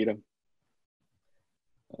 type data.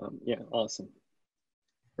 Yeah, awesome.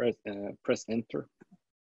 Press enter.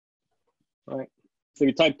 All right. So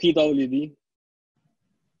you type PWD.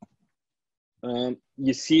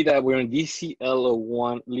 You see that we're in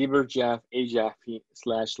DCL01 liberjaf ajaffe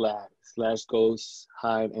 /lab /goes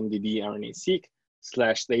hide mdd RNA-seq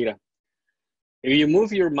 /data. If you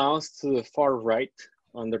move your mouse to the far right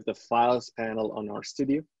under the files panel on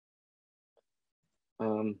RStudio,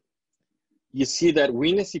 you see that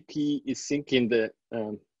WinSCP is syncing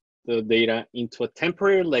the data into a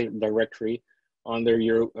temporary directory under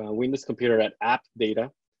your Windows computer at app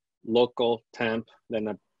data, local temp, then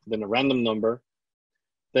a random number.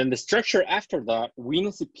 Then the structure after that,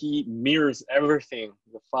 WinSCP mirrors everything,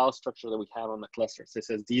 the file structure that we have on the cluster. So it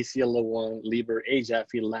says DCL01, liber,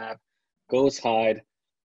 ajaffe, lab, goes hide,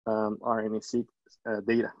 RNA-seq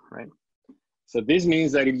data, right? So this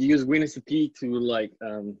means that if you use WinSCP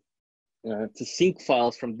to sync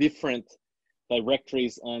files from different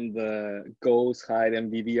directories on the goes hide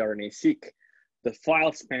mdd RNA-seq, the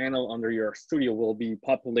files panel under your studio will be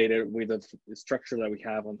populated with the structure that we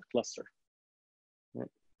have on the cluster. Right?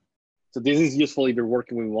 So this is useful if you're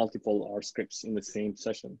working with multiple R scripts in the same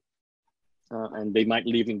session. And they might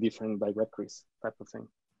live in different directories, type of thing.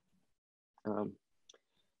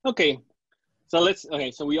 Okay, so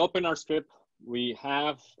we open our script. We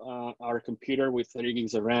have our computer with 30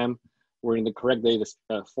 gigs of RAM. We're in the correct data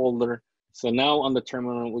folder. So now on the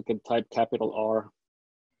terminal, we can type capital R.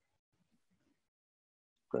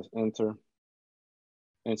 Press enter.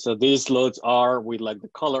 And so these loads are with like the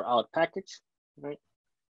color out package, right?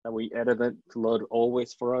 That we edited to load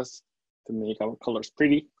always for us to make our colors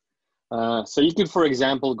pretty. So you could, for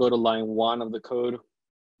example, go to line 1 of the code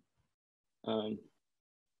and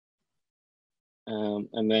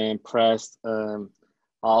then press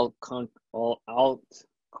Alt Control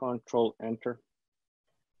Enter.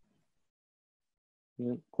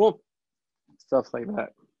 Yeah, cool, stuff like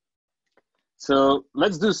that. So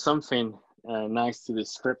let's do something nice to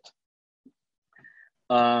this script.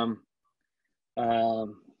 Can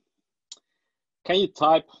you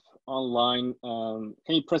type on line, can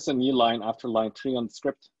you press a new line after line 3 on the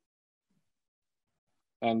script?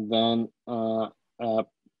 And then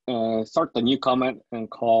start the new comment and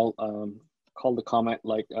call the comment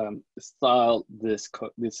like style this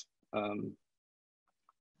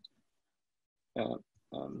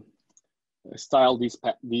style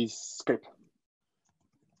these script.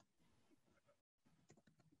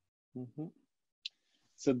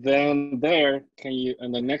 So then there, can you,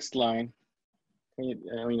 on the next line, can you,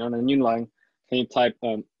 I mean, on a new line, can you type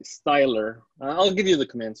styler? I'll give you the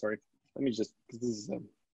command, sorry. Let me just, because this is,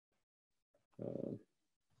 it'll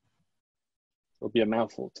be a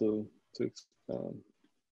mouthful to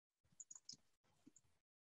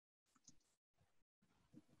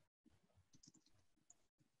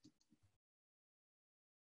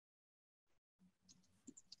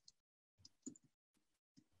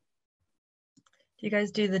Do you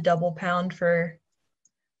guys do the double pound for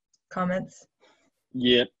comments?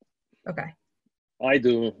 Yep. Okay. I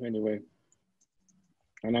do anyway.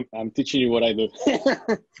 And I'm teaching you what I do.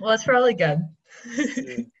 Well, that's probably good.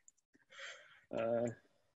 Yeah.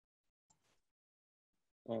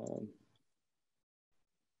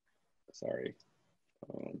 Sorry.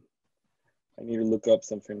 I need to look up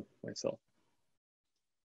something myself.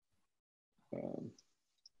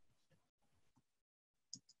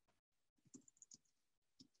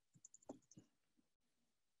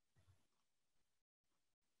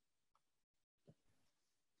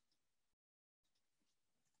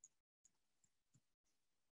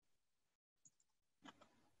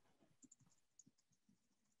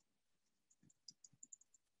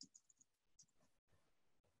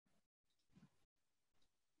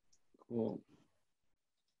 Cool.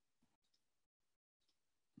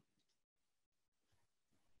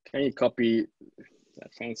 Can you copy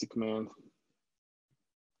that fancy command?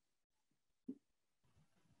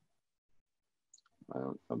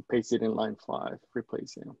 I'll paste it in line 5,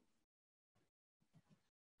 replace it.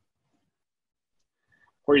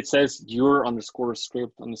 Where it says your underscore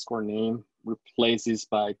script underscore name, replace this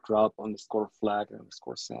by drop underscore flag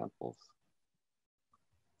underscore samples.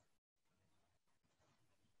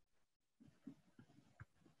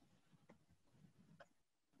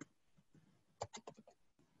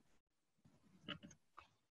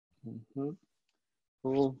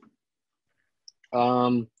 Cool.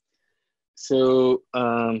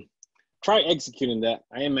 Try executing that.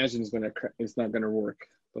 I imagine it's not gonna work,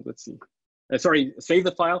 but let's see. Sorry, save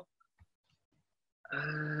the file.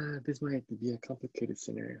 This might be a complicated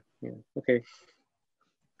scenario. Yeah. Okay.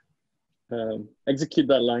 Execute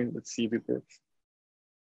that line. Let's see if it works.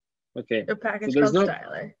 Okay. A package called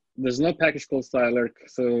styler. There's no package called styler.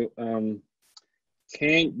 So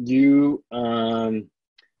can you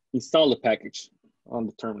install the package on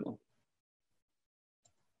the terminal?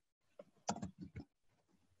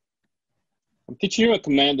 I'm teaching you a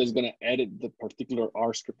command that's going to edit the particular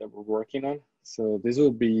R script that we're working on. So this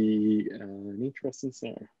will be an interesting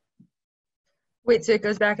scenario. Wait, so it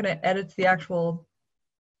goes back and it edits the actual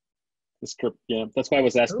the script? Yeah, that's why I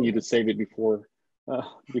was asking you to save it before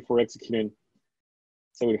executing,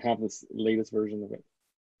 so we have this latest version of it.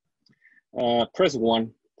 Press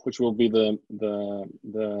 1, which will be the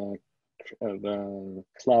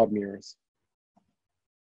cloud mirrors.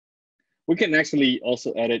 We can actually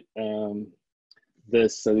also edit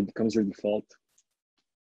this so it becomes your default.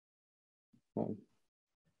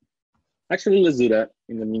 Actually, let's do that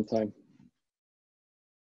in the meantime.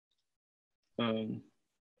 Because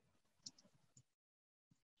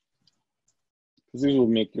this will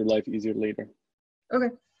make your life easier later. Okay.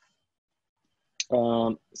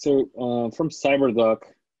 From CyberDoc,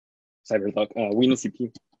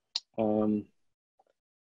 WinCP,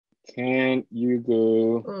 can you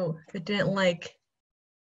go? Oh, it didn't like.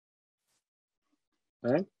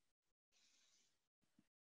 All right.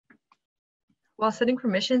 While setting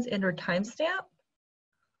permissions and/or timestamp.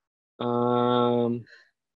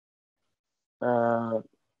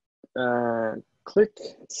 Click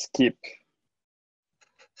skip.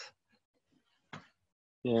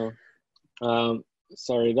 Yeah.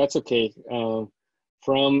 Sorry, that's okay.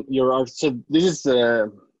 from your art. So this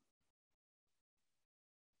is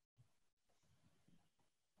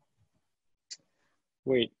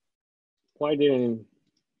wait, why didn't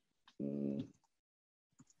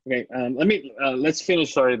okay, let's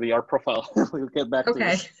finish, sorry, the art profile. We'll get back to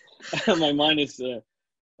this. My mind is there's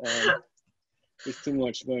too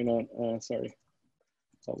much going on. Sorry.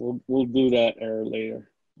 So we'll do that later.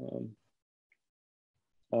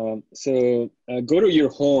 So go to your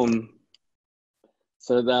home.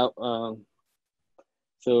 So that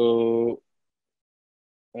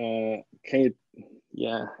can you,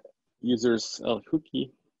 yeah, users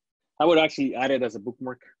Hookie. I would actually add it as a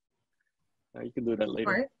bookmark. You can do that later.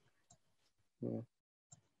 Right.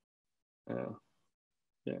 Yeah.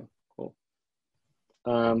 Yeah. Cool.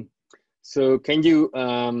 So can you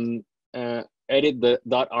edit the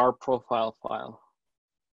 .r profile file?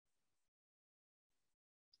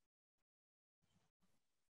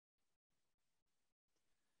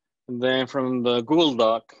 And then from the Google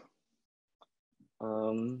Doc,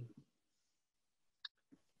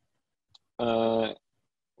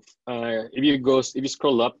 if you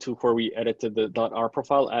scroll up to where we edited the .r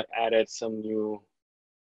profile, I added some new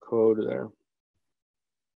code there.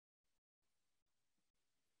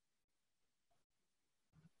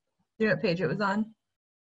 You know what page it was on?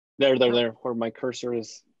 There, where my cursor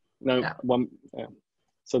is. No, yeah. One. Yeah.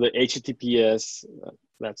 So the HTTPS,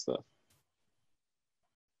 that's the.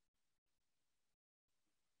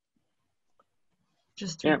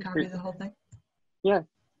 Just to copy the whole thing? Yeah.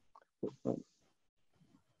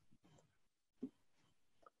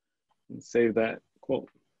 And save that. Cool.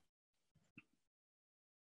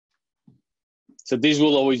 So these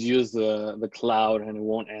will always use the cloud, and it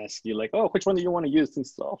won't ask you like, oh, which one do you want to use to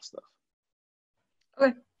install stuff?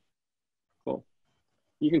 Okay. Cool.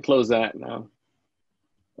 You can close that now.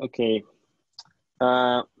 Okay.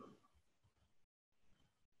 Can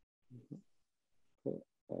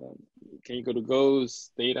you go to Go's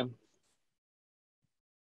data?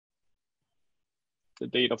 The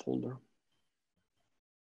data folder.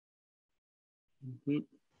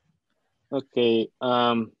 Okay.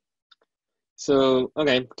 So,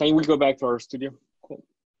 okay, can we go back to RStudio? Cool.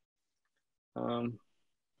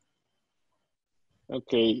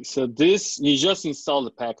 Okay, so this, you just installed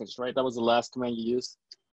the package, right? That was the last command you used?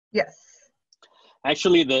 Yes.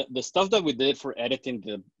 Actually, the stuff that we did for editing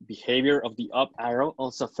the behavior of the up arrow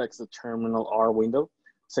also affects the terminal R window.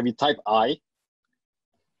 So if you type I.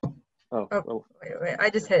 Oh. Wait,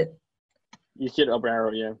 I just hit. You hit up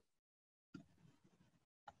arrow, yeah.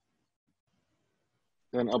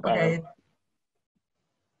 Then up arrow.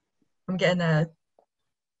 I'm getting a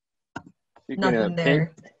nothing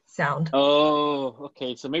there sound. Oh,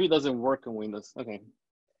 okay. So maybe it doesn't work on Windows. Okay.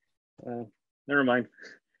 Never mind.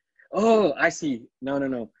 Oh, I see.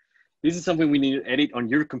 No. This is something we need to edit on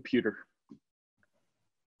your computer.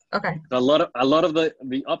 Okay. So a lot of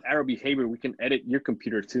the up arrow behavior we can edit your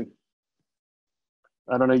computer too.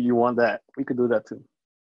 I don't know if you want that. We could do that too.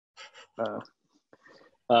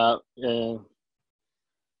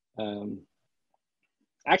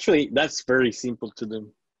 Actually, that's very simple to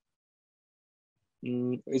do.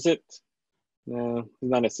 Is it? No, it's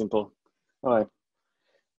not as simple. All right.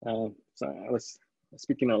 Sorry, I was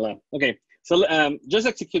speaking out loud. Okay, so just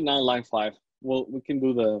execute now line 5. Well, we can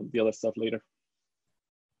do the other stuff later.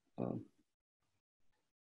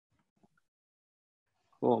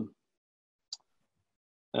 Cool.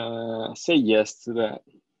 Say yes to that.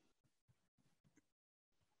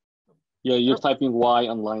 Yeah, you're typing Y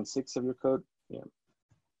on line 6 of your code. Yeah.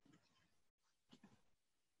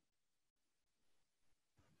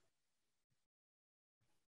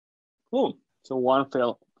 Cool. So one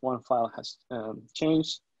file has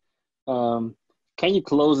changed. Can you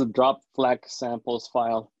close the drop flag samples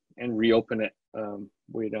file and reopen it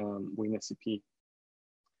with WinSCP?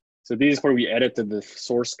 So this is where we edited the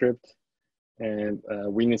source script, and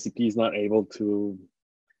WinSCP is not able to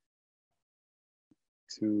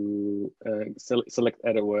select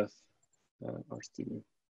edit with RStudio.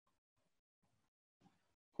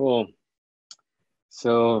 Cool.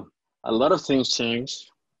 So a lot of things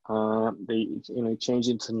changed. They change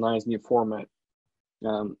into nice new format.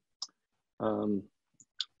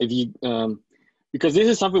 If you because this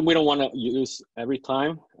is something we don't want to use every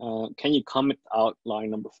time, can you comment out line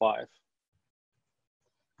number 5?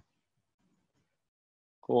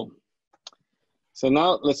 Cool. So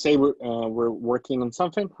now let's say we're working on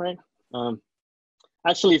something, right?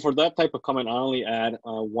 Actually, for that type of comment, I only add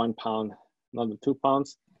 1 pound, not the 2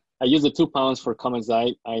 pounds. I use the 2 pounds for comments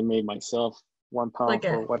I made myself. 1 pound like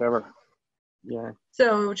for whatever. Yeah.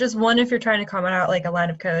 So just 1 if you're trying to comment out like a line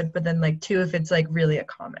of code, but then like 2 if it's like really a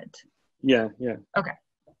comment. Yeah, yeah. Okay.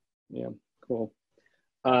 Yeah, cool.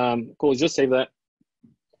 Cool, just save that.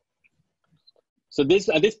 So this,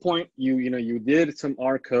 at this point, you did some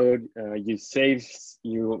R code, you saved,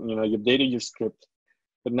 you updated your script,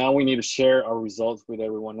 but now we need to share our results with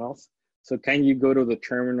everyone else. So can you go to the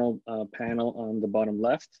terminal panel on the bottom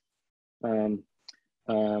left?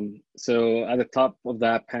 So at the top of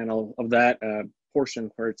that panel, of that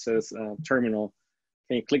portion where it says terminal,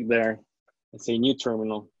 can you click there and say new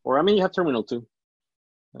terminal? Or I mean, you have terminal too.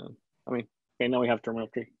 Okay, now we have terminal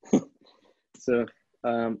 3. So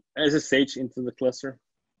SSH into the cluster.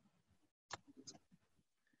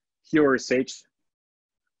 Here is SH.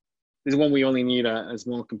 This one we only need a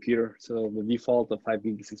small computer, so the default of 5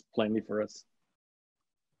 gigs is plenty for us.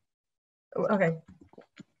 Okay.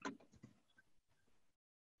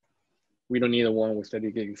 We don't need a one with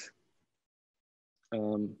 30 gigs.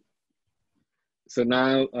 So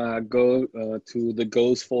now go to the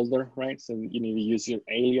goes folder, right? So you need to use your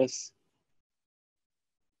alias.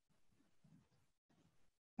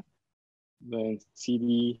 Then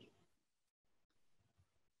cd.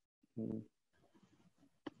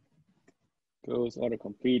 Goes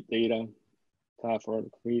autocomplete data, tab for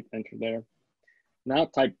autocomplete, enter there. Now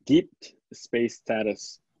type git space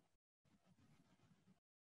status.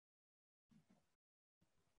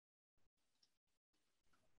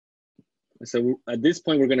 So at this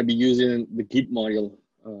point, we're going to be using the Git module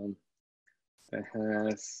that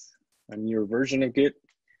has a newer version of Git.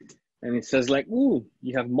 And it says like, ooh,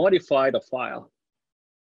 you have modified a file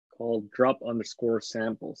called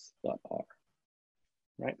drop_samples.r,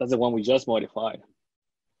 right? That's the one we just modified.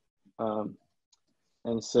 And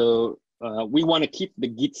so we want to keep the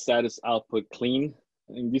Git status output clean.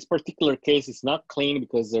 In this particular case, it's not clean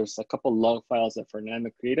because there's a couple log files that Fernando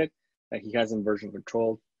created that he hasn't version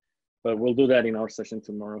controlled. But we'll do that in our session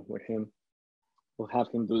tomorrow with him. We'll have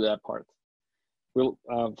him do that part. For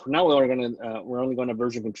now, we're only gonna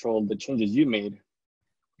version control the changes you made,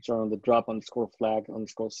 which are on the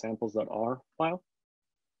drop_flag_samples.r file.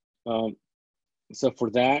 So for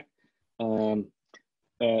that,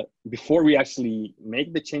 before we actually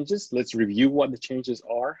make the changes, let's review what the changes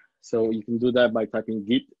are. So you can do that by typing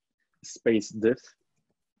git space diff.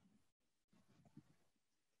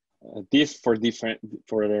 Diff for different,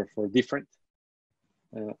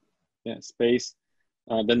 space.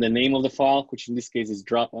 Then the name of the file, which in this case is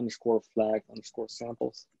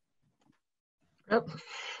drop_flag_samples. Yep.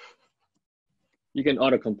 You can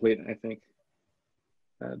autocomplete, I think.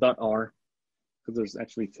 .r, because there's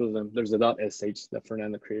actually 2 of them. There's a .sh that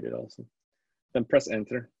Fernando created also. Then press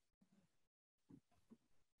enter.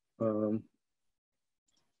 Cool.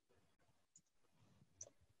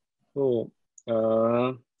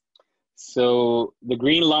 So the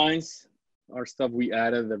green lines are stuff we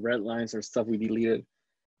added. The red lines are stuff we deleted.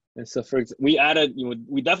 And so for example, we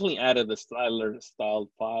definitely added the style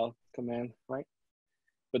file command, right?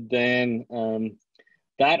 But then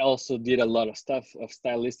that also did a lot of stuff of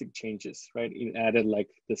stylistic changes, right? It added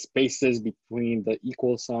like the spaces between the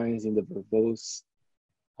equal signs in the verbose.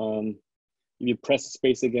 If you press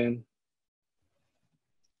space again,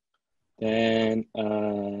 then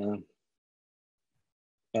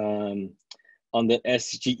on the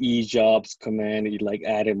SGE jobs command, it like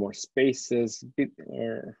added more spaces. It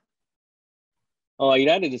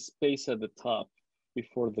added a space at the top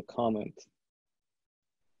before the comment,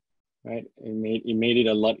 right? It made it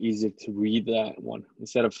a lot easier to read that one.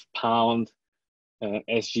 Instead of pound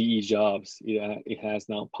SGE jobs, it has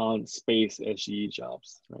now pound space SGE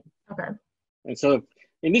jobs, right? Okay. And so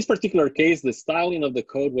in this particular case, the styling of the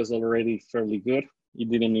code was already fairly good. You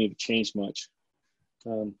didn't need to change much.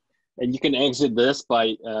 And you can exit this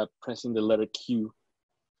by pressing the letter Q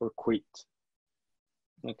for quit.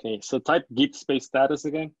 Okay, so type git space status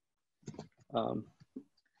again.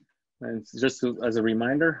 And just as a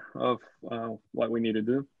reminder of what we need to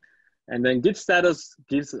do. And then git status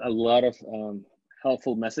gives a lot of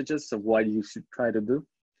helpful messages of what you should try to do.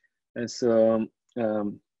 And so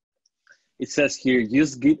it says here,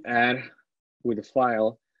 use git add with a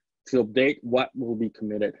file to update what will be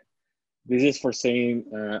committed. This is for saying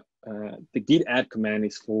the git add command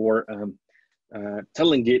is for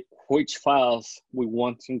telling Git which files we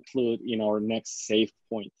want to include in our next save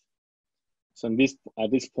point. So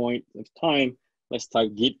at this point of time, let's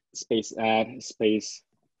type git space add space,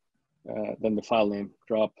 then the file name,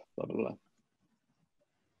 drop, blah, blah,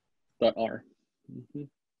 blah, .r.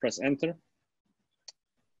 Press enter.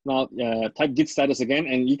 Now type git status again,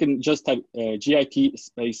 and you can just type git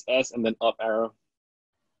space s and then up arrow.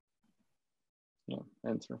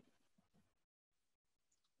 Enter.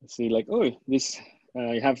 See, like, oh, this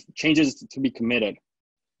you have changes to be committed.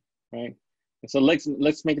 right? And so let's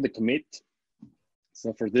make the commit.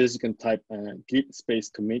 So for this, you can type git space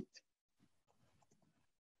commit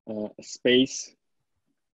space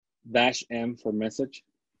 -m for message,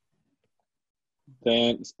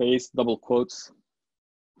 then space double quotes.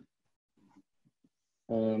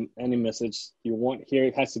 Any message you want here.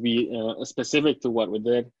 It has to be specific to what we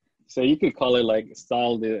did. So you could call it like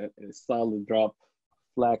style the drop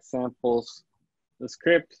flag samples, the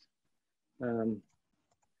script, and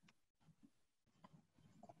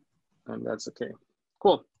that's okay.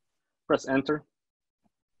 Cool. Press enter.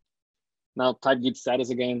 Now type git status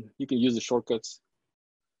again. You can use the shortcuts.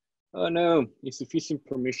 Oh no, insufficient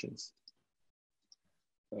permissions.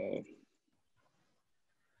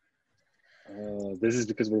 This is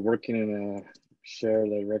because we're working in a shared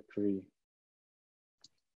directory.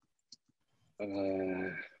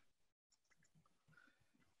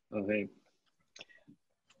 Okay.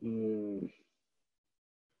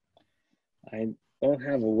 I don't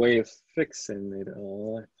have a way of fixing it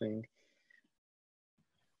all, I think.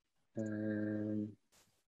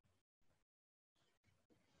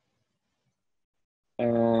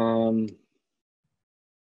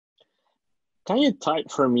 Can you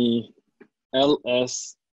type for me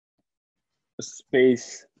ls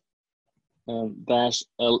space dash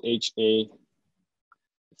lha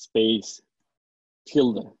space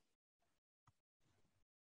tilde?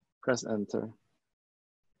 Press enter.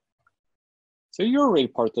 So you're already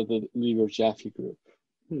part of the Liber Jaffe group.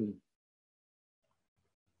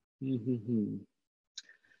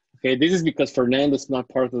 Okay, this is because Fernando's not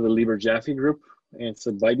part of the Liber Jaffe group. And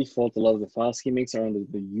so by default, a lot of the files he makes are under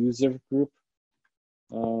the user group.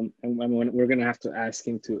 And we're gonna have to ask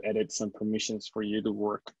him to edit some permissions for you to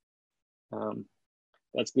work.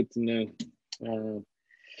 That's good to know.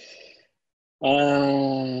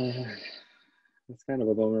 It's kind of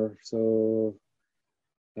a bummer. So,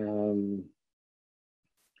 you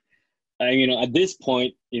know, at this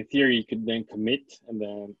point, in theory, you could then commit and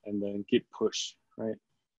then git push, right?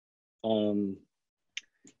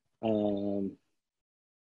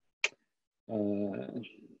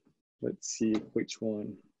 Let's see which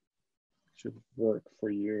one should work for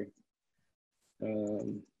you.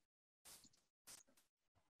 I'm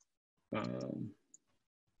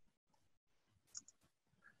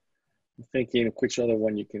thinking which other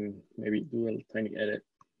one you can maybe do a tiny edit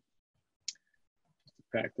to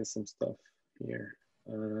practice some stuff here.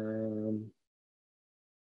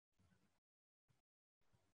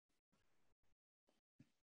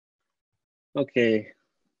 Okay.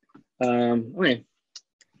 Okay.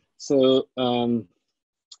 So can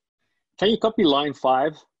you copy line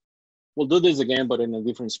 5? We'll do this again, but in a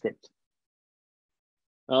different script.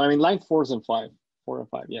 I mean, line 4 and 5, 4 and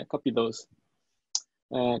 5. Yeah, copy those.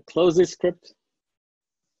 Close this script.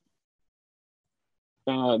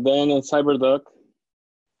 Then in CyberDuck.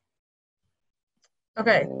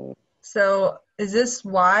 Okay. So is this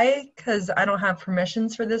why? Because I don't have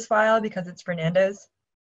permissions for this file because it's Fernando's?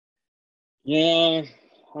 Yeah,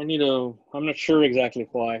 I'm not sure exactly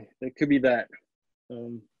why. It could be that.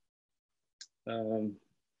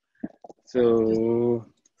 So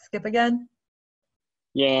just skip again?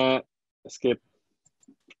 Yeah, skip.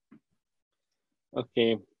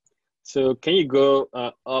 Okay, so can you go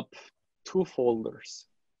up 2 folders?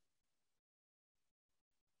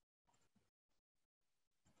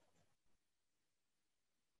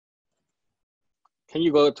 Can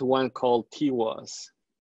you go to one called TWAS?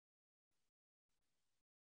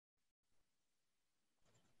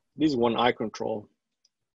 This is one I control.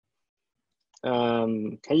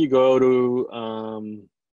 Can you go to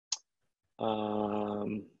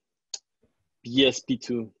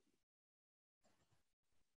BSP2?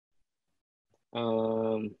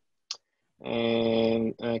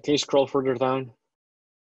 And can you scroll further down?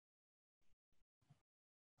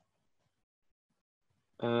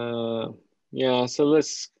 Yeah, so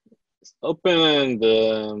let's open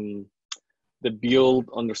the build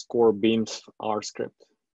underscore beams R script.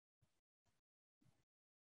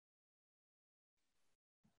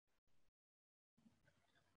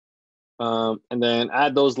 And then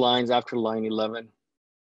add those lines after line 11.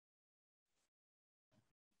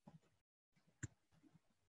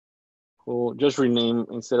 Cool. Just rename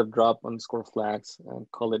instead of drop underscore flags and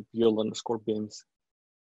call it build underscore beams.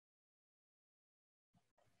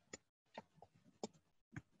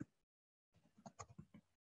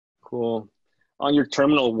 Cool. On your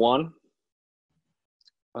terminal 1,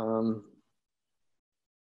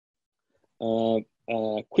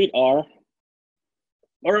 quit R.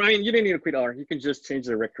 Or I mean, you didn't need to quit R. You can just change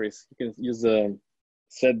the directories. You can use the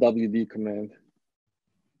setwd command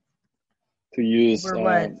to use. For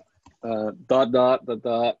what? then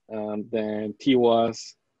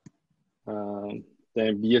TWAS, then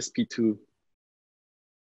BSP2.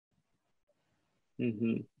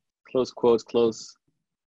 Close quotes, close.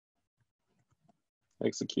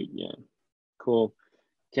 Execute, yeah, cool.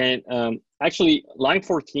 Can actually line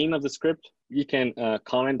 14 of the script, you can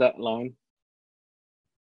comment that line.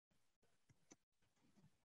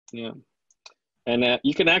 Yeah, and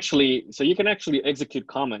you can actually execute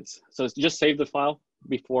comments. So just save the file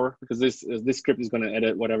before, because this script is going to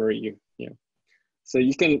edit whatever you. So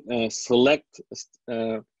you can select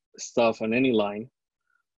stuff on any line,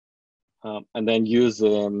 and then use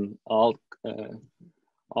Alt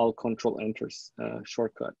Control Enters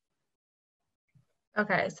shortcut.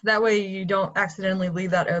 Okay, so that way you don't accidentally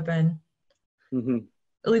leave that open.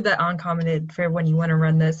 Leave that uncommented for when you want to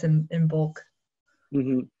run this in bulk.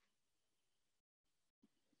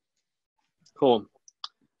 Cool.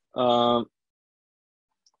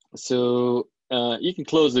 So you can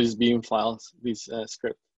close these Beam files, these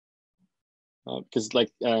script, because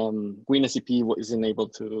like WinSCP isn't able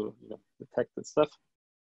to detect that stuff.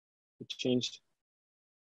 It changed.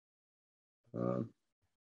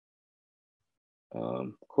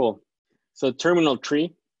 Cool. So terminal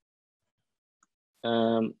tree.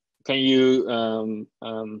 Can you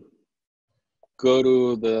go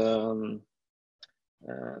to the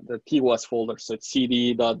TWAS folder? So it's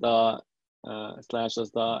cd / like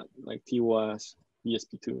TWAS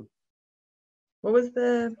BSP2. What was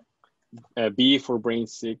the? B for brain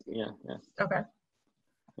sick. Yeah. Okay.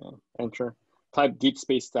 Enter. Type git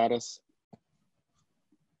space status.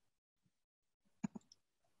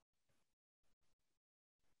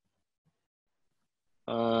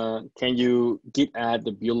 Can you git add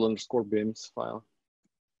the build_bims file?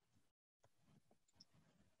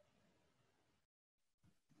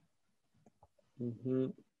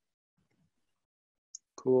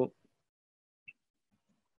 Cool.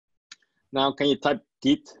 Now, can you type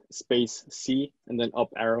git space C and then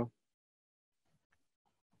up arrow?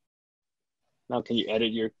 Now, can you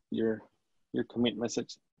edit your commit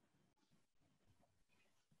message?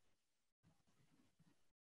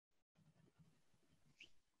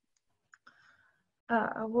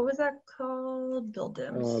 What was that called?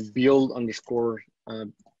 Build_bims. Build_bims.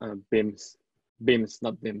 Bims,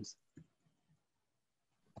 not bims.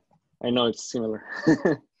 I know it's similar.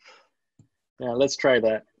 Yeah, let's try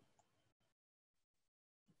that.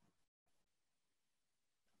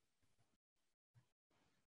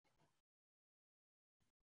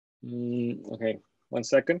 Okay, 1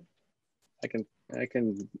 second. I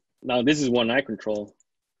can now. This is one I control.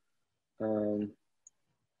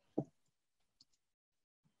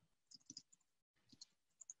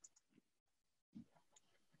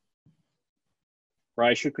 Or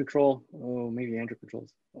I should control. Oh, maybe Andrew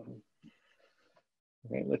controls.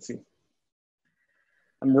 Okay, let's see.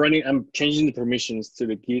 I'm changing the permissions to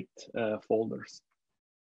the Git folders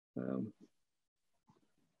on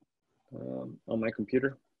my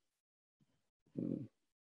computer.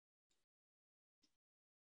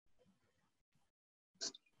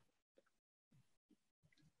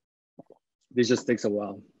 This just takes a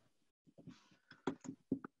while.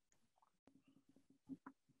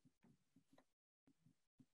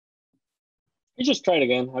 You just try it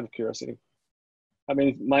again out of curiosity. I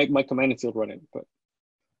mean, my command is still running, but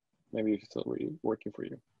maybe it's still really working for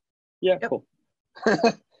you. Yeah, yep. Cool.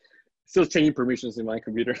 Still changing permissions in my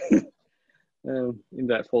computer in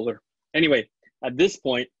that folder. Anyway, at this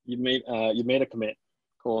point, you made a commit.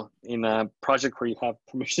 Cool. In a project where you have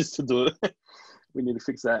permissions to do it, we need to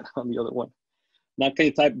fix that on the other one. Now, can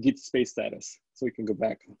you type git space status so we can get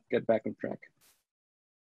back on track?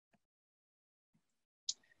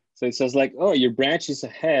 So it says like, oh, your branch is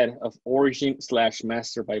ahead of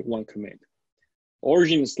origin/master by 1 commit.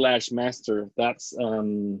 Origin/master, that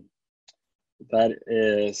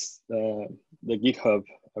is the GitHub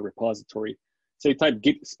repository. So you type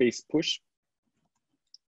git space push.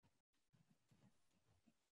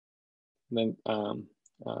 And then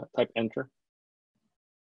type enter.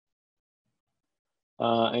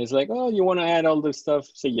 And it's like, oh, you want to add all this stuff?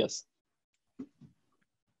 Say yes.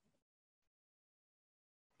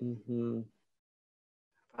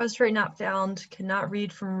 Repository not found, cannot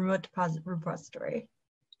read from remote repository.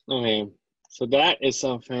 Okay, so that is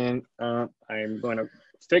something I'm going to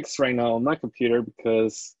fix right now on my computer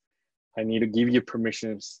because I need to give you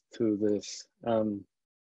permissions to this.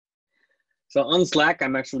 So on Slack,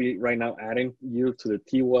 I'm actually right now adding you to the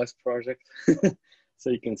TWAS project so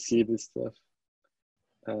you can see this stuff.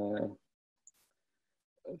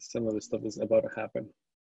 Some of the stuff is about to happen.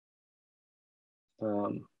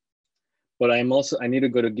 But I need to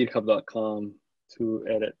go to github.com to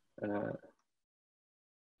edit uh,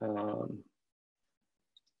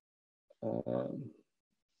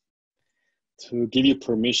 to give you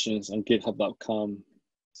permissions on github.com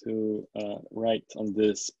to write on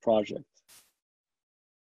this project.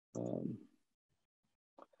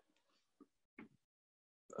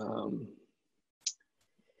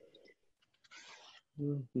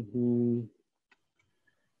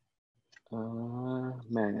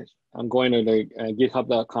 Manage. I'm going to the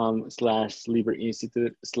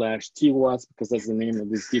github.com/LibreInstitute/TWAS because that's the name of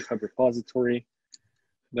this GitHub repository.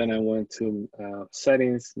 Then I went to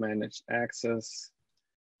settings, manage access.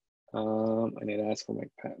 I need to ask for my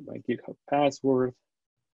GitHub password.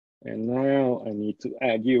 And now I need to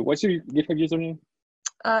add you. What's your GitHub username?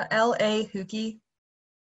 LA Hookie.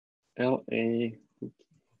 LA.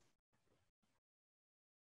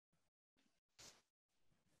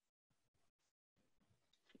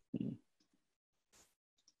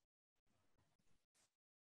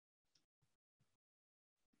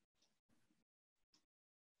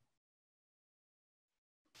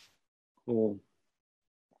 Cool.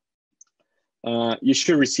 You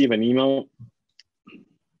should receive an email.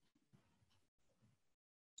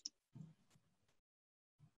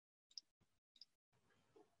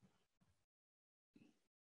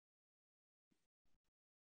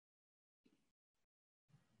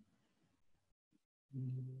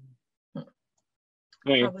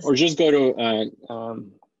 Okay, or just go to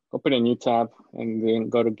open a new tab and then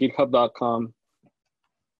go to github.com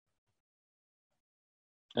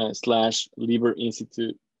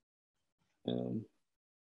 /LibreInstitute. You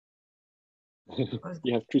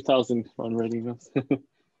have 2,000 already.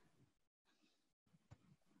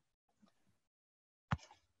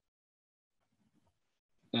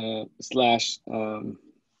 Slash at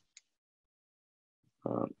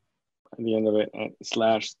the end of it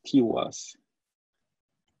 /TWAS.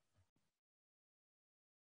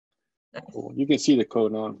 Cool. You can see the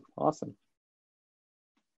code now. Awesome.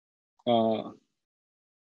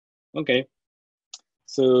 Okay.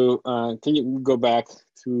 So can you go back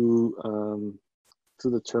to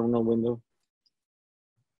the terminal window?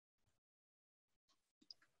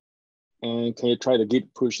 And can you try to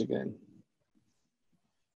git push again?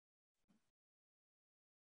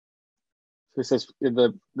 So it says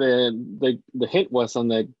the hint was on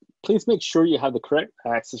the, please make sure you have the correct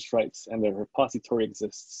access rights and the repository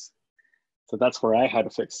exists. So that's where I had to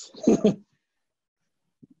fix.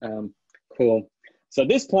 Cool. So at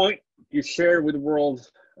this point, you share with the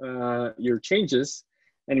world your changes,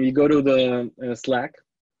 and if you go to the Slack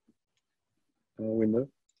window,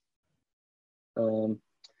 on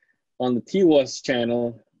the TWAS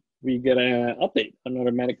channel, we get an update, an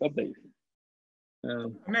automatic update.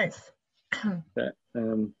 Nice.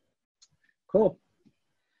 Cool.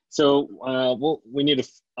 So we need to.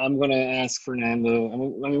 I'm going to ask Fernando. I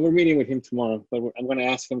mean, we're meeting with him tomorrow, but I'm going to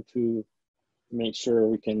ask him to make sure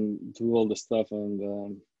we can do all the stuff.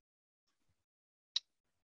 And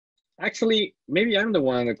actually, maybe I'm the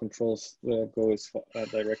one that controls the Go's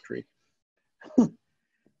directory. Give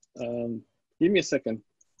me a second.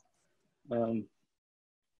 I'm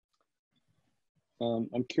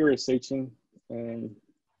curious, Sachin.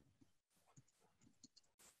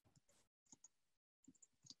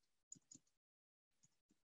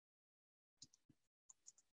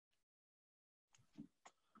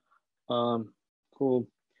 Cool.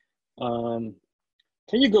 Can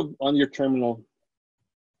you go on your terminal?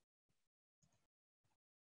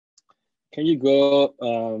 Can you go,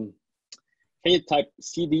 can you type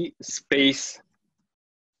cd space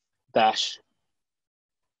dash,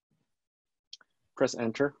 press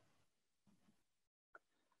enter.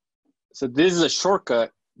 So this is a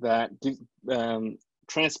shortcut that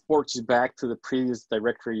transports you back to the previous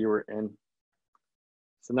directory you were in.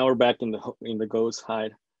 So now we're back in the Go's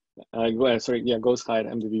hide. Sorry, yeah, Go's hide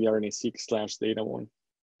mdb/rna/seek/data1.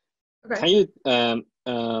 Okay. Can you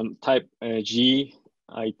type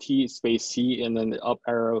GIT space C and then the up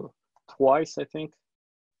arrow twice, I think?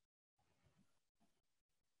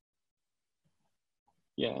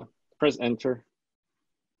 Yeah, press enter.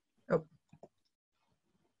 Oh.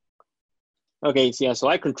 Okay, so yeah, so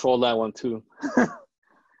I control that one too.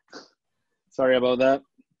 Sorry about that.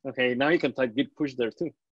 Okay, now you can type git push there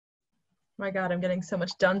too. My God, I'm getting so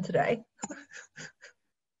much done today.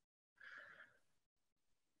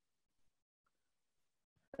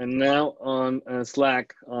 And now on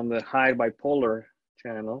Slack, on the high bipolar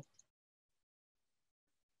channel,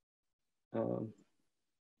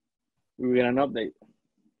 we get an update.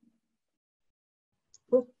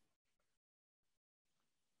 Cool.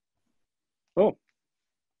 Oh,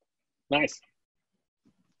 nice.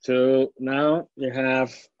 So now you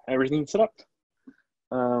have everything set up.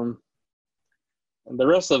 and the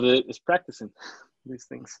rest of it is practicing these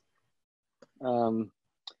things.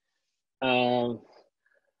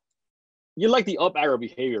 You like the up arrow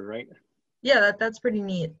behavior, right? Yeah, that's pretty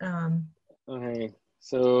neat. Okay,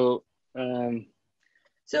 so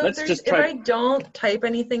so let's just if try. I don't type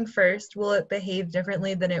anything first, will it behave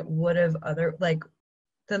differently than it would have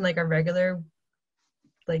than like a regular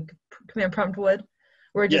like command prompt would,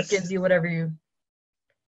 where it just gives you whatever you?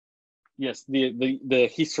 Yes, the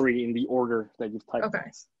history in the order that you've typed.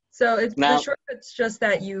 Okay, so it's now, the shortcut's just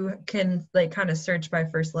that you can like kind of search by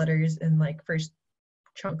first letters and like first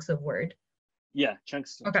chunks of word. Yeah,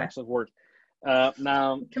 chunks of word.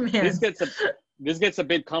 Now Commands. this gets a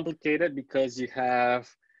bit complicated because you have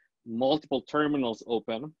multiple terminals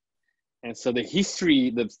open, and so the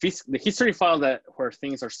history file where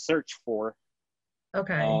things are searched for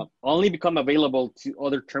only become available to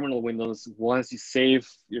other terminal windows once you save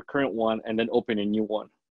your current one and then open a new one.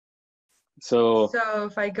 So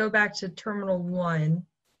if I go back to terminal 1,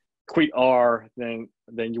 quit R, then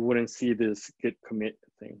you wouldn't see this git commit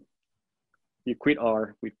thing. You quit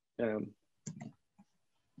R with so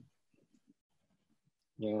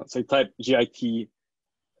you type git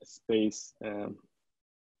space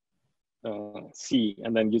C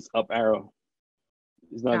and then use up arrow.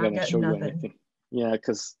 It's not going to show you anything. Yeah,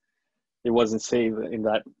 because it wasn't saved in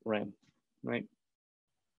that RAM, right?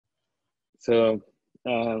 So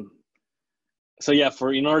so yeah,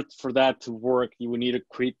 in order for that to work, you would need to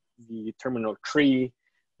create the terminal tree,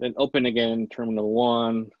 then open again terminal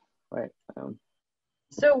 1, right?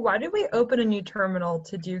 So why did we open a new terminal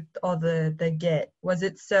to do all the git? Was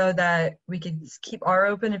it so that we could keep R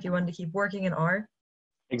open if you wanted to keep working in R?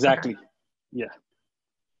 Exactly. Okay. Yeah.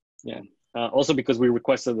 Also because we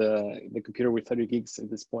requested the computer with 30 gigs at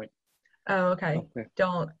this point. Oh, okay.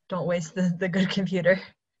 Don't waste the good computer.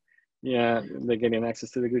 Yeah, they're getting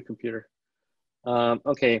access to the good computer.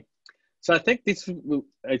 Okay. So I think it's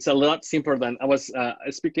a lot simpler than I was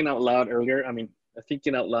speaking out loud earlier. I mean,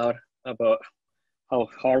 thinking out loud about how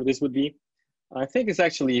hard this would be. I think it's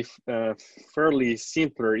actually fairly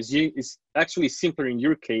simpler. It's actually simpler in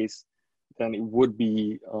your case than it would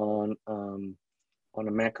be on a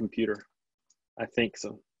Mac computer. I think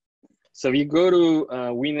so. So if you go to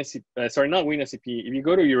not WinSCP, if you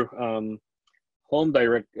go to your home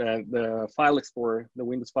direct, the file explorer, the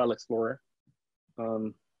Windows file explorer,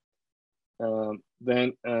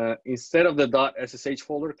 then instead of the .ssh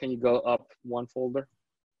folder, can you go up one folder?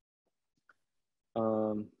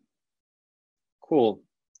 Cool.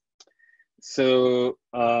 So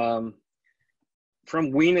from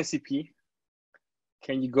WinSCP,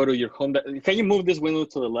 can you go to your home? Can you move this window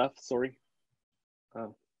to the left? Sorry.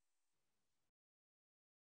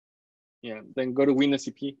 Yeah, then go to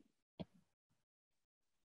WinSCP.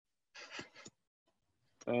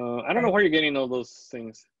 I don't know where you're getting all those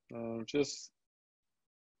things. I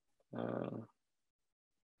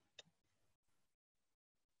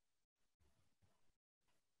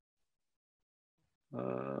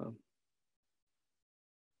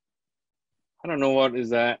don't know what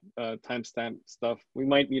is that timestamp stuff. We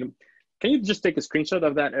might need them. Can you just take a screenshot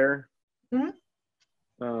of that error?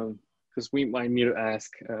 Because we might need to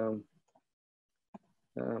ask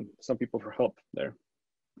some people for help there.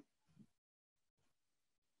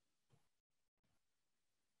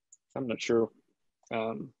 I'm not sure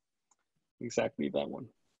exactly that one,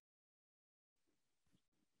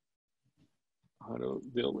 how to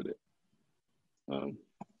deal with it.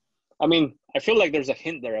 I mean, I feel like there's a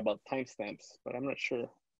hint there about timestamps, but I'm not sure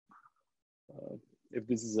if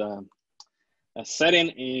this is a setting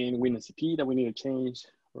in WinSCP that we need to change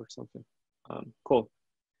or something. Cool.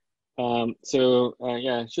 So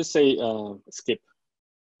yeah, just say skip.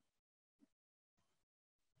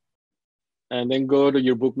 And then go to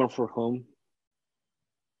your bookmark for home.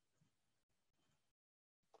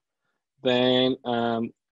 Then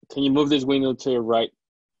can you move this window to the right?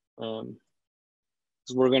 So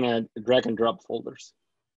we're gonna drag and drop folders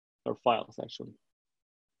or files actually.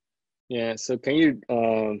 Yeah, so can you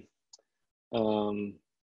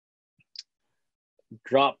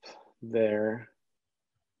drop there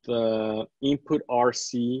the input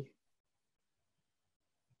RC,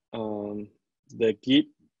 the .git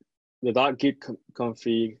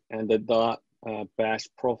config and the .bash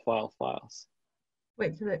profile files.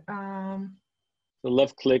 Wait, so So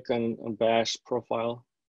left click on bash profile.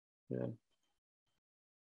 Yeah.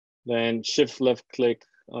 Then shift left click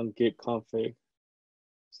on git config.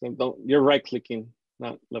 So you're right clicking,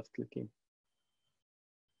 not left clicking.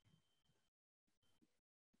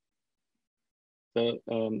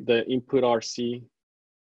 The input RC.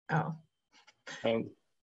 Oh.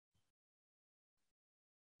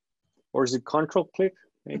 Or is it control click,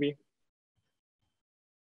 maybe?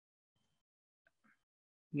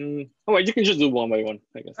 Oh, wait, you can just do one by one,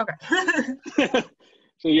 I guess. Okay.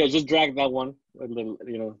 So yeah, just drag that one with the,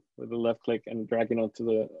 with the left click and drag it onto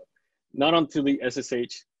the, not onto the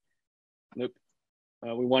SSH. Nope.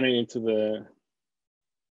 We want it into the,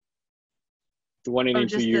 we want it into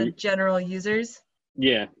just your, the general users?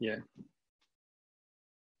 Yeah, yeah.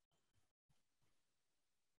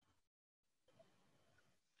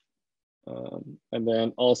 And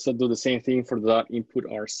then also do the same thing for the input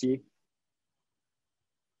RC.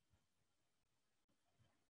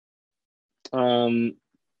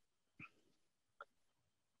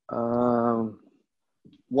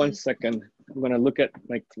 One second, I'm gonna look at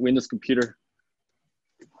my Windows computer.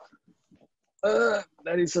 That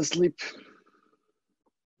is asleep.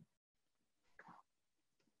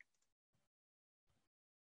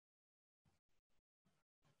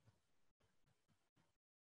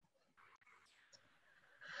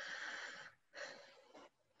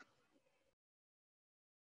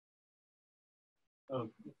 Oh,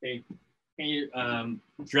 okay. Can you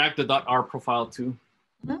drag the .r profile to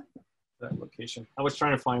that location? I was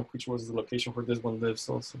trying to find which was the location where this one lives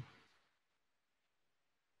also.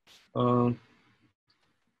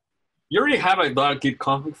 You already have a .git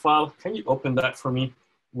config file. Can you open that for me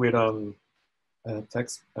with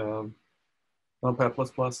text, Notepad++?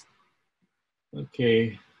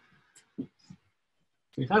 Okay.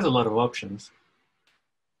 It has a lot of options.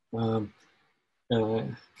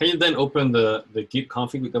 Can you then open the git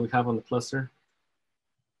config that we have on the cluster?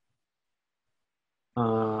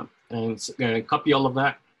 And copy all of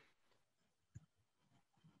that.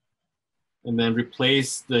 And then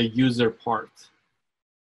replace the user part.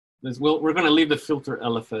 We're going to leave the filter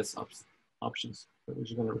LFS options, but we're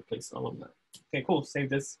just going to replace all of that. Okay, cool. Save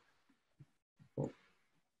this. Cool.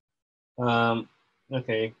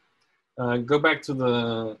 Okay. Go back to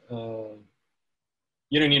the,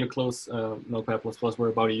 you don't need to close Notepad++. We're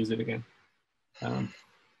about to use it again. Can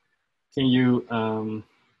you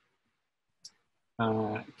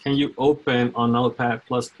open on Notepad++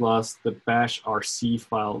 the bash RC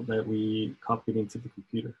file that we copied into the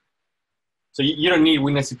computer? So you don't need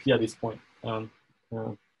WinSCP at this point.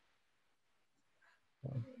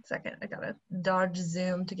 Second, I gotta dodge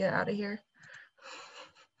Zoom to get out of here.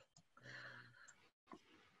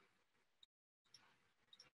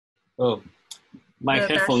 Oh, my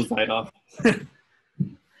headphones died off. Wait,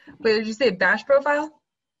 did you say bash profile?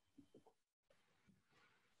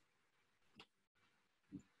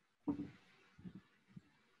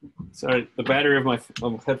 Sorry, the battery of my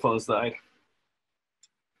headphones died.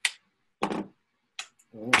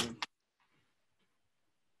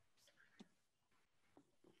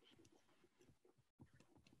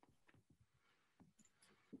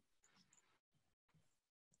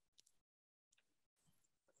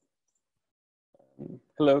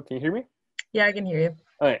 Hello, can you hear me? Yeah, I can hear you.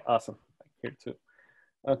 All right, awesome. I can hear too.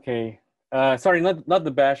 Okay. Sorry, not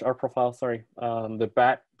the bash R profile. Sorry, the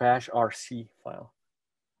bash RC file.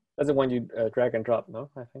 That's the one you drag and drop. No,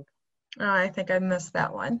 I think. Oh, I think I missed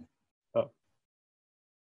that one. Oh.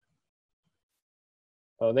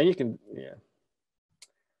 Oh, then you can, yeah.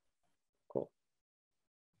 Cool.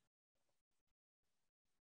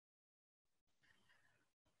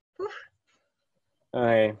 Oof. All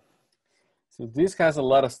right. So this has a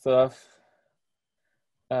lot of stuff.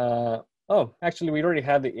 Oh, actually, we already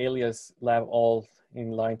had the alias lab all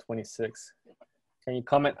in line 26. Can you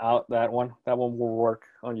comment out that one? That one will work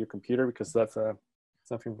on your computer because that's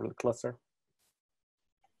something for the cluster.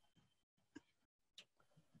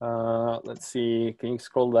 Let's see, can you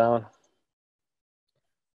scroll down?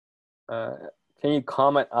 Can you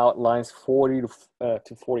comment out lines 40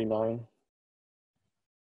 to 49?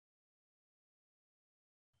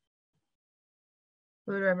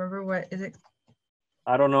 Who would remember what is it?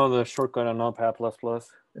 I don't know the shortcut on Notepad++.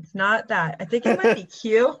 It's not that. I think it might be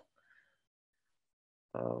Q.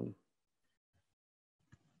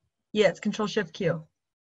 Yeah, it's Control-Shift-Q.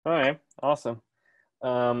 All right, awesome.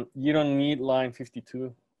 You don't need line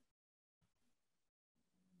 52.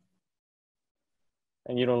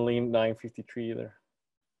 And you don't need line 53 either.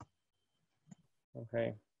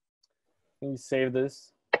 Okay. Can you save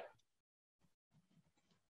this?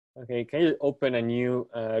 Okay, can you open a new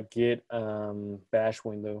Git bash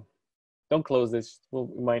window? Don't close this. We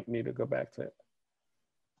might need to go back to it.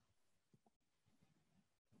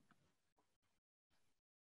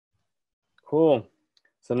 Cool.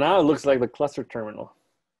 So now it looks like the cluster terminal,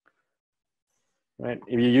 right?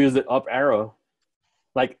 If you use the up arrow,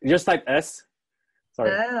 like just type S.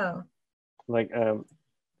 Sorry. Oh. Like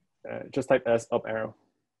just type S up arrow.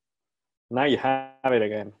 Now you have it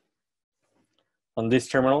again. on this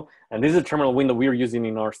terminal, and this is a terminal window we're using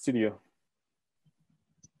in RStudio.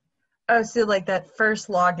 Oh, so like that first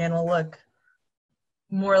login will look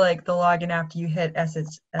more like the login after you hit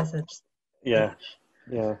SSH. Yeah,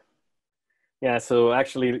 yeah, yeah. So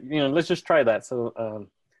actually, let's just try that. So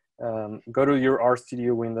go to your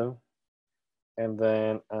RStudio window, and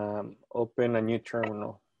then open a new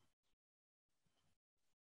terminal.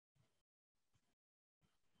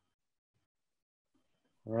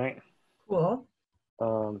 All right. Cool.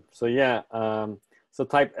 So yeah, so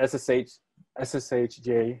type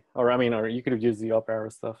SSHJ, or you could have used the up arrow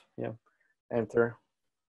stuff. Yeah, enter.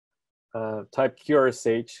 Type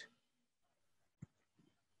QRSH.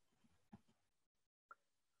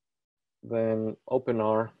 Then open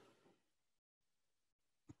R.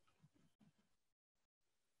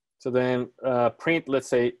 So then print, let's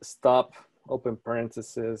say, stop, open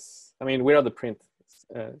parenthesis. Without the print,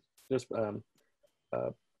 just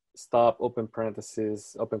stop, open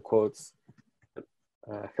parenthesis, open quotes,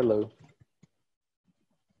 hello.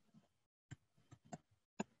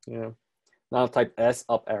 Yeah. Now type S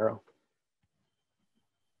up arrow.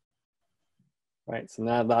 Right, so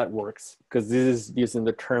now that works because this is using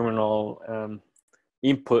the terminal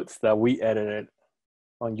inputs that we edited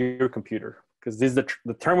on your computer, because this is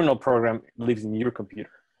the terminal program lives in your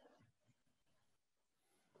computer.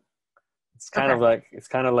 It's kind of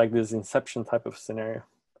like this Inception type of scenario.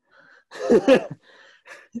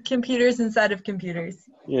 Computers inside of computers.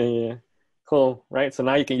 Yeah, cool. Right, so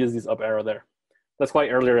now you can use this up arrow there. That's why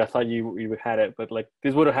earlier I thought you had it, but like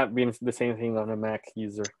this would have been the same thing on a Mac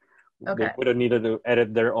user. Okay. They would have needed to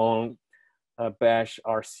edit their own bash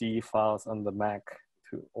RC files on the Mac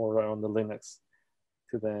or on the Linux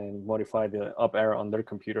to then modify the up arrow on their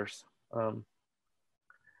computers.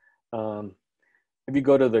 If you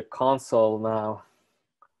go to the console now,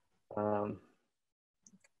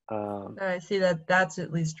 I see that's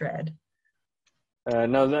at least red.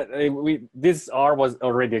 no, this R was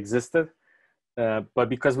already existed, but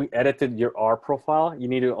because we edited your R profile, you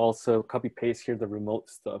need to also copy paste here the remote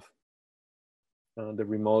stuff. The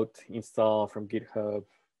remote install from GitHub,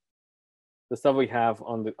 the stuff we have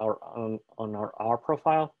on our R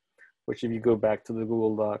profile, which if you go back to the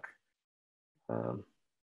Google Doc,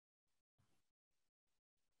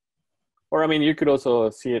 or you could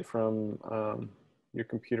also see it from your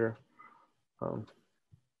computer,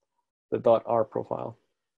 the .R profile.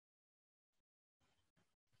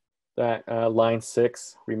 That line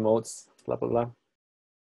 6 remotes, blah blah blah.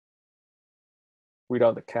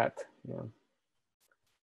 Without the cat, yeah.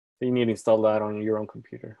 So you need to install that on your own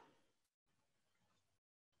computer.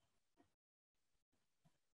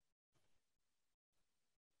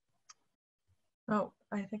 Oh,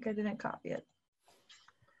 I think I didn't copy it.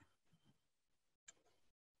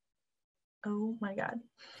 Oh my God.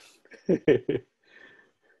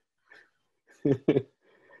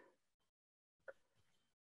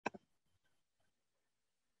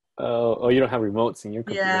 Oh, you don't have remotes in your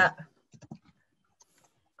computer. Yeah.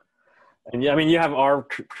 And yeah, you have R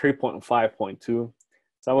 3.5.2.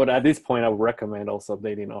 So at this point, I would recommend also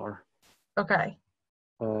updating R. Okay.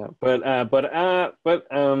 But R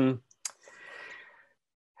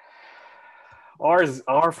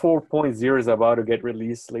 4.0 is about to get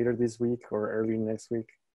released later this week or early next week.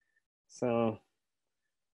 So,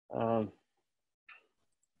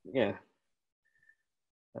 yeah.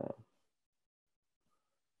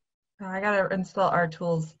 I gotta install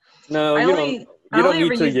RTools. No, I you only ever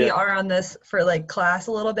use the R on this for like class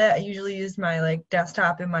a little bit. I usually use my like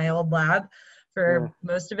desktop in my old lab for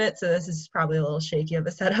most of it. So this is probably a little shaky of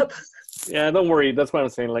a setup. Yeah, don't worry. That's what I'm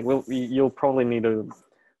saying. Like, you'll probably need to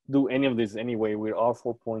do any of this anyway with R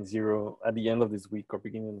 4.0 at the end of this week or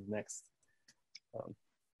beginning of next.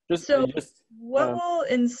 What will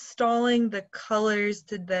installing the colors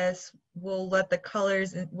to this will let the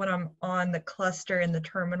colors when I'm on the cluster in the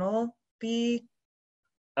terminal be?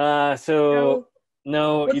 No.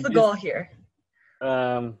 What's the goal here?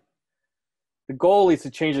 The goal is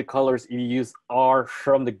to change the colors if you use R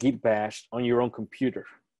from the Git bash on your own computer.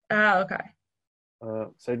 Oh, okay.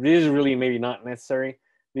 So this is really maybe not necessary.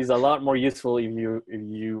 This is a lot more useful if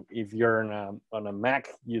you're on a Mac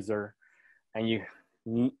user and you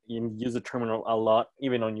use the terminal a lot,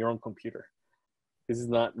 even on your own computer. This is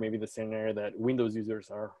not maybe the scenario that Windows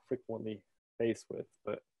users are frequently faced with,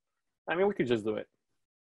 but we could just do it.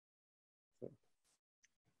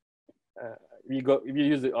 If you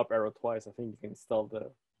use the up arrow twice, I think you can install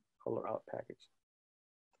the color out package.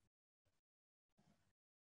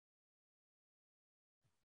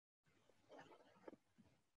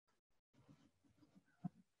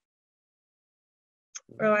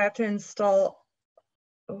 Oh, I have to install.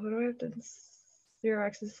 What do I have to install? 0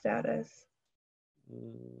 access status.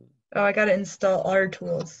 Oh, I got to install R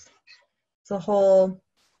tools. It's a whole.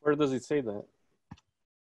 Where does it say that?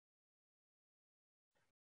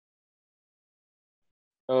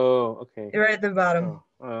 Oh, okay. Right at the bottom.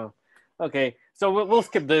 Okay. So we'll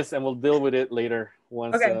skip this and we'll deal with it later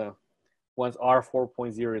once Okay. Once R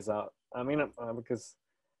 4.0 is out. I mean, because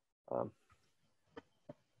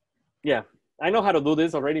yeah, I know how to do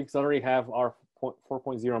this already because I already have R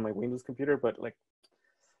 4.0 on my Windows computer, but like,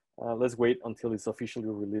 let's wait until it's officially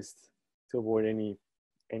released to avoid any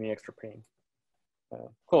extra pain.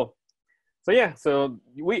 Cool. So yeah, so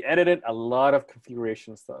we edited a lot of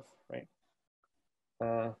configuration stuff, right?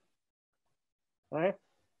 All right.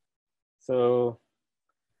 So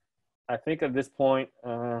I think at this point,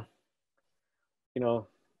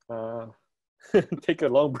 take a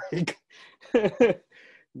long break.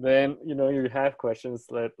 Then you have questions,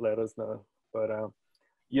 let us know. But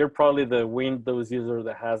you're probably the Windows user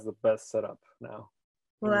that has the best setup now.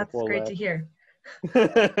 Well, that's great to hear.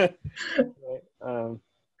 Right.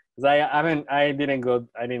 Because I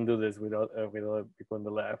didn't do this with other people in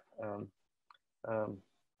the lab.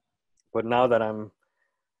 But now that I'm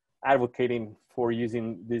advocating for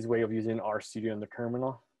using this way of using RStudio in the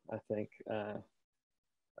terminal, I think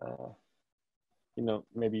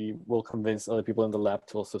maybe we'll convince other people in the lab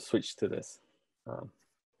to also switch to this.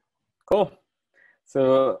 Cool.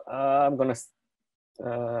 So I'm gonna.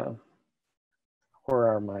 Where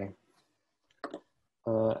are my?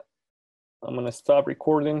 I'm gonna stop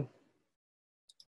recording.